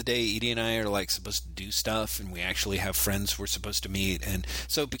usually the day Edie and I are supposed to do stuff, and we actually have friends we're supposed to meet, and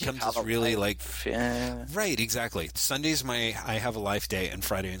so it becomes this really right, exactly. Sunday's I have a life day, and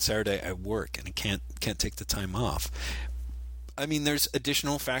Friday and Saturday I work, and I can't take the time off. I mean, there's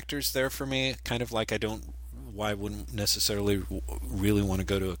additional factors there for me, kind of like why I wouldn't necessarily really want to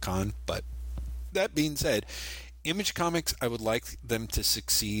go to a con, but that being said, Image Comics, I would like them to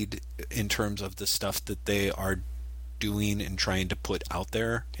succeed in terms of the stuff that they are doing and trying to put out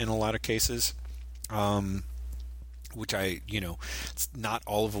there in a lot of cases, which not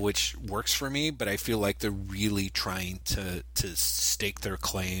all of which works for me, but I feel like they're really trying to stake their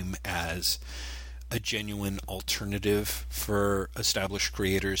claim as a genuine alternative for established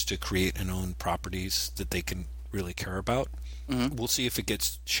creators to create and own properties that they can really care about. Mm-hmm. We'll see if it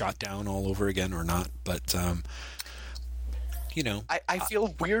gets shot down all over again or not, but I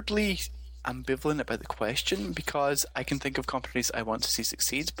feel weirdly ambivalent about the question because I can think of companies I want to see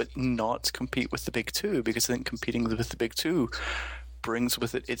succeed but not compete with the big two, because I think competing with the big two brings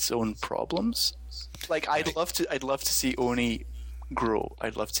with it its own problems. I'd love to see Oni grow.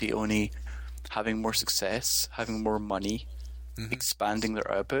 I'd love to see Oni having more success, having more money, expanding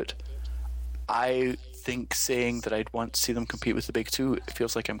their output. I think saying that I'd want to see them compete with the big two, it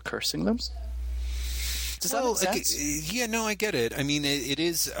feels like I'm cursing them. Does that make sense? Yeah, no, I get it. I mean, it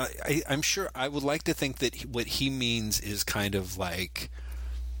is. I'm sure. I would like to think that what he means is kind of like.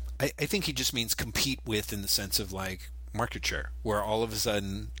 I think he just means compete with in the sense of market share, where all of a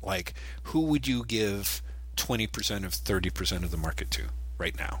sudden, who would you give 20% of 30% of the market to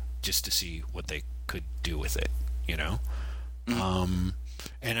right now, just to see what they could do with it,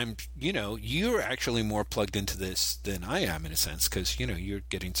 And I'm, you're actually more plugged into this than I am in a sense, because you're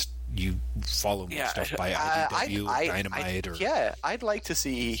getting, you follow more stuff by IDW, or Dynamite, or I'd like to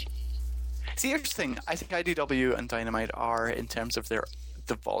see. See, here's the thing. I think IDW and Dynamite are, in terms of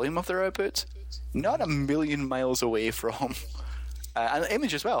the volume of their output, not a million miles away from, and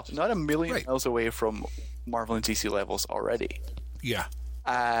Image as well, not a million miles away from Marvel and DC levels already. Yeah.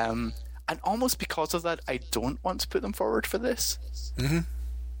 And almost because of that, I don't want to put them forward for this. Mm-hmm.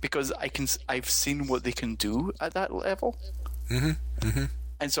 Because I've seen what they can do at that level. Mm-hmm. Mm-hmm.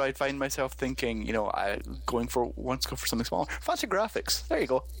 And so I'd find myself thinking, going for something smaller. Fantagraphics. There you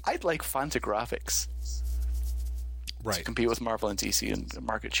go. I'd like Fantagraphics to compete with Marvel and DC in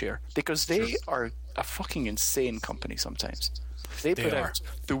market share, because they are a fucking insane company sometimes. They put out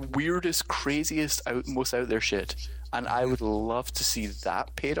the weirdest, craziest, most out there shit, and I would love to see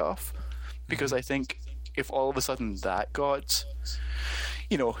that paid off, because I think if all of a sudden that got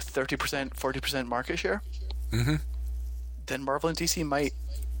 30%, 40% market share, then Marvel and DC might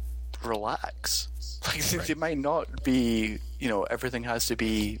relax. They might not be, everything has to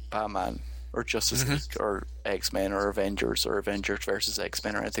be Batman or Justice League or X-Men or Avengers versus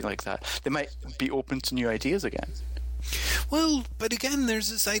X-Men or anything like that. They might be open to new ideas again. Well, but again, there's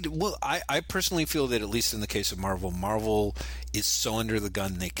this idea. Well, I personally feel that at least in the case of Marvel is so under the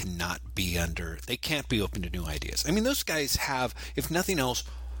gun they can't be open to new ideas. I mean, those guys have, if nothing else,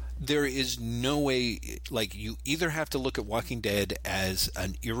 there is no way, like, you either have to look at Walking Dead as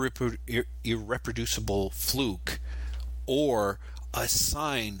an irreproducible fluke or a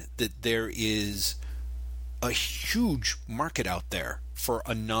sign that there is a huge market out there for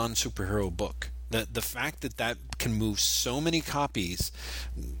a non-superhero book. The fact that can move so many copies,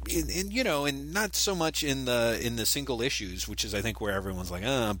 and not so much in the single issues, which is I think where everyone's like,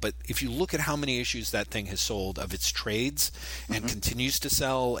 but if you look at how many issues that thing has sold of its trades and continues to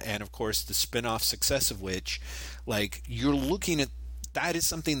sell, and of course the spin-off success of which, like, you're looking at that is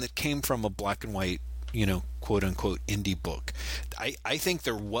something that came from a black and white, quote unquote indie book. I think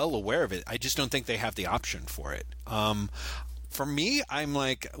they're well aware of it. I just don't think they have the option for it. For me, I'm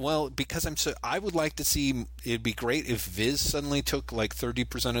like, well, because I would like to see, it'd be great if Viz suddenly took like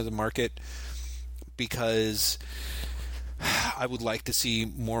 30% of the market, because I would like to see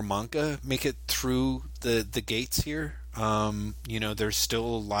more manga make it through the gates here. There's still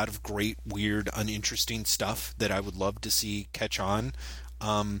a lot of great, weird, uninteresting stuff that I would love to see catch on.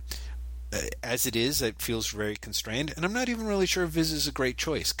 As it is, it feels very constrained, and I'm not even really sure Viz is a great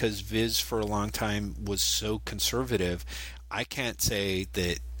choice, because Viz for a long time was so conservative. I can't say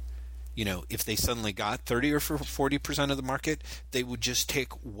that, if they suddenly got 30 or 40% of the market, they would just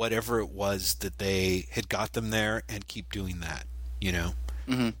take whatever it was that they had got them there and keep doing that,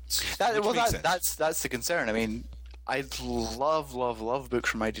 Mm-hmm. That's the concern. I mean, I love books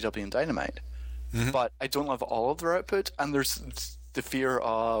from IDW and Dynamite, but I don't love all of their output, and there's the fear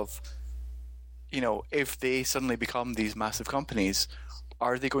of, if they suddenly become these massive companies,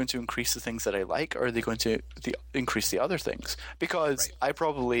 are they going to increase the things that I like, or are they going to increase the other things? Because I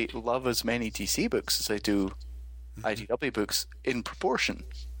probably love as many DC books as I do IDW books in proportion.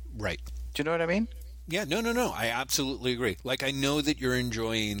 Right. Do you know what I mean? Yeah, no. I absolutely agree. Like, I know that you're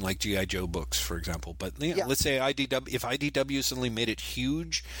enjoying, like, G.I. Joe books, for example. But let's say if IDW suddenly made it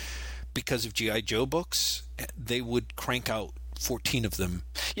huge because of G.I. Joe books, they would crank out 14 of them.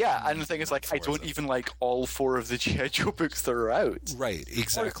 Yeah, and the thing is, like, I don't even like all 4 of the G.I. Joe books that are out. Right,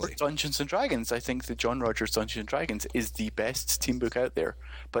 exactly. Or Dungeons and Dragons. I think that John Rogers' Dungeons and Dragons is the best team book out there.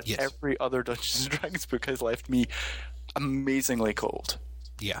 But every other Dungeons and Dragons book has left me amazingly cold.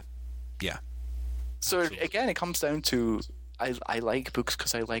 Yeah. So absolutely. Again, it comes down to I like books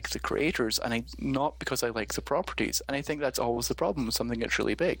because I like the creators, and not because I like the properties. And I think that's always the problem when something gets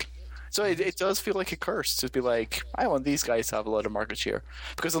really big. So it does feel like a curse to be like, I want these guys to have a lot of market share.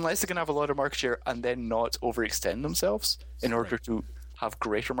 Because unless they can have a lot of market share and then not overextend themselves in order to have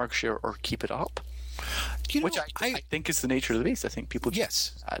greater market share or keep it up, which I think is the nature of the beast. I think people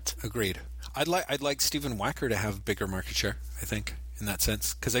agreed. I'd like Stephen Wacker to have bigger market share, I think, in that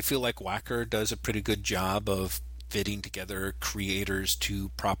sense. Because I feel like Wacker does a pretty good job of fitting together creators to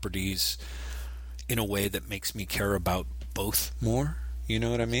properties in a way that makes me care about both more. You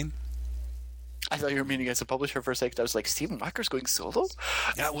know what I mean? I thought you were meaning as a publisher for a second. I was like, Stephen Wacker's going solo?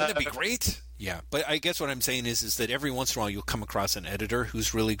 Yeah, wouldn't it be great? Yeah, but I guess what I'm saying is that every once in a while you'll come across an editor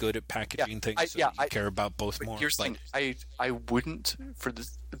who's really good at packaging things, you care about both more. Here's the thing. I wouldn't, for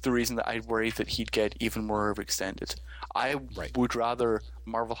the reason that I worry that he'd get even more overextended. I would rather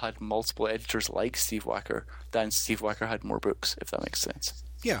Marvel had multiple editors like Steve Wacker than Steve Wacker had more books, if that makes sense.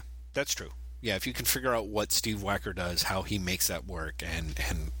 Yeah, that's true. Yeah, if you can figure out what Steve Wacker does, how he makes that work,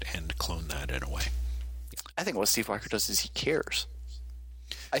 and clone that in a way. I think what Steve Wacker does is he cares.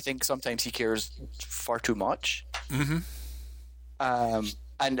 I think sometimes he cares far too much. Mm-hmm.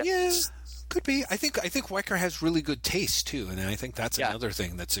 And could be. I think Wacker has really good taste too, and I think that's another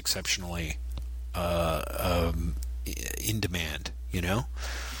thing that's exceptionally in demand.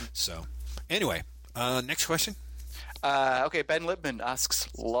 So anyway, next question. Okay, Ben Lipman asks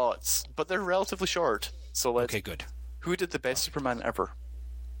lots, but they're relatively short. So okay, good. Who did the best Superman ever?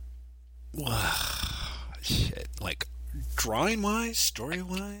 Shit, like drawing wise, story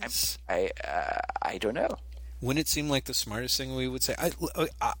wise. I don't know. Wouldn't it seem like the smartest thing we would say?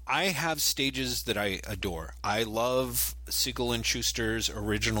 I have stages that I adore. I love Siegel and Schuster's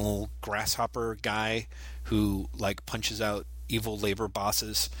original Grasshopper guy who like punches out evil labor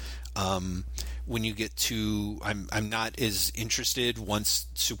bosses. When you get to, I'm not as interested once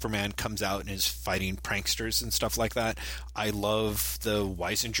Superman comes out and is fighting pranksters and stuff like that. I love the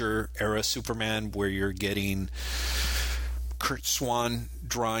Weisinger era Superman where you're getting Kurt Swan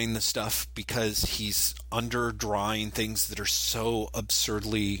drawing the stuff because he's under drawing things that are so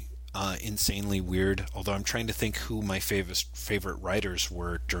absurdly insanely weird. Although I'm trying to think who my favorite writers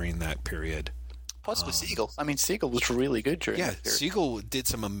were during that period. Possibly Siegel. I mean, Siegel was really good during that period. Yeah, Siegel did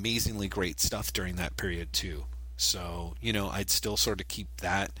some amazingly great stuff during that period too. So, I'd still sort of keep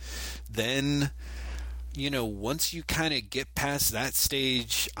that. Then, once you kind of get past that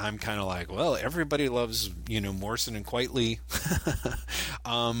stage, I'm kind of like, well, everybody loves, Morrison and Quitely.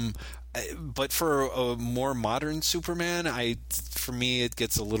 But for a more modern Superman, for me, it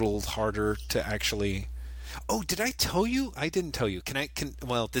gets a little harder to actually. Oh, did I tell you? I didn't tell you.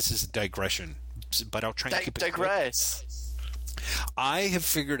 Well, this is a digression, but I'll try and keep it digress. quick. I have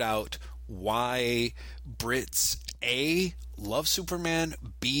figured out why Brits A love Superman,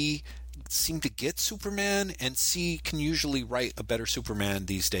 B seem to get Superman, and C can usually write a better Superman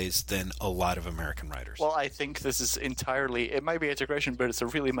these days than a lot of American writers. Well, I think this is entirely, it might be a digression, but it's a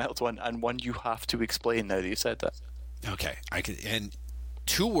really mild one, and one you have to explain now that you said that. Okay, and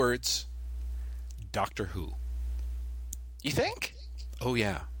 2 words, Doctor Who. You think? Oh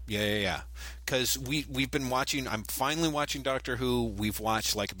yeah. Because we've been watching. I'm finally watching Doctor Who. We've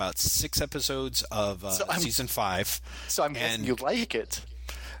watched like about 6 episodes of season 5. So I'm guessing you like it.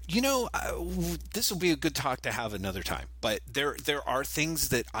 This will be a good talk to have another time. But there are things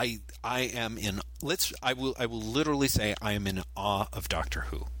that I am in. I will literally say I am in awe of Doctor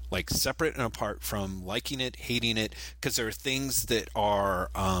Who. Like separate and apart from liking it, hating it, because there are things that are.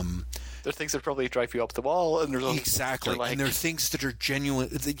 There are things that probably drive you up the wall, and there's exactly, and there are things that are genuine.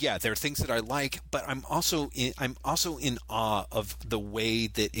 Yeah, there are things that I like, but I'm also in awe of the way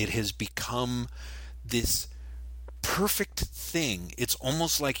that it has become this perfect thing. It's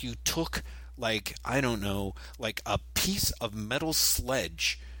almost like you took, like, I don't know, like a piece of metal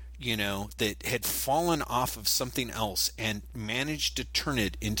sledge, that had fallen off of something else and managed to turn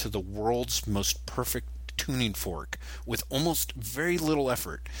it into the world's most perfect tuning fork with almost very little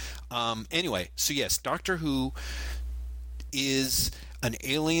effort. Anyway, so yes, Doctor Who is an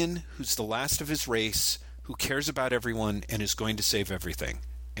alien who's the last of his race, who cares about everyone and is going to save everything.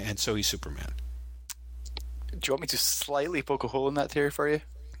 And so he's Superman. Do you want me to slightly poke a hole in that theory for you?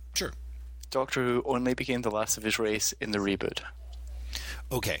 Sure. Doctor Who only became the last of his race in the reboot.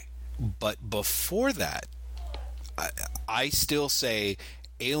 Okay, but before that, I still say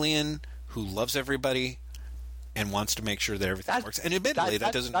alien who loves everybody and wants to make sure that everything works. And admittedly,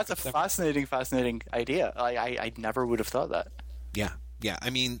 that doesn't... That's a fascinating idea. I never would have thought that. Yeah. I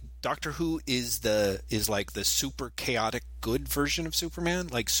mean, Doctor Who is like the super chaotic good version of Superman.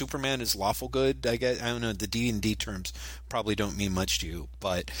 Like Superman is lawful good. I guess, I don't know. The D&D terms probably don't mean much to you,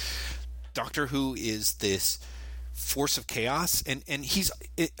 but Doctor Who is this force of chaos, and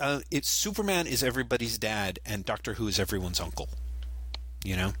Superman is everybody's dad, and Doctor Who is everyone's uncle.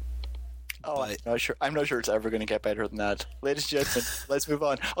 Oh, but, I'm not sure it's ever going to get better than that. Ladies and gentlemen, let's move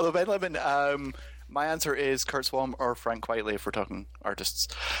on. Although, Ben Lemon, my answer is Kurt Swan or Frank Quitely if we're talking artists.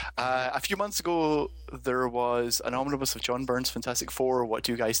 A few months ago, there was an omnibus of John Byrne's Fantastic Four. What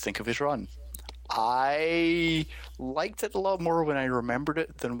do you guys think of his run? I liked it a lot more when I remembered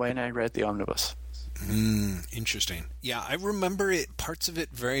it than when I read the omnibus. Interesting. Yeah, I remember parts of it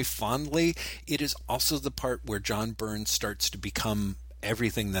very fondly. It is also the part where John Byrne starts to become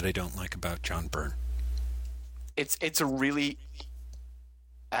everything that I don't like about John Byrne. It's a really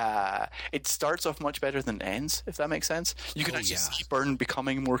it starts off much better than it ends, if that makes sense. You can actually see Byrne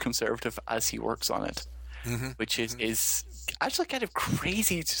becoming more conservative as he works on it, which is actually kind of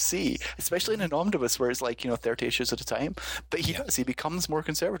crazy to see, especially in an omnibus where it's like 30 issues at a time. But he becomes more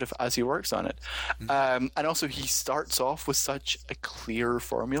conservative as he works on it, and also he starts off with such a clear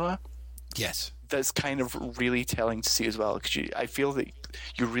formula. Yes. That's kind of really telling to see as well, because I feel that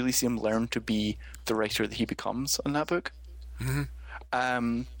you really see him learn to be the writer that he becomes on that book.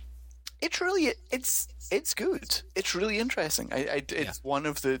 It's really it's good. It's really interesting. It's one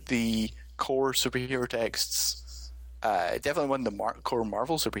of the core superhero texts. Definitely one of the core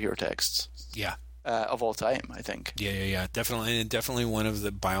Marvel superhero texts. Yeah. Of all time, I think. Yeah. Definitely, and definitely one of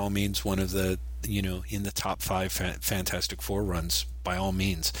the, by all means, one of the, in the top 5 Fantastic Four runs, by all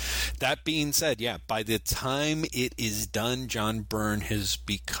means. That being said, by the time it is done, John Byrne has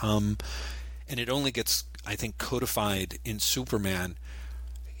become, and it only gets, I think, codified in Superman.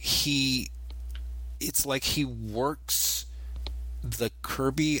 It's like he works the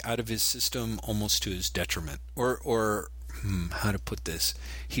Kirby out of his system almost to his detriment, or how to put this?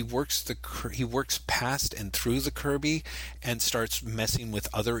 He works past and through the Kirby and starts messing with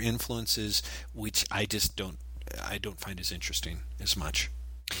other influences, which I don't find as interesting as much.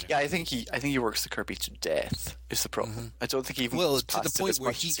 Yeah, I think he works the Kirby to death is the problem. I don't think he even to the point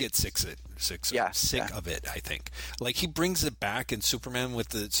where he gets sick of it. I think like he brings it back in Superman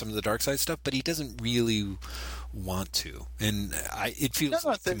with some of the dark side stuff, but he doesn't really want to. And it feels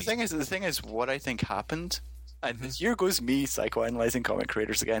the thing is what I think happened. And here goes me psychoanalyzing comic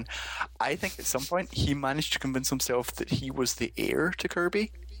creators again. I think at some point he managed to convince himself that he was the heir to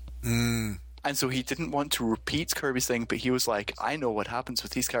Kirby. And so he didn't want to repeat Kirby's thing, but he was like, I know what happens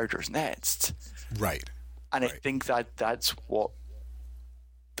with these characters next. Right. And I think that's what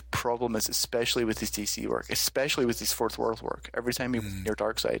the problem is, especially with his DC work, especially with his Fourth World work. Every time he was near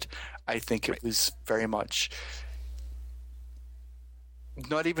Darkseid, I think it was very much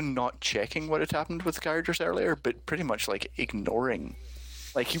not even not checking what had happened with the characters earlier, but pretty much like ignoring.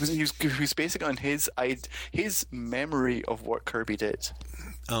 Like he was basically on his memory of what Kirby did.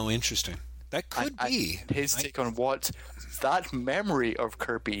 Oh, interesting. That could be his take on what that memory of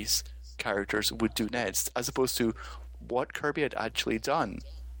Kirby's characters would do next, as opposed to what Kirby had actually done.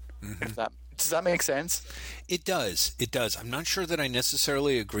 If that does that make sense? It does. It does. I'm not sure that I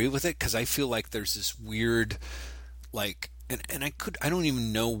necessarily agree with it, because I feel like there's this weird, like, and I don't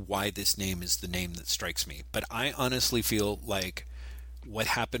even know why this name is the name that strikes me, but I honestly feel like what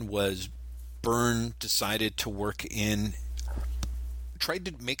happened was Byrne decided to tried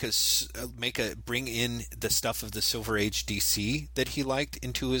to bring in the stuff of the Silver Age DC that he liked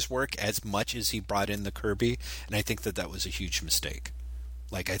into his work as much as he brought in the Kirby, and I think that was a huge mistake.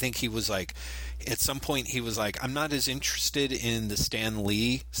 Like, I think he was like, at some point he was like, I'm not as interested in the Stan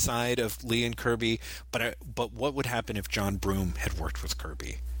Lee side of Lee and Kirby, but what would happen if John Broome had worked with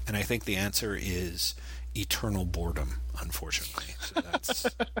Kirby? And I think the answer is eternal boredom, unfortunately. So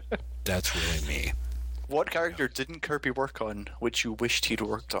that's really me. What character didn't Kirby work on, which you wished he'd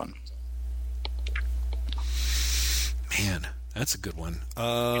worked on? Man, that's a good one.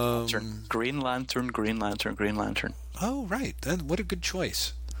 Green Lantern. Oh, right. What a good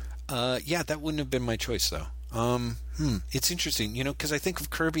choice. Yeah, that wouldn't have been my choice, though. It's interesting, because I think of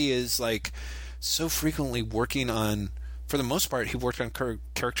Kirby as, like, so frequently working on, for the most part, he worked on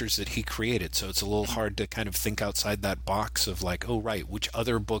characters that he created, so it's a little hard to kind of think outside that box of, like, oh, right, which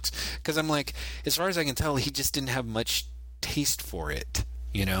other books? Because I'm like, as far as I can tell, he just didn't have much taste for it,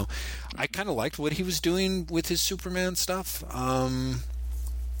 I kind of liked what he was doing with his Superman stuff.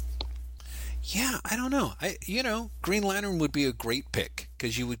 Yeah, I don't know. Green Lantern would be a great pick,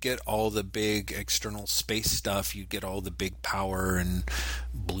 because you would get all the big external space stuff. You'd get all the big power and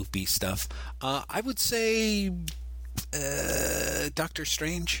bloopy stuff. I would say Doctor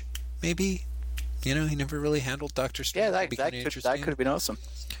Strange, maybe. He never really handled Doctor Strange. Yeah, that could have been awesome.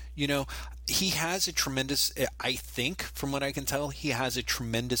 He has a tremendous, I think, from what I can tell, he has a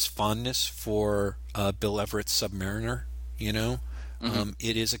tremendous fondness for Bill Everett's Submariner,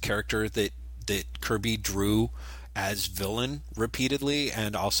 It is a character that Kirby drew as villain repeatedly,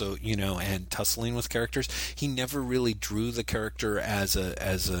 and also, and tussling with characters. He never really drew the character as a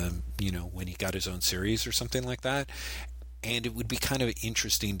when he got his own series or something like that. And it would be kind of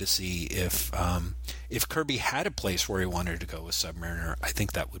interesting to see if Kirby had a place where he wanted to go with Submariner. I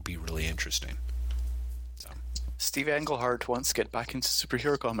think that would be really interesting. So. Steve Englehart wants to get back into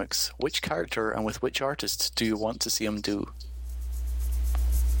superhero comics. Which character and with which artist do you want to see him do?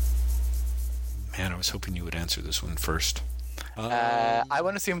 Man, I was hoping you would answer this one first. I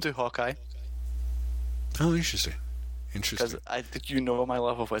want to see him do Hawkeye. Oh, interesting. Because my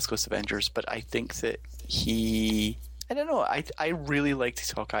love of West Coast Avengers, but I think that I don't know. I really liked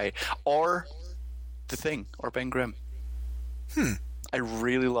his Hawkeye, or The Thing, or Ben Grimm. I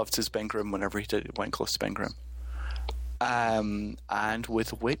really loved his Ben Grimm whenever he went close to Ben Grimm. And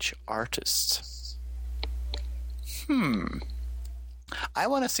with which artist? I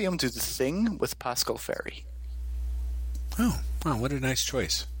want to see him do The Thing with Pascal Ferry. Oh, wow, what a nice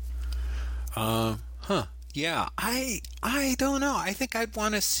choice. Yeah, I don't know. I think I'd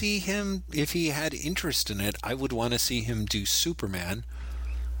want to see him, if he had interest in it, I would want to see him do Superman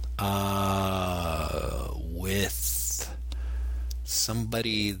with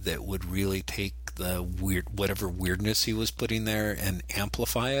somebody that would really take the whatever weirdness he was putting there and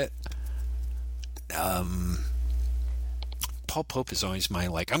amplify it. Paul Pope is always my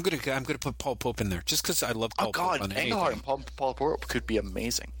I'm gonna put Paul Pope in there just because I love Paul Pope on anything. Englehart and Paul Pope could be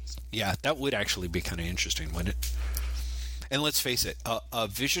amazing. Yeah, that would actually be kind of interesting, wouldn't it? And let's face it, a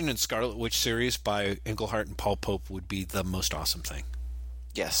Vision and Scarlet Witch series by Englehart and Paul Pope would be the most awesome thing.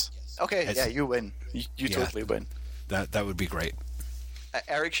 Yes. Okay. You win. You totally win. That would be great.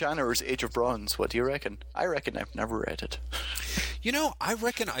 Eric Shanower's Age of Bronze. What do you reckon? I reckon I've never read it. I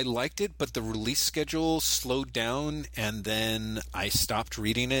reckon I liked it, but the release schedule slowed down, and then I stopped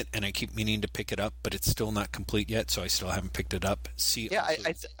reading it, and I keep meaning to pick it up, but it's still not complete yet, so I still haven't picked it up.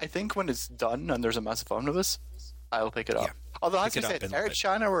 I think when it's done and there's a massive omnibus, I'll pick it up. Yeah, although, as I said, Eric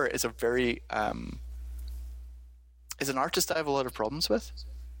Shanower is a very is an artist I have a lot of problems with.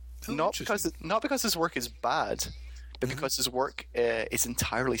 Oh, not because his work is bad, but because his work is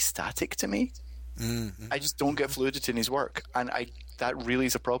entirely static to me. I just don't get fluidity in his work, and that really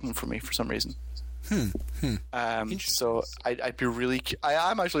is a problem for me for some reason. So I'd be really.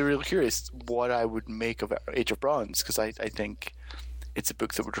 I am actually really curious what I would make of Age of Bronze, because I think it's a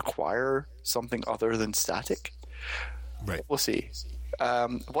book that would require something other than static. Right. We'll see.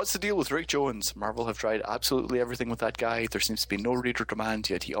 What's the deal with Rick Jones? Marvel have tried absolutely everything with that guy. There seems to be no reader demand,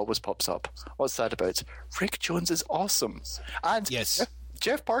 yet he always pops up. What's that about? Rick Jones is awesome. And Yes.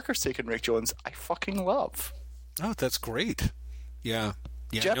 Jeff Parker's taken Rick Jones. I fucking love. Oh, that's great. Yeah.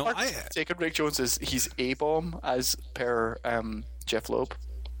 Yeah. Jeff No, Parker's taken Rick Jones as he's A-bomb as per Jeff Loeb.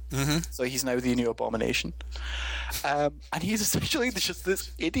 Mm-hmm. So he's now the new Abomination. And he's essentially just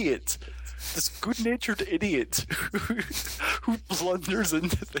this idiot. This good-natured idiot who blunders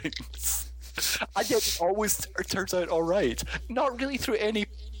into things. And yet it always turns out all right. Not really through any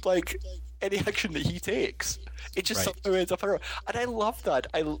action that he takes. It just somehow ends up around. And I love that.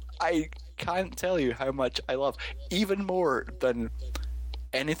 I can't tell you how much I love, even more than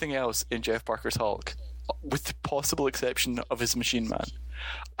anything else in Jeff Parker's Hulk, with the possible exception of his Machine Man.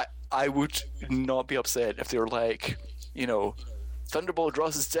 I would not be upset if they were like, Thunderbolt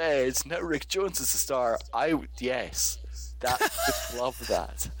Ross is dead, now Rick Jones is the star. I would love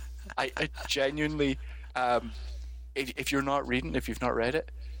that. I genuinely, if you've not read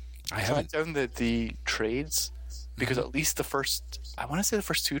it, I haven't. Down the trades, because at least the first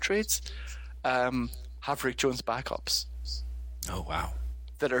 2 trades have Rick Jones backups. Oh, wow.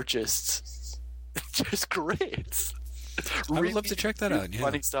 That are just great. I would love to check that out. Yeah.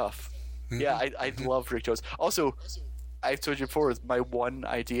 Funny stuff. Mm-hmm. Yeah, I love Rick Jones. Also, I've told you before, my one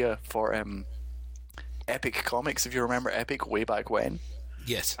idea for Epic Comics, if you remember Epic way back when,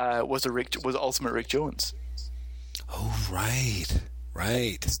 yes, was Ultimate Rick Jones. Oh, right.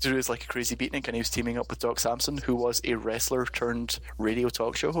 This dude is like a crazy beatnik, and he was teaming up with Doc Samson, who was a wrestler turned radio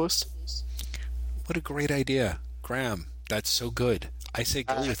talk show host. What a great idea, Graham. That's so good. I say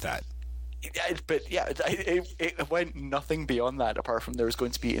go with that. It went nothing beyond that, apart from there was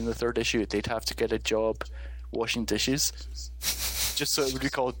going to be, in the 3rd issue, they'd have to get a job washing dishes, just so it would be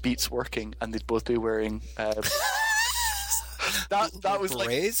called Beats Working, and they'd both be wearing that was like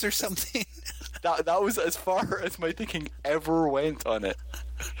berets or something. That was as far as my thinking ever went on it.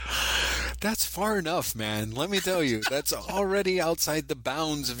 That's far enough, man. Let me tell you, that's already outside the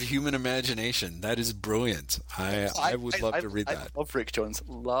bounds of human imagination. That is brilliant. I would love to read that. I love Rick Jones.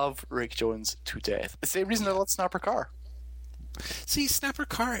 Love Rick Jones to death. The same reason I love Snapper Carr. See, Snapper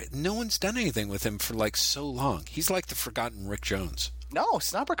Carr, no one's done anything with him for so long. He's like the forgotten Rick Jones. No,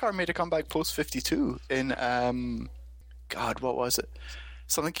 Snapper Carr made a comeback post 52 in God, what was it?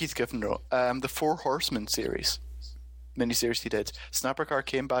 Something Keith Giffen wrote. The Four Horsemen series. Miniseries he did. Snapper Carr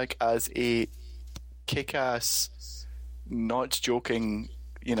came back as a kick-ass, not joking,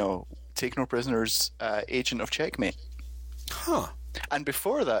 take no prisoners agent of Checkmate. Huh. And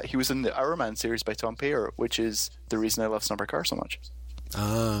before that, he was in the Hour Man series by Tom Payer, which is the reason I love Snapper Carr so much.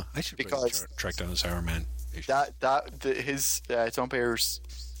 I should really track down his Hour Man issue. His Tom Payer's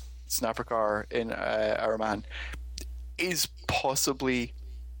Snapper Carr in Hour Man is possibly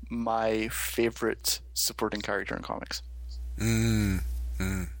my favorite supporting character in comics.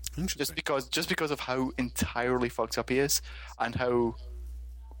 Just because of how entirely fucked up he is, and how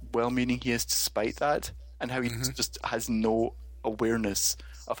well-meaning he is despite that, and how he just has no awareness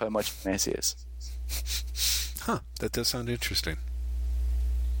of how much of a mess he is. Huh, that does sound interesting.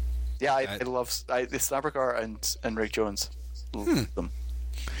 Yeah, I love the Snapper Carr and Rick Jones. Love them.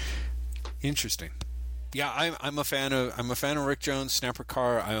 Interesting. Yeah, I'm a fan of Rick Jones. Snapper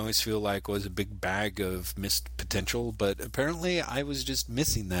Carr, I always feel like was a big bag of missed potential, but apparently I was just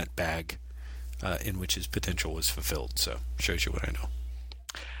missing that bag in which his potential was fulfilled. So shows you what I know.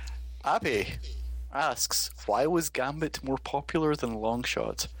 Abby asks, why was Gambit more popular than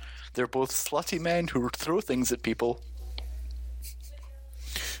Longshot? They're both slutty men who throw things at people.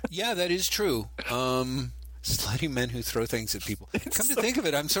 Yeah, that is true. Slutty men who throw things at people. Come to think of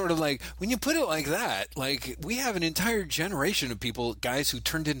it, I'm sort of like, when you put it like that, we have an entire generation of people, guys who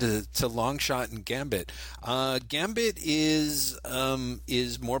turned into Longshot and Gambit. Gambit is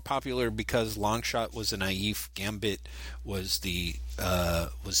more popular because Longshot was a naive. Gambit was the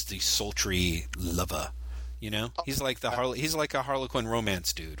sultry lover. He's like he's like a Harlequin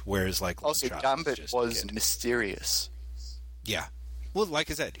romance dude, whereas also Longshot Gambit was mysterious. Yeah. Well,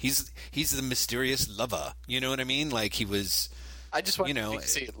 like I said, he's the mysterious lover. You know what I mean? He was. I just want to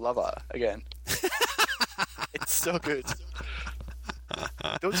say lover again. It's so good.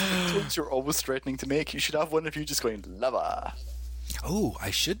 Those jokes you're always threatening to make. You should have one of you just going lover. Oh, I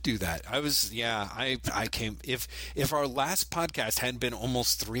should do that. I came if our last podcast hadn't been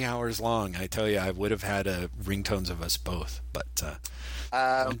almost 3 hours long, I tell you, I would have had ringtones of us both. But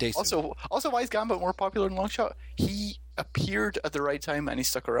one day soon. Also, why is Gambit more popular than Longshot? He appeared at the right time and he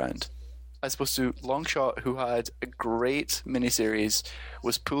stuck around. As opposed to Longshot, who had a great miniseries,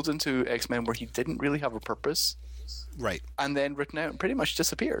 was pulled into X-Men where he didn't really have a purpose. Right. And then written out and pretty much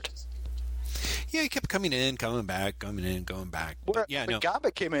disappeared. Yeah, he kept coming in, coming back, coming in, going back. But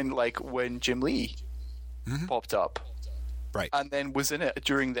Gambit came in like when Jim Lee popped up. Right. And then was in it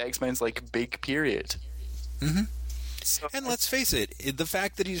during the X-Men's like big period. Mm-hmm. So, and let's face it, the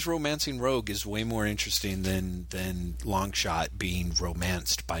fact that he's romancing Rogue is way more interesting than Longshot being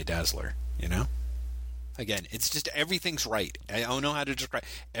romanced by Dazzler, you know? Again, it's just everything's right. I don't know how to describe.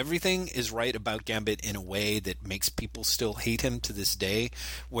 Everything is right about Gambit in a way that makes people still hate him to this day,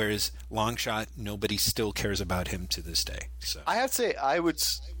 whereas Longshot, nobody still cares about him to this day. So I have to say, I would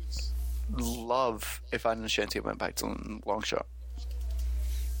love if Anna Shenty went back to Longshot.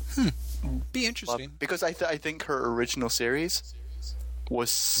 Be interesting. Because I think her original series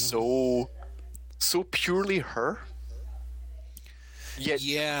was so purely her. Yet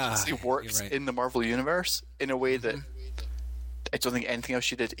it works in the Marvel Universe in a way that I don't think anything else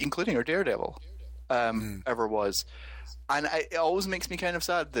she did, including her Daredevil, ever was. And it always makes me kind of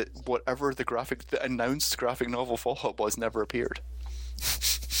sad that whatever the announced graphic novel follow-up was never appeared.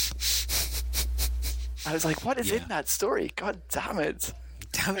 I was like, what is in that story? God damn it.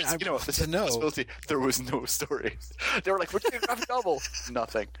 Damn it, you know what? This is a possibility. There was no story. They were like, we're doing a graphic novel.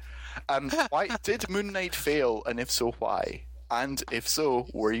 Nothing. Why did Moon Knight fail, and if so, why? And if so,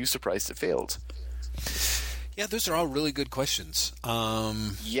 were you surprised it failed? Yeah, those are all really good questions.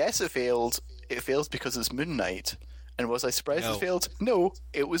 Yes, it failed. It fails because it's Moon Knight. And was I surprised it failed? No,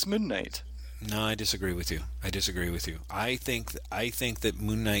 it was Moon Knight. No, I disagree with you. I think that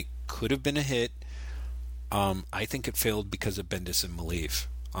Moon Knight could have been a hit. I think it failed because of Bendis and Maleev.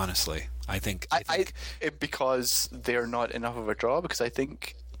 Honestly, I think because they're not enough of a draw. Because I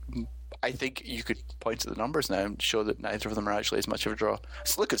think you could point to the numbers now and show that neither of them are actually as much of a draw.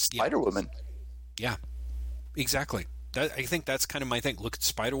 So look at Spider-Woman. Yeah, exactly. I think that's kind of my thing. Look at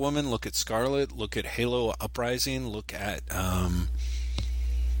Spider-Woman. Look at Scarlet. Look at Halo Uprising. Look at Moon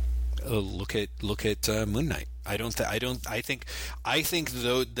Knight. I think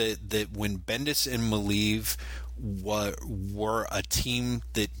though that when Bendis and Maleev were a team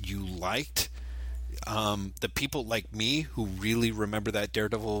that you liked, the people like me who really remember that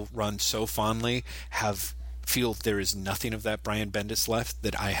Daredevil run so fondly feel there is nothing of that Brian Bendis left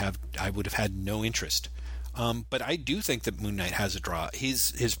that I would have had no interest. But I do think that Moon Knight has a draw.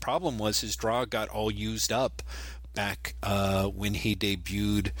 His problem was his draw got all used up back when he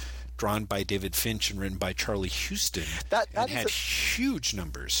debuted, drawn by David Finch and written by Charlie Huston, that had huge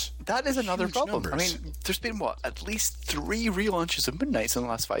numbers. That is another problem. I mean, there's been at least 3 relaunches of Moon Knights in the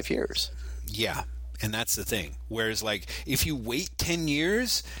last 5 years. Yeah, and that's the thing. Whereas, like, if you wait 10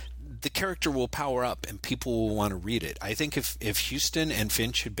 years, the character will power up and people will want to read it. I think if Huston and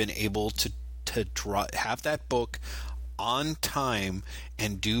Finch had been able to have that book on time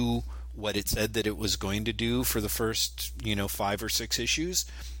and do what it said that it was going to do for the first 5 or 6 issues,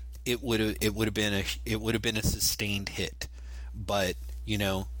 it would have been a sustained hit. But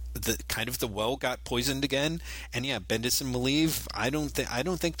the well got poisoned again, and Bendis and Maleev, I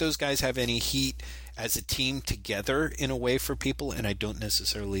don't think those guys have any heat as a team together in a way for people, and I don't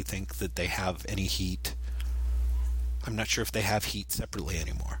necessarily think that they have any heat. I'm not sure if they have heat separately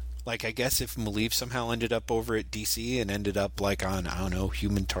anymore. Like, I guess if Maleev somehow ended up over at DC and ended up like on, I don't know,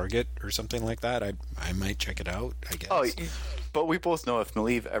 Human Target or something like that, I might check it out, I guess. Oh, but we both know if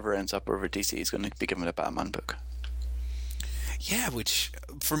Maleev ever ends up over at DC, he's going to be given a Batman book. Yeah, which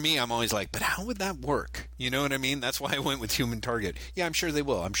for me, I'm always like, but how would that work? You know what I mean? That's why I went with Human Target. Yeah, I'm sure they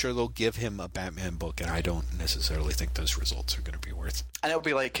will. I'm sure they'll give him a Batman book, and I don't necessarily think those results are going to be worth. And it'll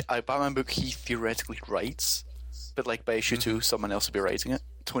be like a Batman book he theoretically writes, but like by issue 2, someone else will be writing it.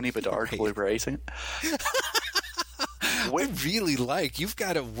 Tony Bedard will be writing it. You've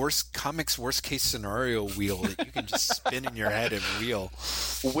got a worst case scenario wheel that you can just spin in your head and wheel.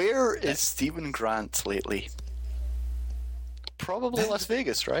 Where is Stephen Grant lately? Probably Las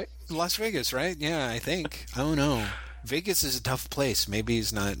Vegas, right? Las Vegas, right? Yeah, I think. I don't know. Vegas is a tough place. Maybe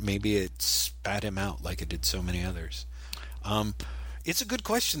he's not. Maybe it spat him out like it did so many others. It's a good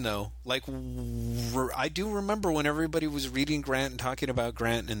question, though. Like, I do remember when everybody was reading Grant and talking about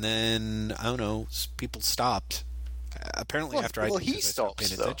Grant, and then, I don't know, people stopped. Apparently after he stopped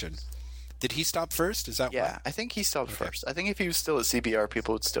paying attention. Did he stop first? Is that why? I think he stopped first. I think if he was still at CBR,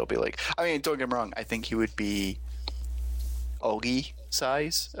 people would still be like... I mean, don't get me wrong. I think he would be Augie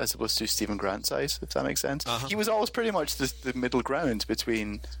size as opposed to Stephen Grant size, if that makes sense. Uh-huh. He was always pretty much the middle ground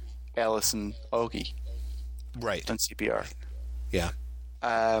between Ellis and Augie Right. on CPR. Yeah.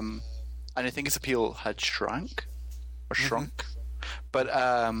 And I think his appeal had shrunk. But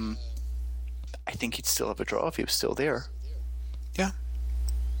I think he'd still have a draw if he was still there. Yeah.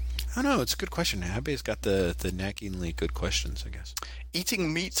 I don't know. It's a good question. Abby's got the naggingly good questions, I guess.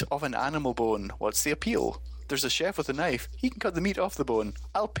 Eating meat off an animal bone. What's the appeal? There's a chef with a knife. He can cut the meat off the bone.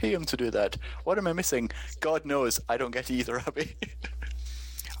 I'll pay him to do that. What am I missing? God knows. I don't get it either, Abby.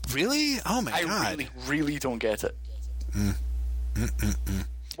 Really? Oh my I god. really, really don't get it.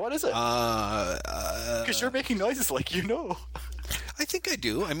 What is it? Because you're making noises like you know. I think I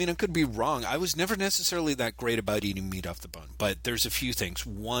do. I mean, I could be wrong. I was never necessarily that great about eating meat off the bone, but there's a few things.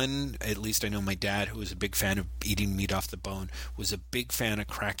 One, at least I know my dad, who was a big fan of eating meat off the bone, was a big fan of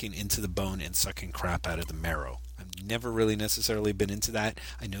cracking into the bone and sucking crap out of the marrow. I've never really necessarily been into that.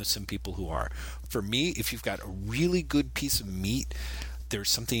 I know some people who are. For me, if you've got a really good piece of meat, there's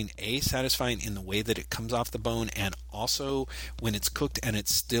something satisfying in the way that it comes off the bone, and also when it's cooked and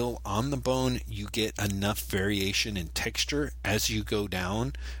it's still on the bone, you get enough variation in texture as you go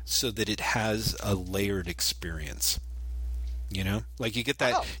down so that it has a layered experience. You know, like you get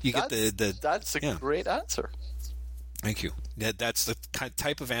that. Wow, you get the. That's a great answer. Thank you. That's the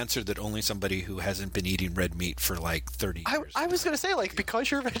type of answer that only somebody who hasn't been eating red meat for like 30 years. I was going to say, like,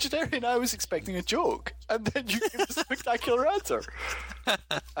 because you're a vegetarian, I was expecting a joke, and then you gave a spectacular answer.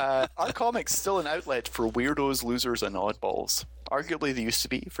 Are comics still an outlet for weirdos, losers, and oddballs? Arguably, they used to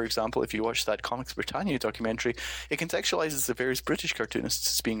be. For example, if you watch that Comics Britannia documentary, it contextualizes the various British cartoonists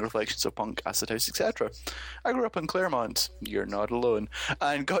as being reflections of punk, acid house, etc. I grew up in Claremont, you're not alone,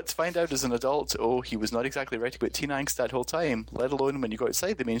 and got to find out as an adult, he was not exactly writing about teen angst that whole time, let alone when you go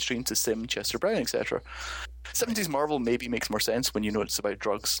outside the mainstream to Sim, Chester Brown, etc. 70s Marvel maybe makes more sense when you know it's about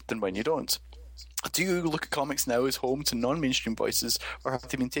drugs than when you don't. Do you look at comics now as home to non-mainstream voices, or have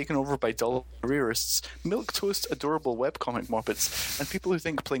they been taken over by dull careerists, milquetoast adorable webcomic moppets, and people who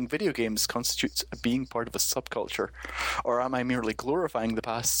think playing video games constitutes being part of a subculture? Or am I merely glorifying the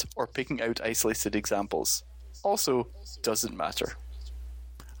past or picking out isolated examples? Also, doesn't matter.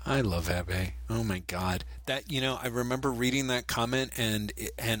 I love Abbe. Oh my God, that I remember reading that comment and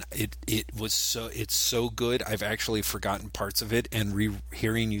it's so good. I've actually forgotten parts of it, and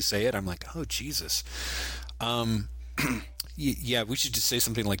hearing you say it, I'm like, oh Jesus. Yeah, we should just say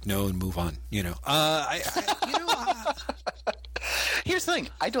something like no and move on. Here's the thing.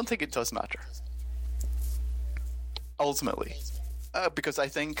 I don't think it does matter. Ultimately, because I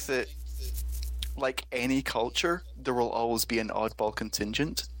think that, like any culture, there will always be an oddball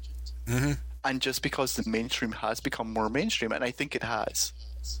contingent. Mm-hmm. And just because the mainstream has become more mainstream, and I think it has,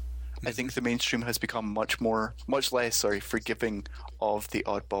 I think the mainstream has become much less forgiving of the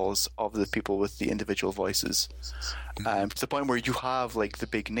oddballs, of the people with the individual voices, to the point where you have like the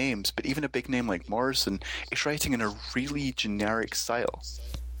big names, but even a big name like Morrison is writing in a really generic style.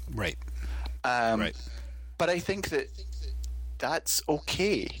 Right. Right. But I think that that's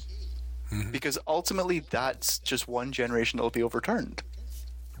okay. Mm-hmm. Because ultimately that's just one generation that will be overturned.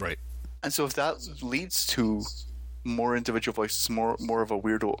 Right. And so if that leads to more individual voices, more of a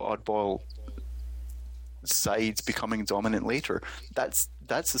weirdo oddball side becoming dominant later, that's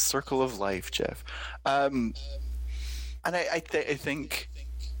the circle of life, Jeff. And I think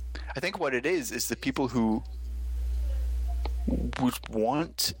what it is the people who would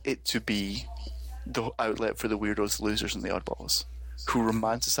want it to be the outlet for the weirdos, losers, and the oddballs, who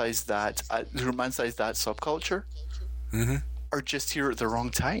romanticize that subculture, mm-hmm. are just here at the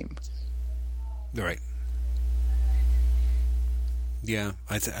wrong time. Right. Yeah,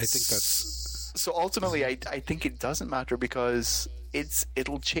 I think that's... So ultimately, I think it doesn't matter because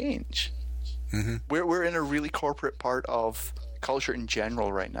it'll change. Mm-hmm. We're in a really corporate part of culture in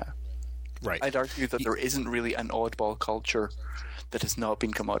general right now. Right. I'd argue that there isn't really an oddball culture that has not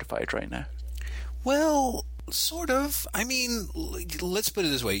been commodified right now. Well, sort of. I mean, let's put it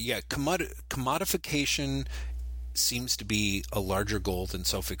this way. Yeah, commodification seems to be a larger goal than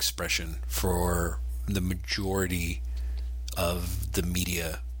self-expression for the majority of the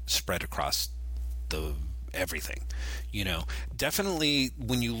media spread across everything. Definitely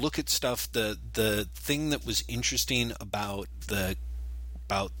when you look at stuff, the thing that was interesting about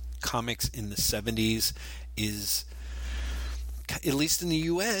comics in the 70s is, at least in the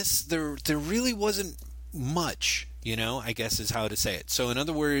US, there really wasn't much, I guess is how to say it. So in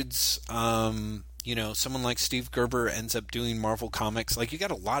other words, someone like Steve Gerber ends up doing Marvel Comics. Like, you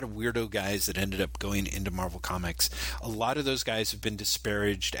got a lot of weirdo guys that ended up going into Marvel Comics. A lot of those guys have been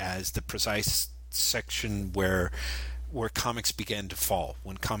disparaged as the precise section where comics began to fall,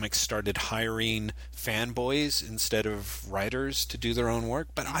 when comics started hiring fanboys instead of writers to do their own work.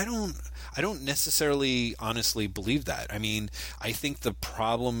 But I don't necessarily honestly believe that. I mean, I think the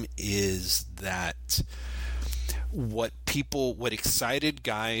problem is that what excited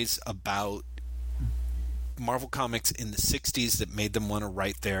guys about Marvel Comics in the 60s that made them want to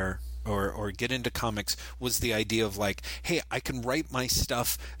write there or get into comics was the idea of like, hey, I can write my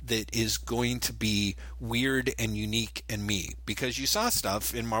stuff that is going to be weird and unique and me. Because you saw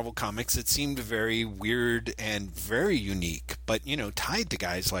stuff in Marvel Comics that seemed very weird and very unique, but, you know, tied to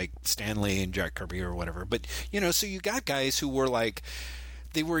guys like Stan Lee and Jack Kirby or whatever. But, you know, so you got guys who were like,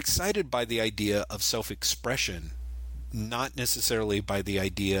 they were excited by the idea of self-expression, not necessarily by the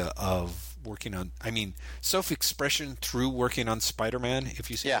idea of working on, I mean, self-expression through working on Spider-Man,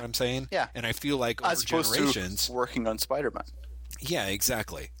 if you see what I'm saying. Yeah. And I feel like over as opposed generations, to working on Spider-Man. Yeah,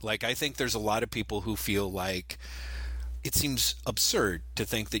 exactly. Like, I think there's a lot of people who feel like it seems absurd to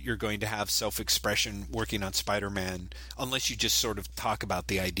think that you're going to have self-expression working on Spider-Man unless you just sort of talk about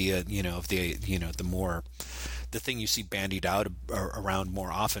the idea, you know, of the, you know, the thing you see bandied out around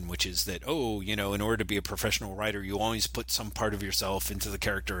more often, which is that, oh, you know, in order to be a professional writer, you always put some part of yourself into the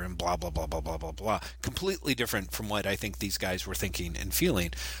character and blah, blah, blah, blah, blah, blah, blah. Completely different from what I think these guys were thinking and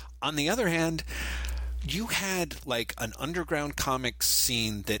feeling. On the other hand, you had like an underground comics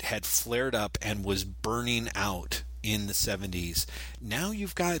scene that had flared up and was burning out in the 70s. Now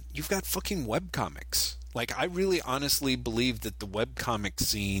you've got fucking webcomics. Like, I really honestly believe that the webcomic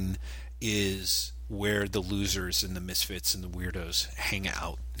scene is where the losers and the misfits and the weirdos hang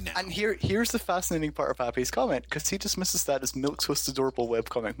out now. And here's the fascinating part of Happy's comment, because he dismisses that as Milk's most adorable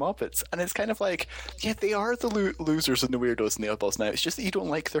webcomic Muppets. And it's kind of like, yeah, they are the losers and the weirdos and the oddballs now. It's just that you don't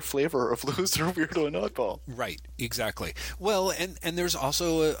like their flavor of loser, weirdo, and oddball. Right, exactly. Well, and there's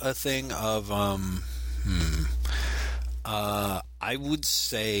also a thing of, I would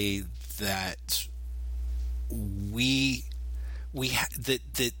say that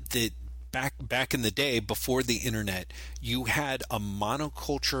that back in the day before the internet, you had a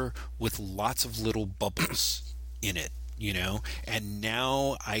monoculture with lots of little bubbles in it, you know? And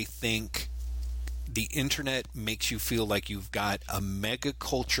now I think the internet makes you feel like you've got a mega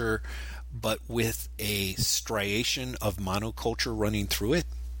culture but with a striation of monoculture running through it.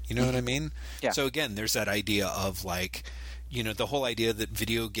 You know what I mean? Yeah. So again, there's that idea of like, you know, the whole idea that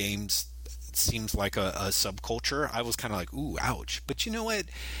video games seems like a subculture. I was kind of like, ooh, ouch. But you know what?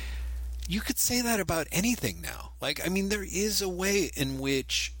 You could say that about anything now. Like, I mean, there is a way in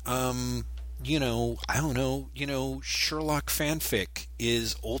which, you know, I don't know, you know, Sherlock fanfic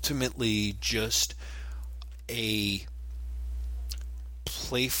is ultimately just a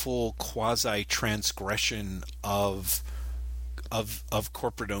playful quasi-transgression of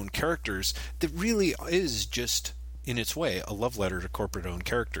corporate-owned characters that really is just, in its way, a love letter to corporate-owned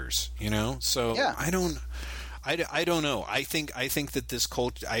characters, you know? So, yeah. I don't know. I think that this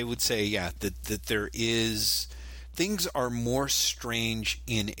cult, I would say, yeah, that there is, things are more strange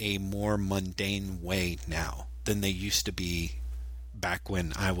in a more mundane way now than they used to be back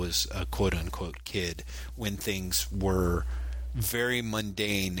when I was a quote-unquote kid, when things were very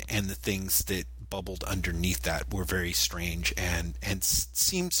mundane and the things that bubbled underneath that were very strange and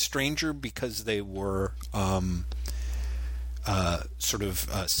seemed stranger because they were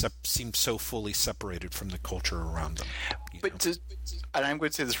seemed so fully separated from the culture around them. And I'm going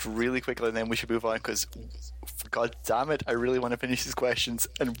to say this really quickly and then we should move on, because god damn it, I really want to finish these questions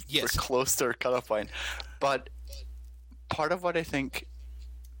and we're close to our cutoff point. But part of what I think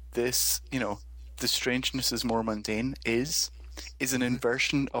this, you know, the strangeness is more mundane is an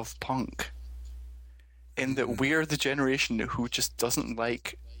inversion of punk, in that we're the generation who just doesn't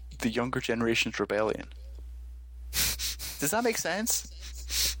like the younger generation's rebellion. Does that make sense?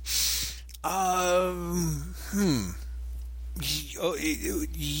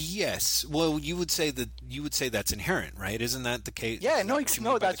 Yes. Well, you would say that's inherent, right? Isn't that the case? Yeah. That's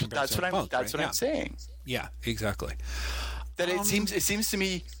what I'm saying. Yeah. Exactly. That it seems to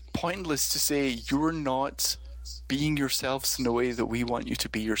me pointless to say you're not being yourselves in a way that we want you to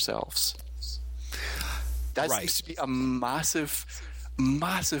be yourselves. That seems to be a massive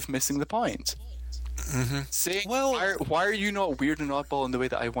missing the point. Mm-hmm. Saying, why are you not weird and oddball in the way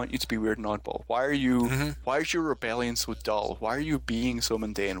that I want you to be weird and oddball? Why are you? Mm-hmm. Why is your rebellion so dull? Why are you being so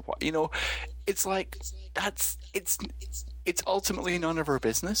mundane? Why, you know, it's like it's ultimately none of our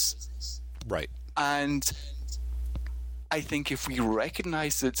business, right? And I think if we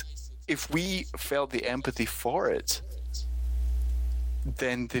recognized it, if we felt the empathy for it,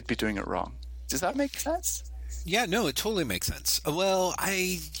 then they'd be doing it wrong. Does that make sense? Yeah, no, it totally makes sense. Well,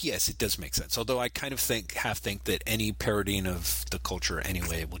 yes, it does make sense. Although I kind of think that any parodying of the culture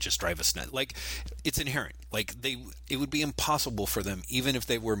anyway will just drive us nuts. Like, it's inherent. Like, it would be impossible for them, even if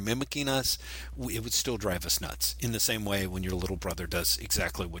they were mimicking us, it would still drive us nuts. In the same way when your little brother does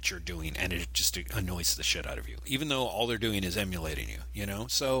exactly what you're doing, and it just annoys the shit out of you, even though all they're doing is emulating you, you know?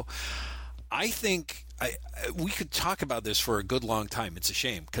 So I think we could talk about this for a good long time. It's a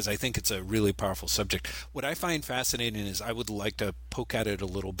shame because I think it's a really powerful subject. What I find fascinating is I would like to poke at it a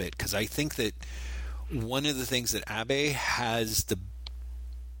little bit because I think that one of the things that Abe has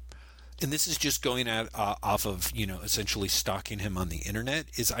and this is just going off of, essentially stalking him on the internet,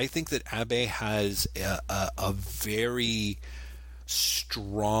 is I think that Abe has a very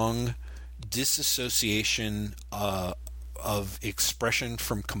strong disassociation of expression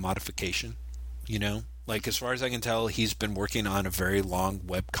from commodification, Like, as far as I can tell, he's been working on a very long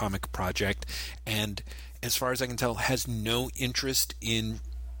webcomic project, and as far as I can tell, has no interest in,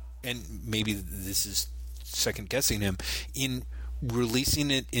 and maybe this is second-guessing him, in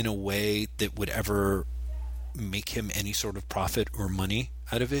releasing it in a way that would ever make him any sort of profit or money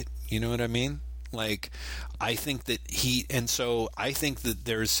out of it. You know what I mean? Like, I think that I think that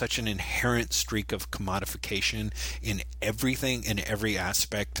there's such an inherent streak of commodification in everything, in every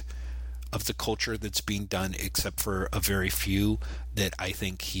aspect of the culture that's being done, except for a very few, that I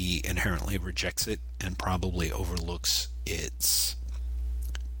think he inherently rejects it and probably overlooks its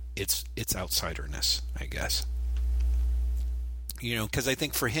outsiderness, I guess. Because I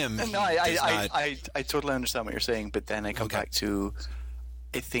think for him, no, I totally understand what you're saying, but then I come back to,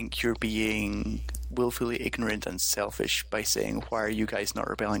 I think you're being willfully ignorant and selfish by saying, why are you guys not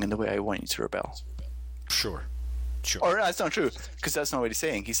rebelling in the way I want you to rebel? Sure. Or that's not true, because that's not what he's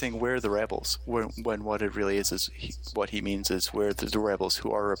saying. He's saying we're the rebels, when what it really is what he means is we're the rebels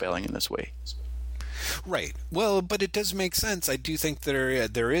who are rebelling in this way. Right. Well, but it does make sense. I do think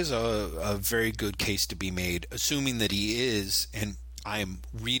there is a very good case to be made, assuming that he is, and I'm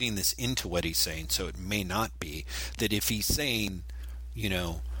reading this into what he's saying, so it may not be, that if he's saying, you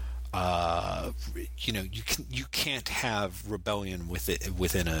can't have rebellion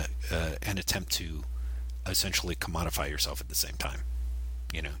within an attempt to essentially commodify yourself at the same time.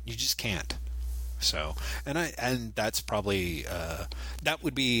 You just can't. So, and that's probably that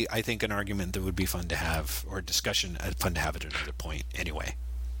would be, I think, an argument that would be fun to have, or a discussion fun to have at another point. Anyway,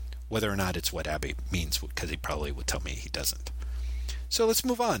 whether or not it's what Abe means, because he probably would tell me he doesn't. So let's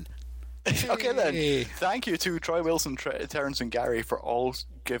move on. Okay then. Thank you to Troy Wilson, Terrence, and Gary for all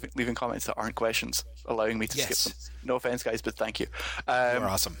leaving comments that aren't questions, allowing me to skip them. No offense, guys, but thank you. You're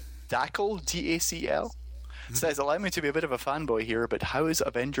awesome. Dacl, DACL, says, allow me to be a bit of a fanboy here, but how is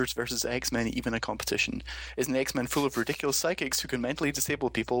Avengers versus X-Men even a competition? Isn't X-Men full of ridiculous psychics who can mentally disable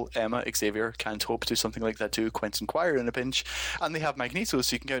people? Emma, Xavier, can't hope to something like that too, Quentin Quire in a pinch, and they have Magneto,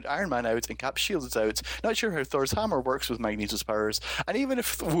 so you can count Iron Man out and Cap Shield out. Not sure how Thor's hammer works with Magneto's powers, and even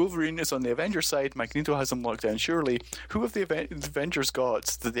if Wolverine is on the Avengers side, Magneto has him locked down surely. Who have the Avengers got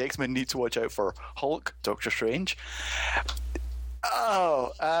that the X-Men need to watch out for? Hulk? Doctor Strange?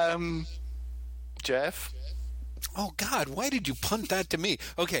 Jeff? Oh, God, why did you punt that to me?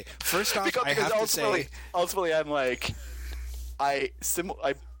 Okay, first off, I have to say... Ultimately, I'm like... I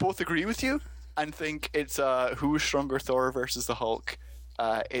both agree with you and think it's who's stronger, Thor versus the Hulk.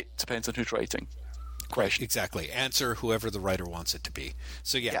 It depends on who's writing. Question. Exactly. Answer whoever the writer wants it to be.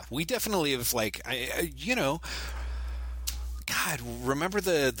 So, yeah. We definitely have, God, remember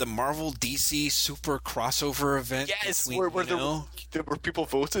the Marvel DC super crossover event? Yes, where people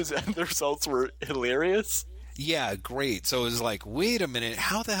voted and the results were hilarious. Yeah, great. So it was like, wait a minute,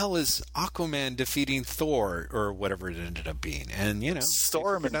 how the hell is Aquaman defeating Thor, or whatever it ended up being? And,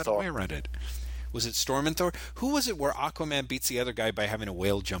 Storm and Thor. Way around it. Was it Storm and Thor? Who was it where Aquaman beats the other guy by having a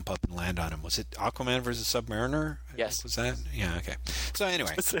whale jump up and land on him? Was it Aquaman versus Submariner? Yes. Was that? Yeah, okay. So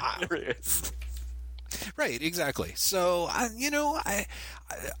anyway. It's hilarious. Right, exactly. So, I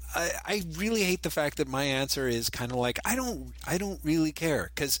really hate the fact that my answer is kind of like, I don't really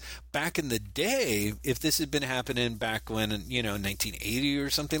care. Because back in the day, if this had been happening back when, 1980 or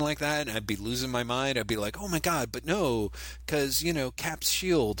something like that, I'd be losing my mind. I'd be like, oh my God, but no, because, Cap's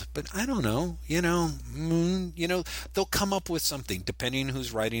shield. But I don't know, they'll come up with something. Depending on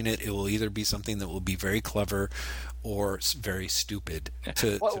who's writing it, it will either be something that will be very clever or very stupid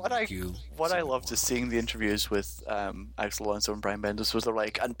What I loved is seeing the interviews with Axel Alonso and Brian Bendis, was they're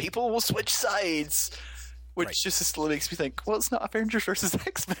like, and people will switch sides, which just still makes me think, well, it's not Avengers versus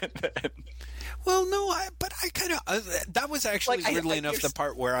X-Men then. Well, no, but I kind of that was actually weirdly enough the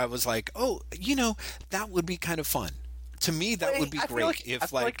part where I was like, oh, that would be kind of fun. To me, that would be great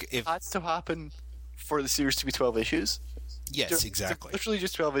if that's to happen for the series to be 12 issues. Yes, exactly. Literally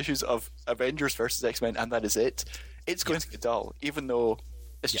just 12 issues of Avengers versus X-Men, and that is it. It's going to get dull, even though,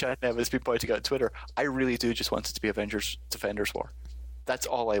 as Chad Nevis has been pointing out on Twitter, I really do just want it to be Avengers Defenders War. That's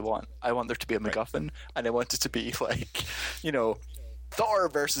all I want. I want there to be a MacGuffin, and I want it to be like, Thor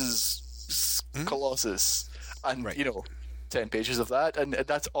versus Colossus, and 10 pages of that, and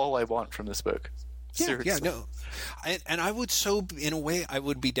that's all I want from this book. Seriously. Yeah, no. I would in a way, I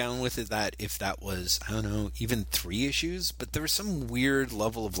would be down with it that if that was, I don't know, even 3 issues, but there was some weird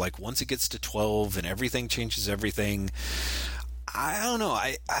level of like, once it gets to 12 and everything changes everything, I don't know.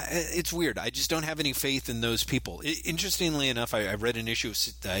 It's weird. I just don't have any faith in those people. Interestingly enough, I read an issue of,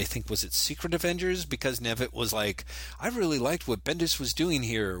 I think, was it Secret Avengers? Because Nevitt was like, I really liked what Bendis was doing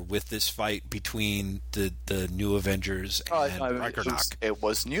here with this fight between the New Avengers and Ragnarok. It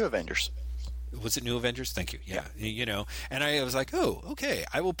was New Avengers. Was it New Avengers? Thank you. Yeah. And I was like, oh, okay,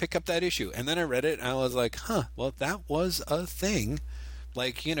 I will pick up that issue. And then I read it and I was like, well, that was a thing.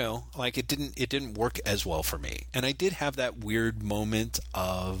 Like, like it didn't work as well for me. And I did have that weird moment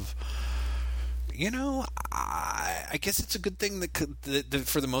of, I guess it's a good thing that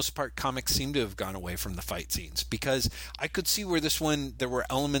for the most part, comics seem to have gone away from the fight scenes, because I could see where this one, there were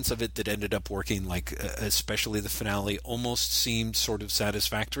elements of it that ended up working, like especially the finale almost seemed sort of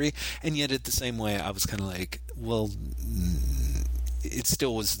satisfactory. And yet at the same way, I was kind of like, well, it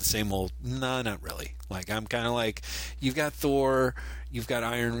still was the same old, nah, not really. Like, I'm kind of like, you've got Thor, you've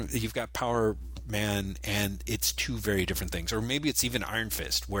got Power Man, and it's 2 very different things. Or maybe it's even Iron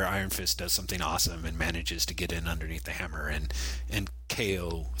Fist, where Iron Fist does something awesome and manages to get in underneath the hammer and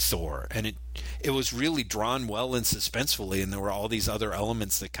KO Thor. And it was really drawn well and suspensefully, and there were all these other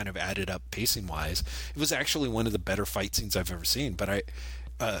elements that kind of added up pacing-wise. It was actually one of the better fight scenes I've ever seen, but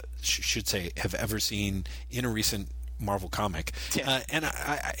I should say have ever seen in a recent Marvel comic. And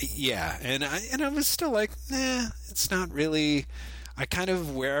I was still like, nah, it's not really. I kind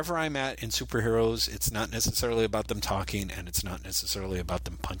of, wherever I'm at in superheroes, it's not necessarily about them talking, and it's not necessarily about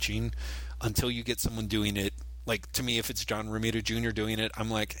them punching until you get someone doing it. Like, to me, if it's John Romita Jr. doing it, I'm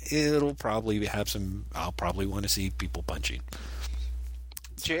like, it'll probably have I'll probably want to see people punching.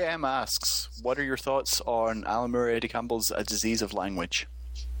 JM asks, what are your thoughts on Alan Murray Eddie Campbell's A Disease of Language?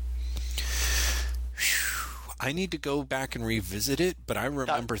 I need to go back and revisit it, but I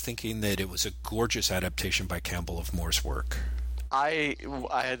remember thinking that it was a gorgeous adaptation by Campbell of Moore's work. I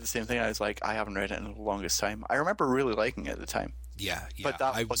had the same thing. I was like, I haven't read it in the longest time. I remember really liking it at the time. Yeah. But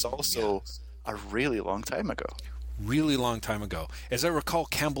that was also a really long time ago. Really long time ago. As I recall,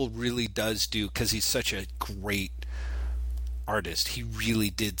 Campbell really does do, because he's such a great artist, he really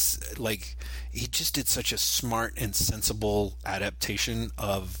did, like, he just did such a smart and sensible adaptation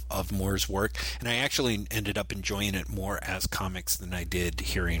of Moore's work, and I actually ended up enjoying it more as comics than I did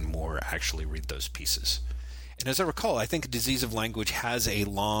hearing Moore actually read those pieces. And as I recall, I think Disease of Language has a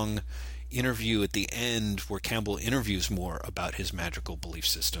long interview at the end where Campbell interviews Moore about his magical belief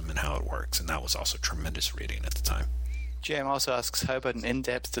system and how it works, and that was also tremendous reading at the time. JM also asks, how about an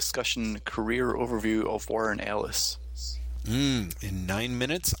in-depth discussion, career overview of Warren Ellis? In 9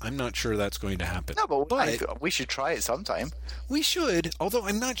 minutes? I'm not sure that's going to happen. No, but we should try it sometime. We should, although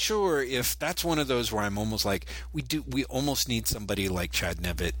I'm not sure if that's one of those where I'm almost like, we almost need somebody like Chad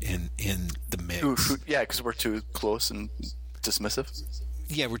Nevitt in the mix. Yeah, because we're too close and dismissive.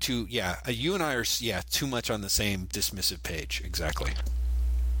 Yeah, we're too, you and I are, too much on the same dismissive page, exactly.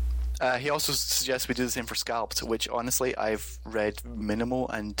 He also suggests we do the same for Scalped, which honestly I've read minimal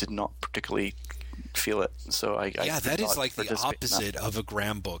and did not particularly feel it. So that is like the opposite of a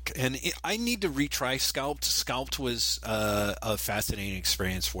Graham book, and I need to retry Scalped. Scalped was a fascinating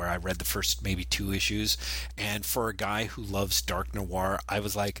experience where I read the first maybe 2 issues, and for a guy who loves dark noir, I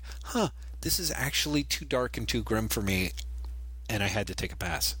was like, this is actually too dark and too grim for me, and I had to take a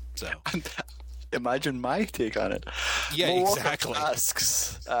pass. So imagine my take on it. Yeah, exactly.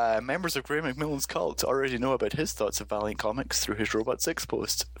 Asks, members of Graham McMillan's cult already know about his thoughts of Valiant Comics through his Robot 6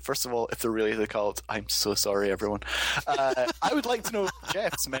 post. First of all, if they're really the cult, I'm so sorry, everyone. I would like to know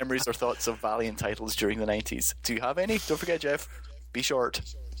Jeff's memories or thoughts of Valiant titles during the 90s. Do you have any? Don't forget, Jeff, be short.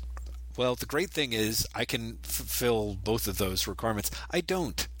 Well, the great thing is I can fulfill both of those requirements. I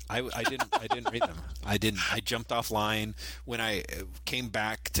don't. I didn't read them. I didn't. I jumped offline when I came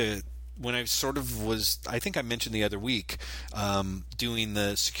back to... When I sort of was, I think I mentioned the other week, doing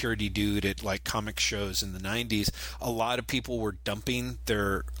the security dude at like comic shows in the 90s, a lot of people were dumping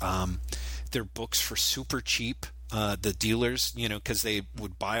their books for super cheap the dealers, because they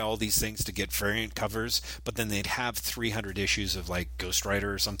would buy all these things to get variant covers, but then they'd have 300 issues of like Ghost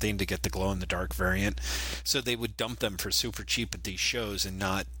Rider or something to get the glow-in-the-dark variant. So they would dump them for super cheap at these shows and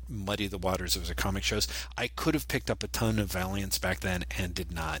not muddy the waters of the comic shows. I could have picked up a ton of Valiants back then and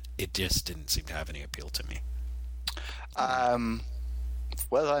did not. It just didn't seem to have any appeal to me.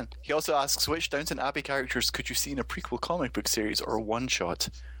 Well done. He also asks, which Downton Abbey characters could you see in a prequel comic book series or a one-shot?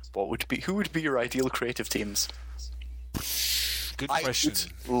 Who would be your ideal creative teams? Good question.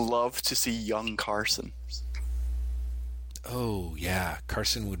 I would love to see young Carson. Oh, yeah.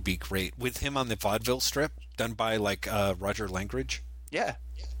 Carson would be great. With him on the vaudeville strip done by, like, Roger Langridge. Yeah.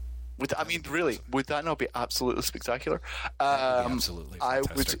 Really, would that not be absolutely spectacular? Absolutely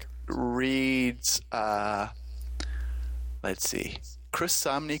fantastic. I would read... let's see. Chris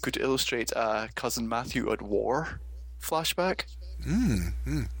Samney could illustrate Cousin Matthew at War flashback.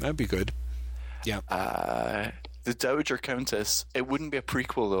 That'd be good. Yeah. The Dowager Countess, it wouldn't be a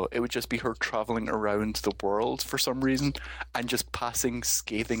prequel though. It would just be her traveling around the world for some reason and just passing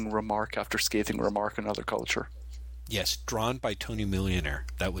scathing remark after scathing remark on other culture. Yes, drawn by Tony Millionaire.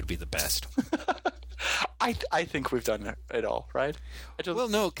 That would be the best. I think we've done it all, right? Well,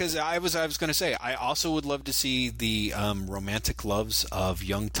 no, because I was going to say, I also would love to see the romantic loves of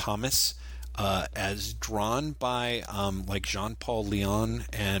young Thomas as drawn by like Jean-Paul Leon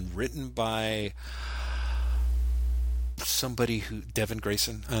and written by somebody who... Devin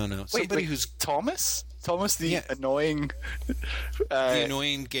Grayson? I don't know. Somebody who's... Thomas, the annoying... the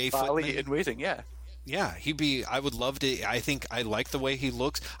annoying gay Valley footman. in Waiting, yeah. Yeah, he'd be... I would love to... I think I like the way he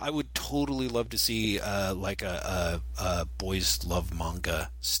looks. I would totally love to see like a boys love manga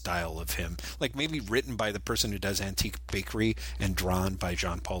style of him. Like maybe written by the person who does Antique Bakery and drawn by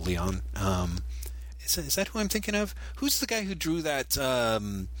Jean-Paul Leon. Is that who I'm thinking of? Who's the guy who drew that...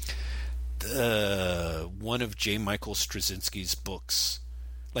 one of J. Michael Straczynski's books?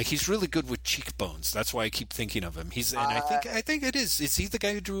 Like he's really good with cheekbones. That's why I keep thinking of him. He's and I think it is. Is he the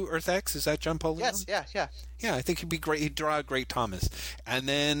guy who drew Earth X? Is that Jean-Paul Leon? Yes, yeah. Yeah, I think he'd be great. He'd draw a great Thomas. And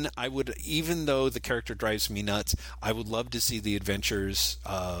then I would, even though the character drives me nuts, I would love to see the adventures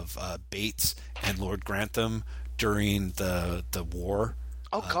of Bates and Lord Grantham during the war.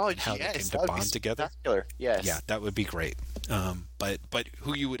 Oh God, how yes, they came to bond together. Yes, yeah, that would be great. But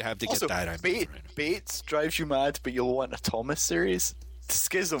who you would have to also, get that? Bates drives you mad, but you'll want a Thomas series.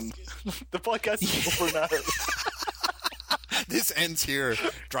 Schism. The podcast is over now. This ends here.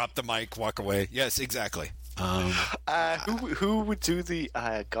 Drop the mic. Walk away. Yes, exactly. Who would do the?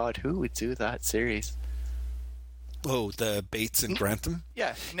 Who would do that series? Oh, the Bates and Grantham.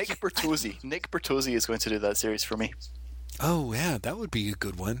 Yeah, Nick Bertozzi. Nick Bertozzi is going to do that series for me. Oh, yeah, that would be a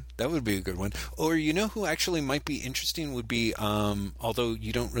good one. Or you know who actually might be interesting would be, although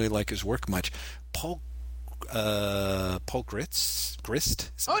you don't really like his work much, Paul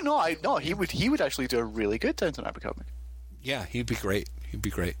Grist. Oh no, he would actually do a really good Downton Abbey comic. Yeah, he'd be great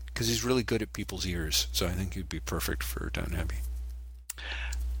because he's really good at people's ears. So I think he'd be perfect for Downton Abbey.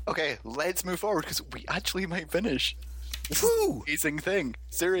 Okay, let's move forward because we actually might finish. Woo! Amazing thing.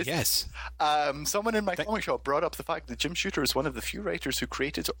 Seriously. Yes. Someone in my comic shop brought up the fact that Jim Shooter is one of the few writers who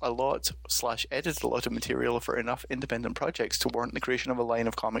created a lot / edited a lot of material for enough independent projects to warrant the creation of a line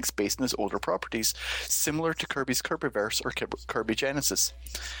of comics based on his older properties, similar to Kirby's Kirbyverse or Kirby Genesis.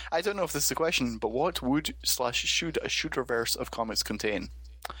 I don't know if this is a question, but what would / should a Shooterverse of comics contain?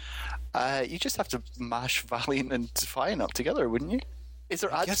 You just have to mash Valiant and Defiant up together, wouldn't you? Is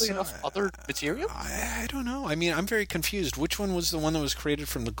there actually enough other material? I don't know. I mean, I'm very confused. Which one was the one that was created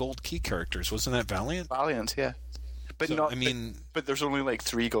from the Gold Key characters? Wasn't that Valiant? Valiant, yeah. But so, not. I mean, but there's only like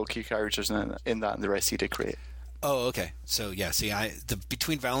 3 Gold Key characters in that, and the rest he did create. Oh, okay. So yeah, see,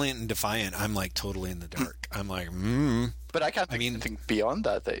 between Valiant and Defiant, I'm like totally in the dark. I'm like, But I can't think of anything beyond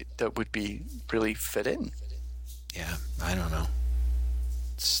that would be really fit in. Yeah, I don't know.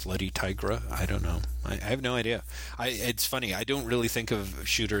 Slutty Tigra? I don't know. I have no idea. It's funny. I don't really think of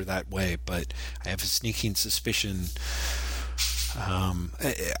Shooter that way, but I have a sneaking suspicion.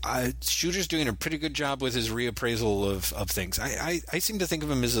 Shooter's doing a pretty good job with his reappraisal of things. I seem to think of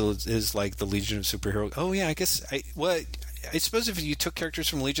him as like the Legion of Superheroes. Oh yeah, I guess I suppose if you took characters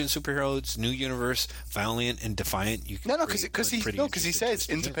from Legion of Superheroes, New Universe, Valiant, and Defiant, you could because he says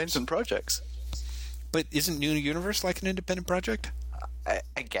independent projects. But isn't New Universe like an independent project?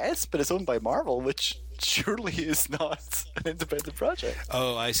 I guess, but it's owned by Marvel, which surely is not an independent project.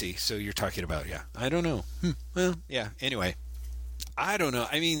 Oh, I see. So you're talking about, yeah. I don't know. Well, yeah. Anyway, I don't know.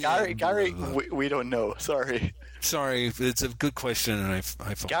 I mean, Gary, we don't know. Sorry. Sorry, it's a good question, and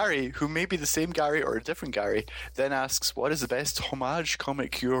I Gary, who may be the same Gary or a different Gary, then asks, what is the best homage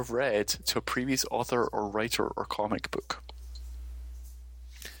comic you have read to a previous author or writer or comic book?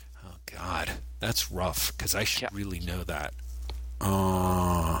 Oh, God. That's rough, because I should really know that.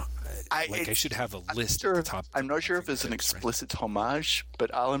 I should have a list at the top. I'm not sure if it's an explicit homage, but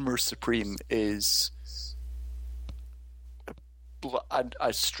Alan Moore's Supreme is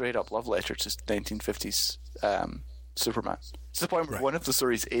a straight-up love letter to 1950s Superman. To the point where one of the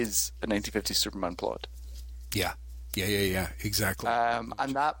stories is a 1950s Superman plot. Yeah, exactly.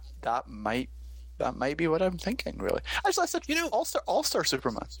 And that might be what I'm thinking, really. Actually, I said, All-Star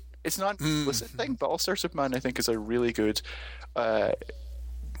Superman. It's not an explicit thing, but All-Star Superman, I think, is a really good.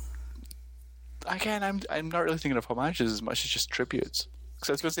 Again, I'm not really thinking of homages as much as just tributes.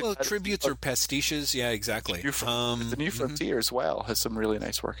 Tributes or pastiches, yeah, exactly. The New Frontier as well has some really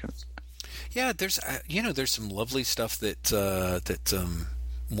nice work in it. Yeah, there's some lovely stuff that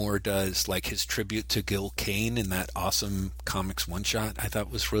Moore does, like his tribute to Gil Kane in that awesome comics one-shot. I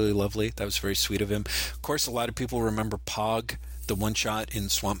thought was really lovely. That was very sweet of him. Of course, a lot of people remember Pog, the one-shot in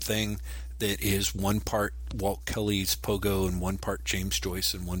Swamp Thing that is one part Walt Kelly's Pogo and one part James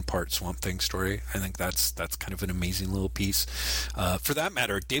Joyce and one part Swamp Thing story. I think that's kind of an amazing little piece. For that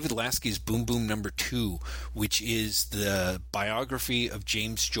matter, David Lasky's Boom Boom #2, which is the biography of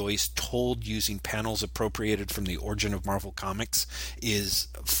James Joyce told using panels appropriated from the origin of Marvel Comics, is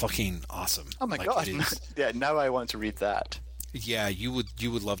fucking awesome. Oh my God. Yeah, now I want to read that. Yeah, you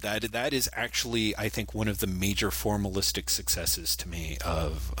would love that. That is actually, I think, one of the major formalistic successes to me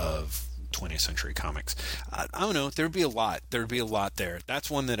of 20th Century Comics. I don't know. There'd be a lot there. That's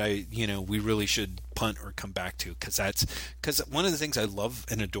one that we really should punt or come back to, because one of the things I love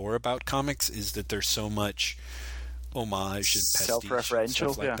and adore about comics is that there's so much homage and pastiche,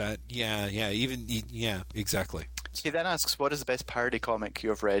 self-referential, stuff like that. Yeah, exactly. He then asks, what is the best parody comic you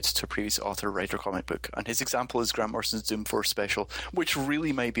have read to a previous author, writer, comic book? And his example is Grant Morrison's Doom Force special, which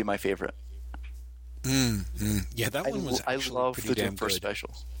really might be my favorite. Yeah, that one was actually I love pretty the damn Doom Force good. special.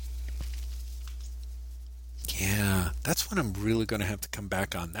 Yeah, that's one I'm really going to have to come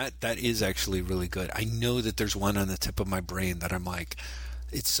back on. That is actually really good. I know that there's one on the tip of my brain that I'm like,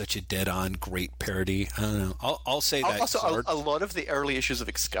 it's such a dead-on great parody. I don't know. I'll say that. Also, a lot of the early issues of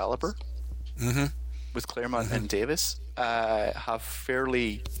Excalibur with Claremont and Davis have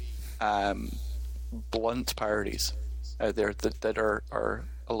fairly blunt parodies out there that are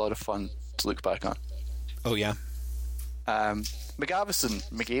a lot of fun to look back on. Oh, yeah. McGavison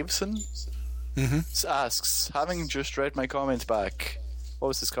asks, having just read my comment back, what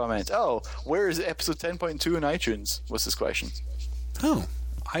was his comment? Oh, where is episode 10.2 in iTunes? Was his question. Oh,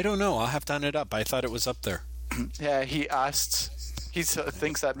 I don't know. I'll have to hunt it up. I thought it was up there. Yeah, he asked. He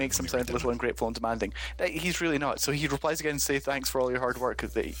thinks that makes him sound a little ungrateful and demanding. He's really not. So he replies again and say thanks for all your hard work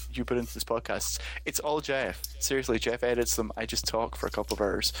that you put into this podcast. It's all Jeff. Seriously, Jeff edits them. I just talk for a couple of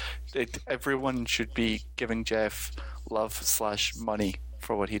hours. Everyone should be giving Jeff love/money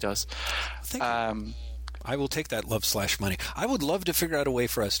for what he does. Thank you. I will take that love/money. I would love to figure out a way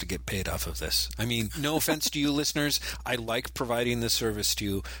for us to get paid off of this. I mean, no offense to you listeners. I like providing this service to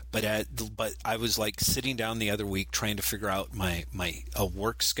you, but I was like sitting down the other week trying to figure out a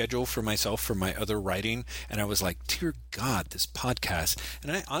work schedule for myself for my other writing, and I was like, dear God, this podcast.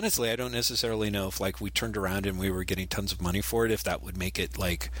 And I honestly don't necessarily know if like we turned around and we were getting tons of money for it, if that would make it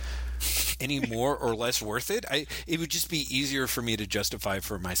like any more or less worth it. It would just be easier for me to justify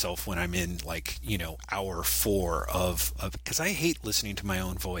for myself when I'm in like, hour 4 of because I hate listening to my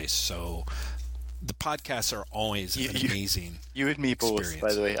own voice. So the podcasts are always an amazing You and me both, experience.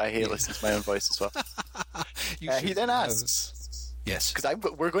 By the way. I hate listening to my own voice as well. He then asks, yes, because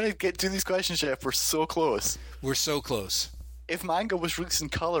we're going to get to these questions, Jeff. We're so close. We're so close. If manga was released in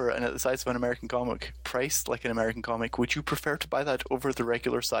color and at the size of an American comic, priced like an American comic, would you prefer to buy that over the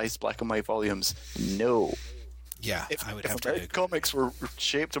regular sized black and white volumes? No. Yeah, I would have to agree. If American comics were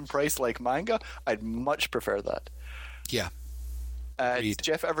shaped and priced like manga, I'd much prefer that. Yeah. Did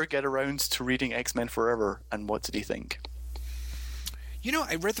Jeff ever get around to reading X-Men Forever, and what did he think?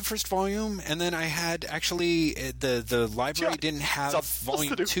 I read the first volume, and then I had actually the library didn't have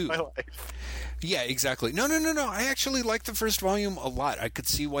volume 2. Yeah, exactly. No. I actually liked the first volume a lot. I could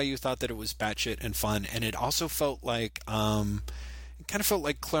see why you thought that it was batshit and fun, and it also felt like it kind of felt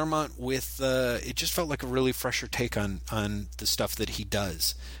like Claremont with it just felt like a really fresher take on the stuff that he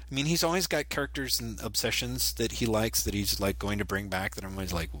does. I mean, he's always got characters and obsessions that he likes that he's like going to bring back that I'm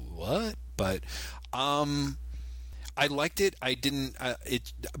always like, what? But I I liked it. I didn't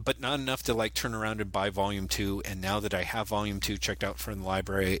but not enough to like turn around and buy Volume 2. And now that I have Volume 2 checked out from the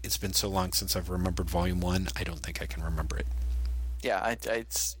library, it's been so long since I've remembered Volume 1. I don't think I can remember it. Yeah,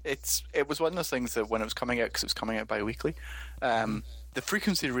 it was one of those things that when it was coming out, because it was coming out bi-weekly, the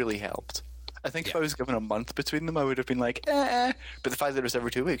frequency really helped. I think if I was given a month between them, I would have been like, eh. But the fact that it was every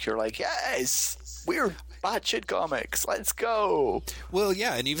 2 weeks, you're like, yes, we're batshit comics, let's go. Well,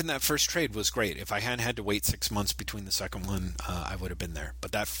 yeah, and even that first trade was great. If I hadn't had to wait 6 months between the second one, I would have been there.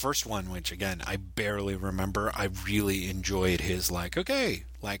 But that first one, which again, I barely remember, I really enjoyed his like, okay,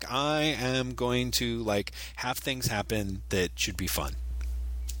 like I am going to like have things happen that should be fun.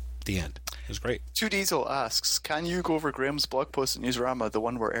 The end. It was great. 2 Diesel asks, can you go over Graham's blog post at Newsarama, the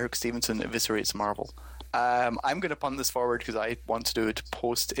one where Eric Stevenson eviscerates Marvel? I'm going to punt this forward because I want to do it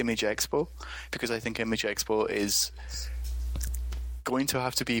post Image Expo, because I think Image Expo is going to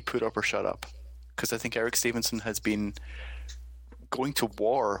have to be put up or shut up, because I think Eric Stevenson has been going to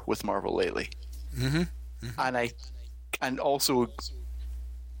war with Marvel lately. And also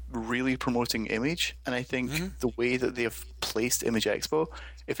really promoting Image, and I think the way that they have placed Image Expo,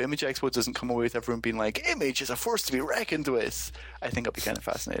 if Image Expo doesn't come away with everyone being like, Image is a force to be reckoned with, I think it'll be kind of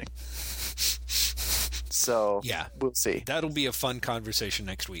fascinating. So yeah, we'll see. That'll be a fun conversation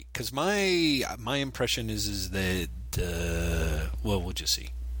next week, because my impression is that well, we'll just see.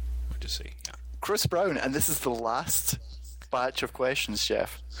 Yeah. Chris Brown, and this is the last batch of questions,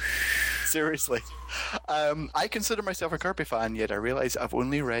 Jeff. Seriously. I consider myself a Kirby fan, yet I realize I've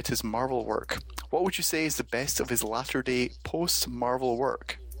only read his Marvel work. What would you say is the best of his latter-day post-Marvel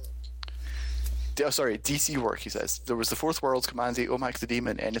work? DC work, he says. There was the Fourth World, Commandy, Omak the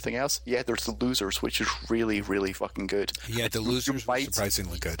Demon, anything else? Yeah, there's The Losers, which is really, really fucking good. Yeah, The Losers was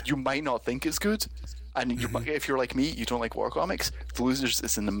surprisingly good. You might not think it's good, and if you're like me, you don't like war comics, The Losers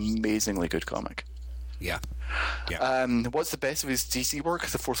is an amazingly good comic. Yeah. What's the best of his DC work?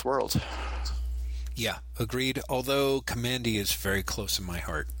 The Fourth World. Yeah, agreed. Although Commandy is very close in my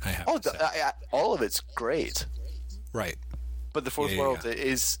heart, I have to say. All of it's great. Right. But the Fourth World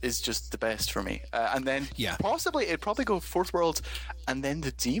is just the best for me. And then possibly it'd probably go Fourth World and then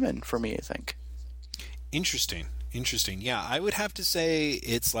The Demon for me, I think. Interesting. Yeah, I would have to say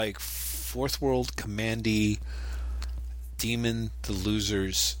it's like Fourth World, Commandy, Demon, The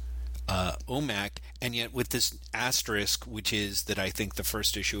Losers, OMAC, and yet with this asterisk, which is that I think the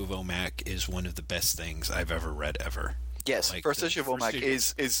first issue of OMAC is one of the best things I've ever read ever. Yes, like first issue of OMAC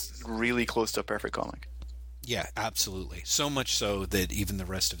is really close to a perfect comic. Yeah, absolutely. So much so that even the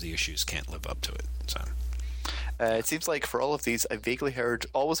rest of the issues can't live up to it. So it seems like for all of these, I vaguely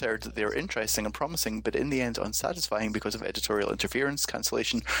always heard that they are interesting and promising, but in the end unsatisfying because of editorial interference,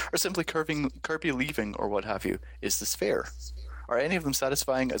 cancellation, or simply Kirby leaving or what have you. Is this fair? Are any of them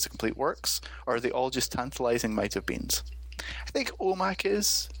satisfying as complete works, or are they all just tantalizing might-have-beens? I think OMAC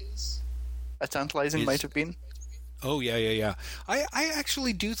is a tantalizing might-have-been. Oh, yeah. I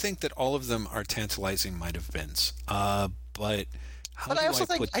actually do think that all of them are tantalizing might-have-beens. But I also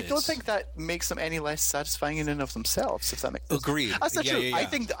think I don't think that makes them any less satisfying in and of themselves, if that makes sense. Agreed. That's not true. Yeah.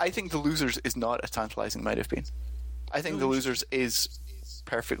 I think The Losers is not a tantalizing might-have-been. I think The Losers is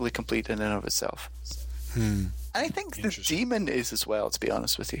perfectly complete in and of itself. And I think The Demon is as well, to be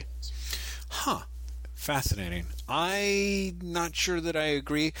honest with you. Huh. Fascinating. I'm not sure that I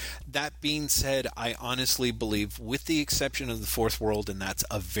agree. That being said, I honestly believe, with the exception of the Fourth World, and that's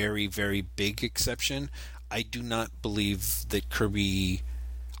a very, very big exception, I do not believe that Kirby...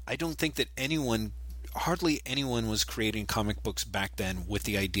 I don't think that hardly anyone was creating comic books back then with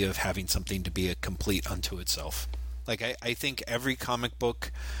the idea of having something to be a complete unto itself. Like, I think every comic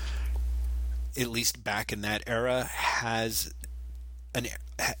book, at least back in that era, has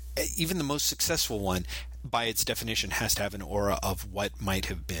even the most successful one, by its definition, has to have an aura of what might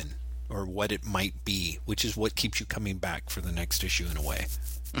have been or what it might be, which is what keeps you coming back for the next issue in a way.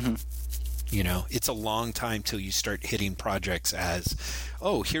 Mm-hmm. You know, it's a long time till you start hitting projects as,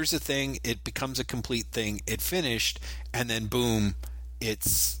 oh, here's a thing, it becomes a complete thing, it finished, and then boom,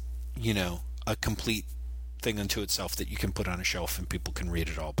 it's, you know, a complete thing unto itself that you can put on a shelf and people can read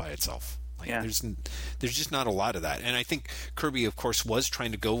it all by itself. Like, there's just not a lot of that, and I think Kirby, of course, was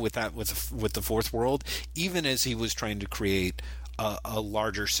trying to go with that with the Fourth World, even as he was trying to create a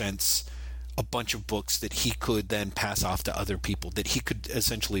larger sense, a bunch of books that he could then pass off to other people, that he could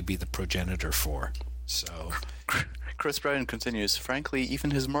essentially be the progenitor for. So, Chris Brown continues, frankly, even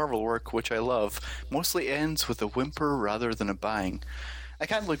his Marvel work, which I love, mostly ends with a whimper rather than a bang. I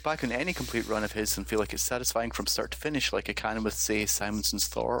can't look back on any complete run of his and feel like it's satisfying from start to finish like I can with, say, Simonson's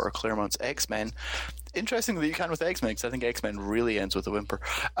Thor or Claremont's X-Men. Interesting that you can with X-Men, because I think X-Men really ends with a whimper.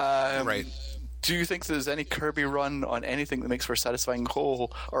 Right. do you think there's any Kirby run on anything that makes for a satisfying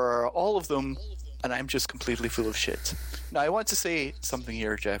whole, or are all of them, and I'm just completely full of shit? Now, I want to say something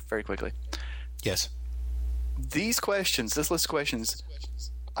here, Jeff, very quickly. Yes. These questions, this list of questions,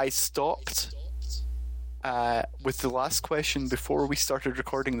 I stopped with the last question before we started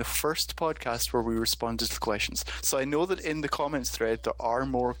recording the first podcast where we responded to the questions. So I know that in the comments thread there are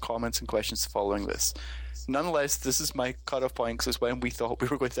more comments and questions following this. Nonetheless, this is my cutoff point because it's when we thought we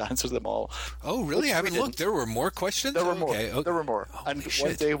were going to answer them all. Oh, really? I haven't looked. There were more questions? There were more. Okay. There were more. Holy and shit.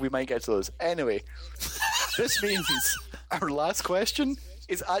 one day we might get to those. Anyway, this means our last question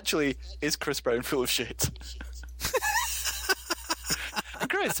is actually, is Chris Brown full of shit? And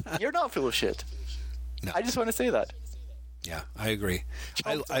Chris, you're not full of shit. No. I just want to say that. Yeah, I agree.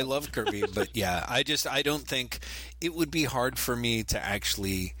 I love Kirby, but yeah, I don't think it would be hard for me to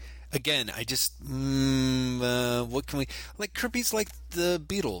actually. Again, I just what can we like? Kirby's like the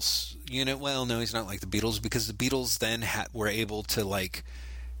Beatles, you know. Well, no, he's not like the Beatles because the Beatles then were able to like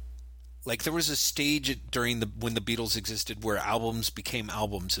there was a stage during when the Beatles existed where albums became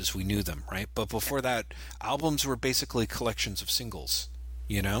albums as we knew them, right? But before that, albums were basically collections of singles,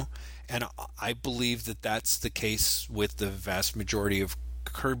 you know. And I believe that that's the case with the vast majority of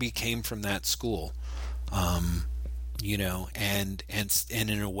Kirby came from that school. You know, and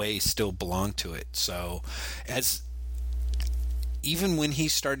in a way still belong to it. So even when he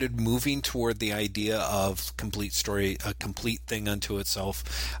started moving toward the idea of complete story, a complete thing unto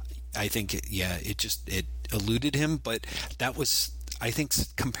itself, I think it eluded him, but that was, I think,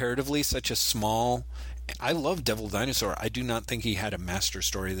 comparatively such a small. I love Devil Dinosaur. I do not think he had a master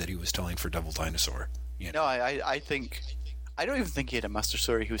story that he was telling for Devil Dinosaur. You know? No, I think I don't even think he had a master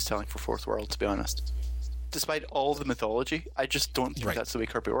story he was telling for Fourth World, to be honest. Despite all the mythology, I just don't think that's the way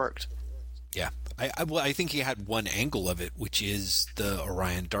Kirby worked. Yeah. I think he had one angle of it, which is the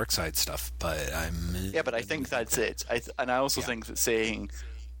Orion Darkseid stuff, but but I think that's it. I also think that saying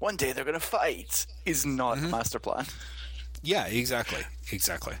one day they're going to fight is not a master plan. Yeah, exactly.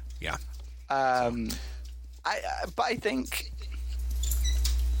 Yeah. But I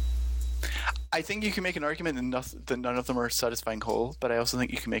think you can make an argument that none of them are satisfying whole, but I also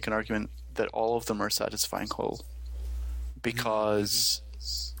think you can make an argument that all of them are satisfying whole. Because,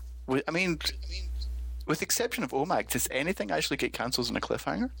 with the exception of OMAG, does anything actually get cancelled on a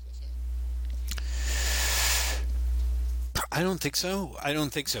cliffhanger? I don't think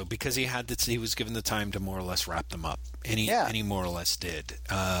so because he was given the time to more or less wrap them up, and he more or less did.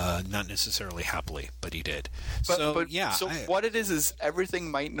 Not necessarily happily, but he did. So what it is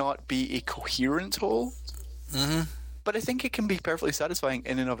everything might not be a coherent whole, but I think it can be perfectly satisfying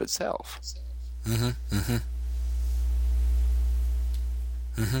in and of itself.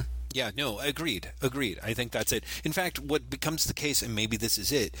 Yeah, no, agreed. I think that's it. In fact, what becomes the case, and maybe this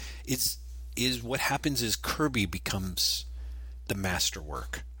is it, is what happens is Kirby becomes the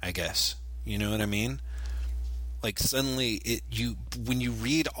masterwork, I guess. You know what I mean? Like suddenly when you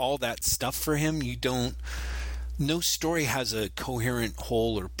read all that stuff for him, no story has a coherent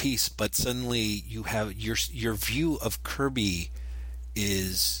whole or piece, but suddenly you have your view of Kirby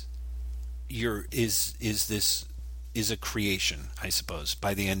is a creation, I suppose,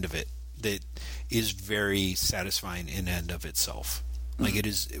 by the end of it, that is very satisfying in and of itself. Like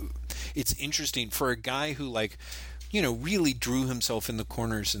it's interesting for a guy who really drew himself in the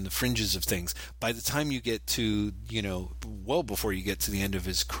corners and the fringes of things. By the time you get to, well before you get to the end of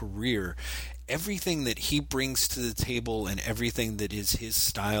his career, everything that he brings to the table and everything that is his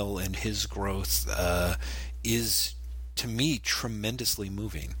style and his growth is, to me, tremendously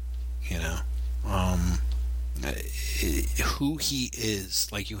moving, who he is.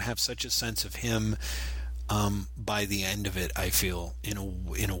 Like, you have such a sense of him by the end of it, I feel, in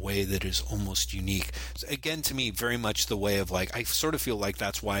a way that is almost unique. So again, to me, very much the way of, I sort of feel like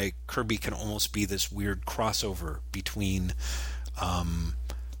that's why Kirby can almost be this weird crossover between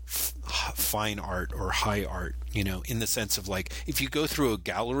fine art or high art, in the sense of, if you go through a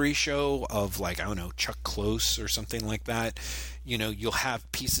gallery show of, I don't know, Chuck Close or something like that, you'll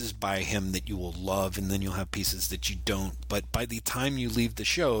have pieces by him that you will love, and then you'll have pieces that you don't. But by the time you leave the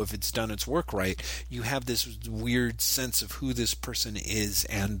show, if it's done its work right, you have this weird sense of who this person is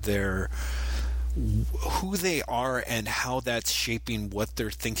and who they are and how that's shaping what they're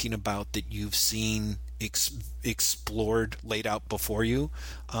thinking about that you've seen explored, laid out before you.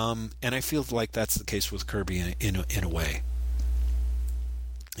 And I feel like that's the case with Kirby in a way.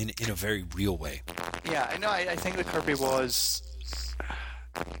 In a very real way. Yeah, I know. I think that Kirby was...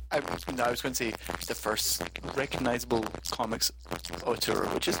 I was going to say the first recognizable comics auteur,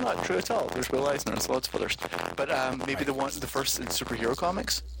 which is not true at all. There's Will Eisner and lots of others, but maybe the first in superhero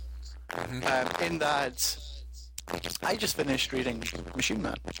comics. In that, I just finished reading Machine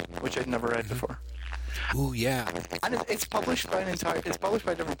Man, which I'd never read before. Ooh, yeah. And it's published by it's published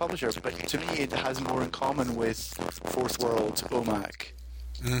by a different publisher, but to me it has more in common with Fourth World, OMAC,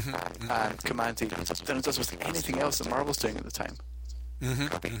 and Comanche than it does with anything else that Marvel's doing at the time.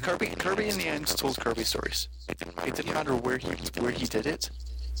 Kirby in the end told Kirby stories. It didn't matter where he did it.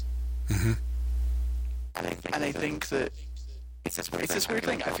 And I think that it's this weird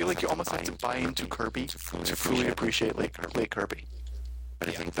thing. I feel like you almost have to buy into Kirby to fully appreciate like Kirby. But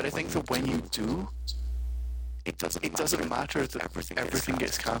I think that when you do, it doesn't matter that everything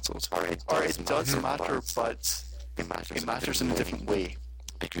gets cancelled. Or it does matter, but it matters in a different way.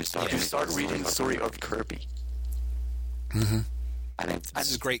 Because you start reading the story of Kirby. And this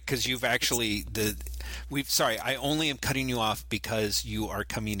is great because you've actually sorry, I only am cutting you off because you are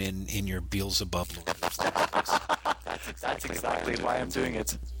coming in your Beelzebub. That's exactly why I'm doing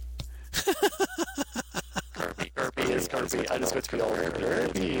it. Kirby is Kirby. I just got to be all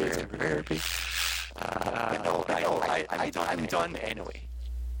Kirby. I'm done anyway.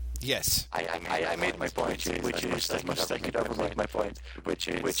 Yes. I made my point, which is as much as I could ever make my point, which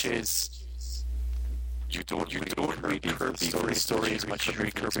is you don't read Kirby story as much as you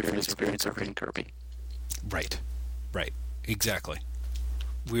read Kirby for the experience of reading Kirby. Right. Exactly.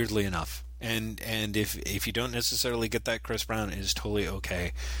 Weirdly enough. And if you don't necessarily get that Chris Brown, it is totally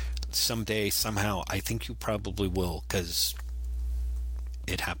okay. Someday, somehow, I think you probably will, because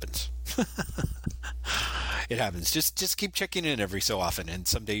it happens. It happens. Just keep checking in every so often, and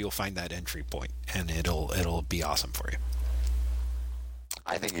someday you'll find that entry point, and it'll be awesome for you.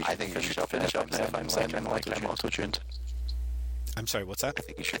 I think you should finish up now. I'm sounding like I'm auto-tuned. I'm sorry, what's that? I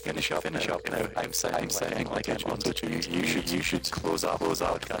think you should finish up now. I'm sounding like I'm auto-tuned. You should close out the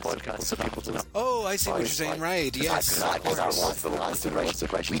podcast so people to know. Oh, I see what you're saying. Right? Yes. What's the last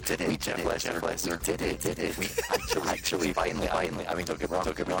question? We did it. Jeff Lester. We did it. We actually finally. I mean, don't get me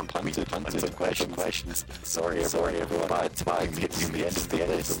wrong. Punted questions. Sorry, everyone. But you missed the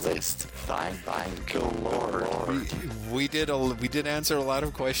list. Thank you, Lord. We did answer a lot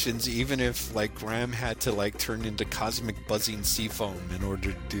of questions, even if like Graham had to like turn into cosmic buzzing sea foam in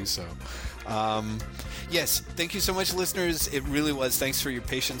order to do so. Yes, thank you so much, listeners. It really was. Thanks for your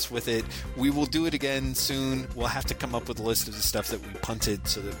patience with it. We will do it again soon. We'll have to come up with a list of the stuff that we punted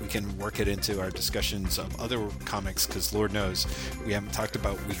so that we can work it into our discussions of other comics, because Lord knows we haven't talked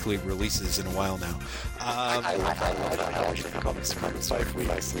about weekly releases in a while now. I love how comics for 5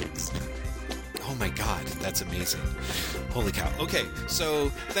 weeks. Oh my God, that's amazing. Holy cow. Okay, so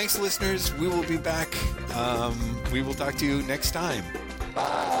thanks, listeners. We will be back. We will talk to you next time.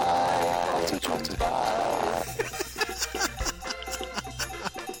 Bye.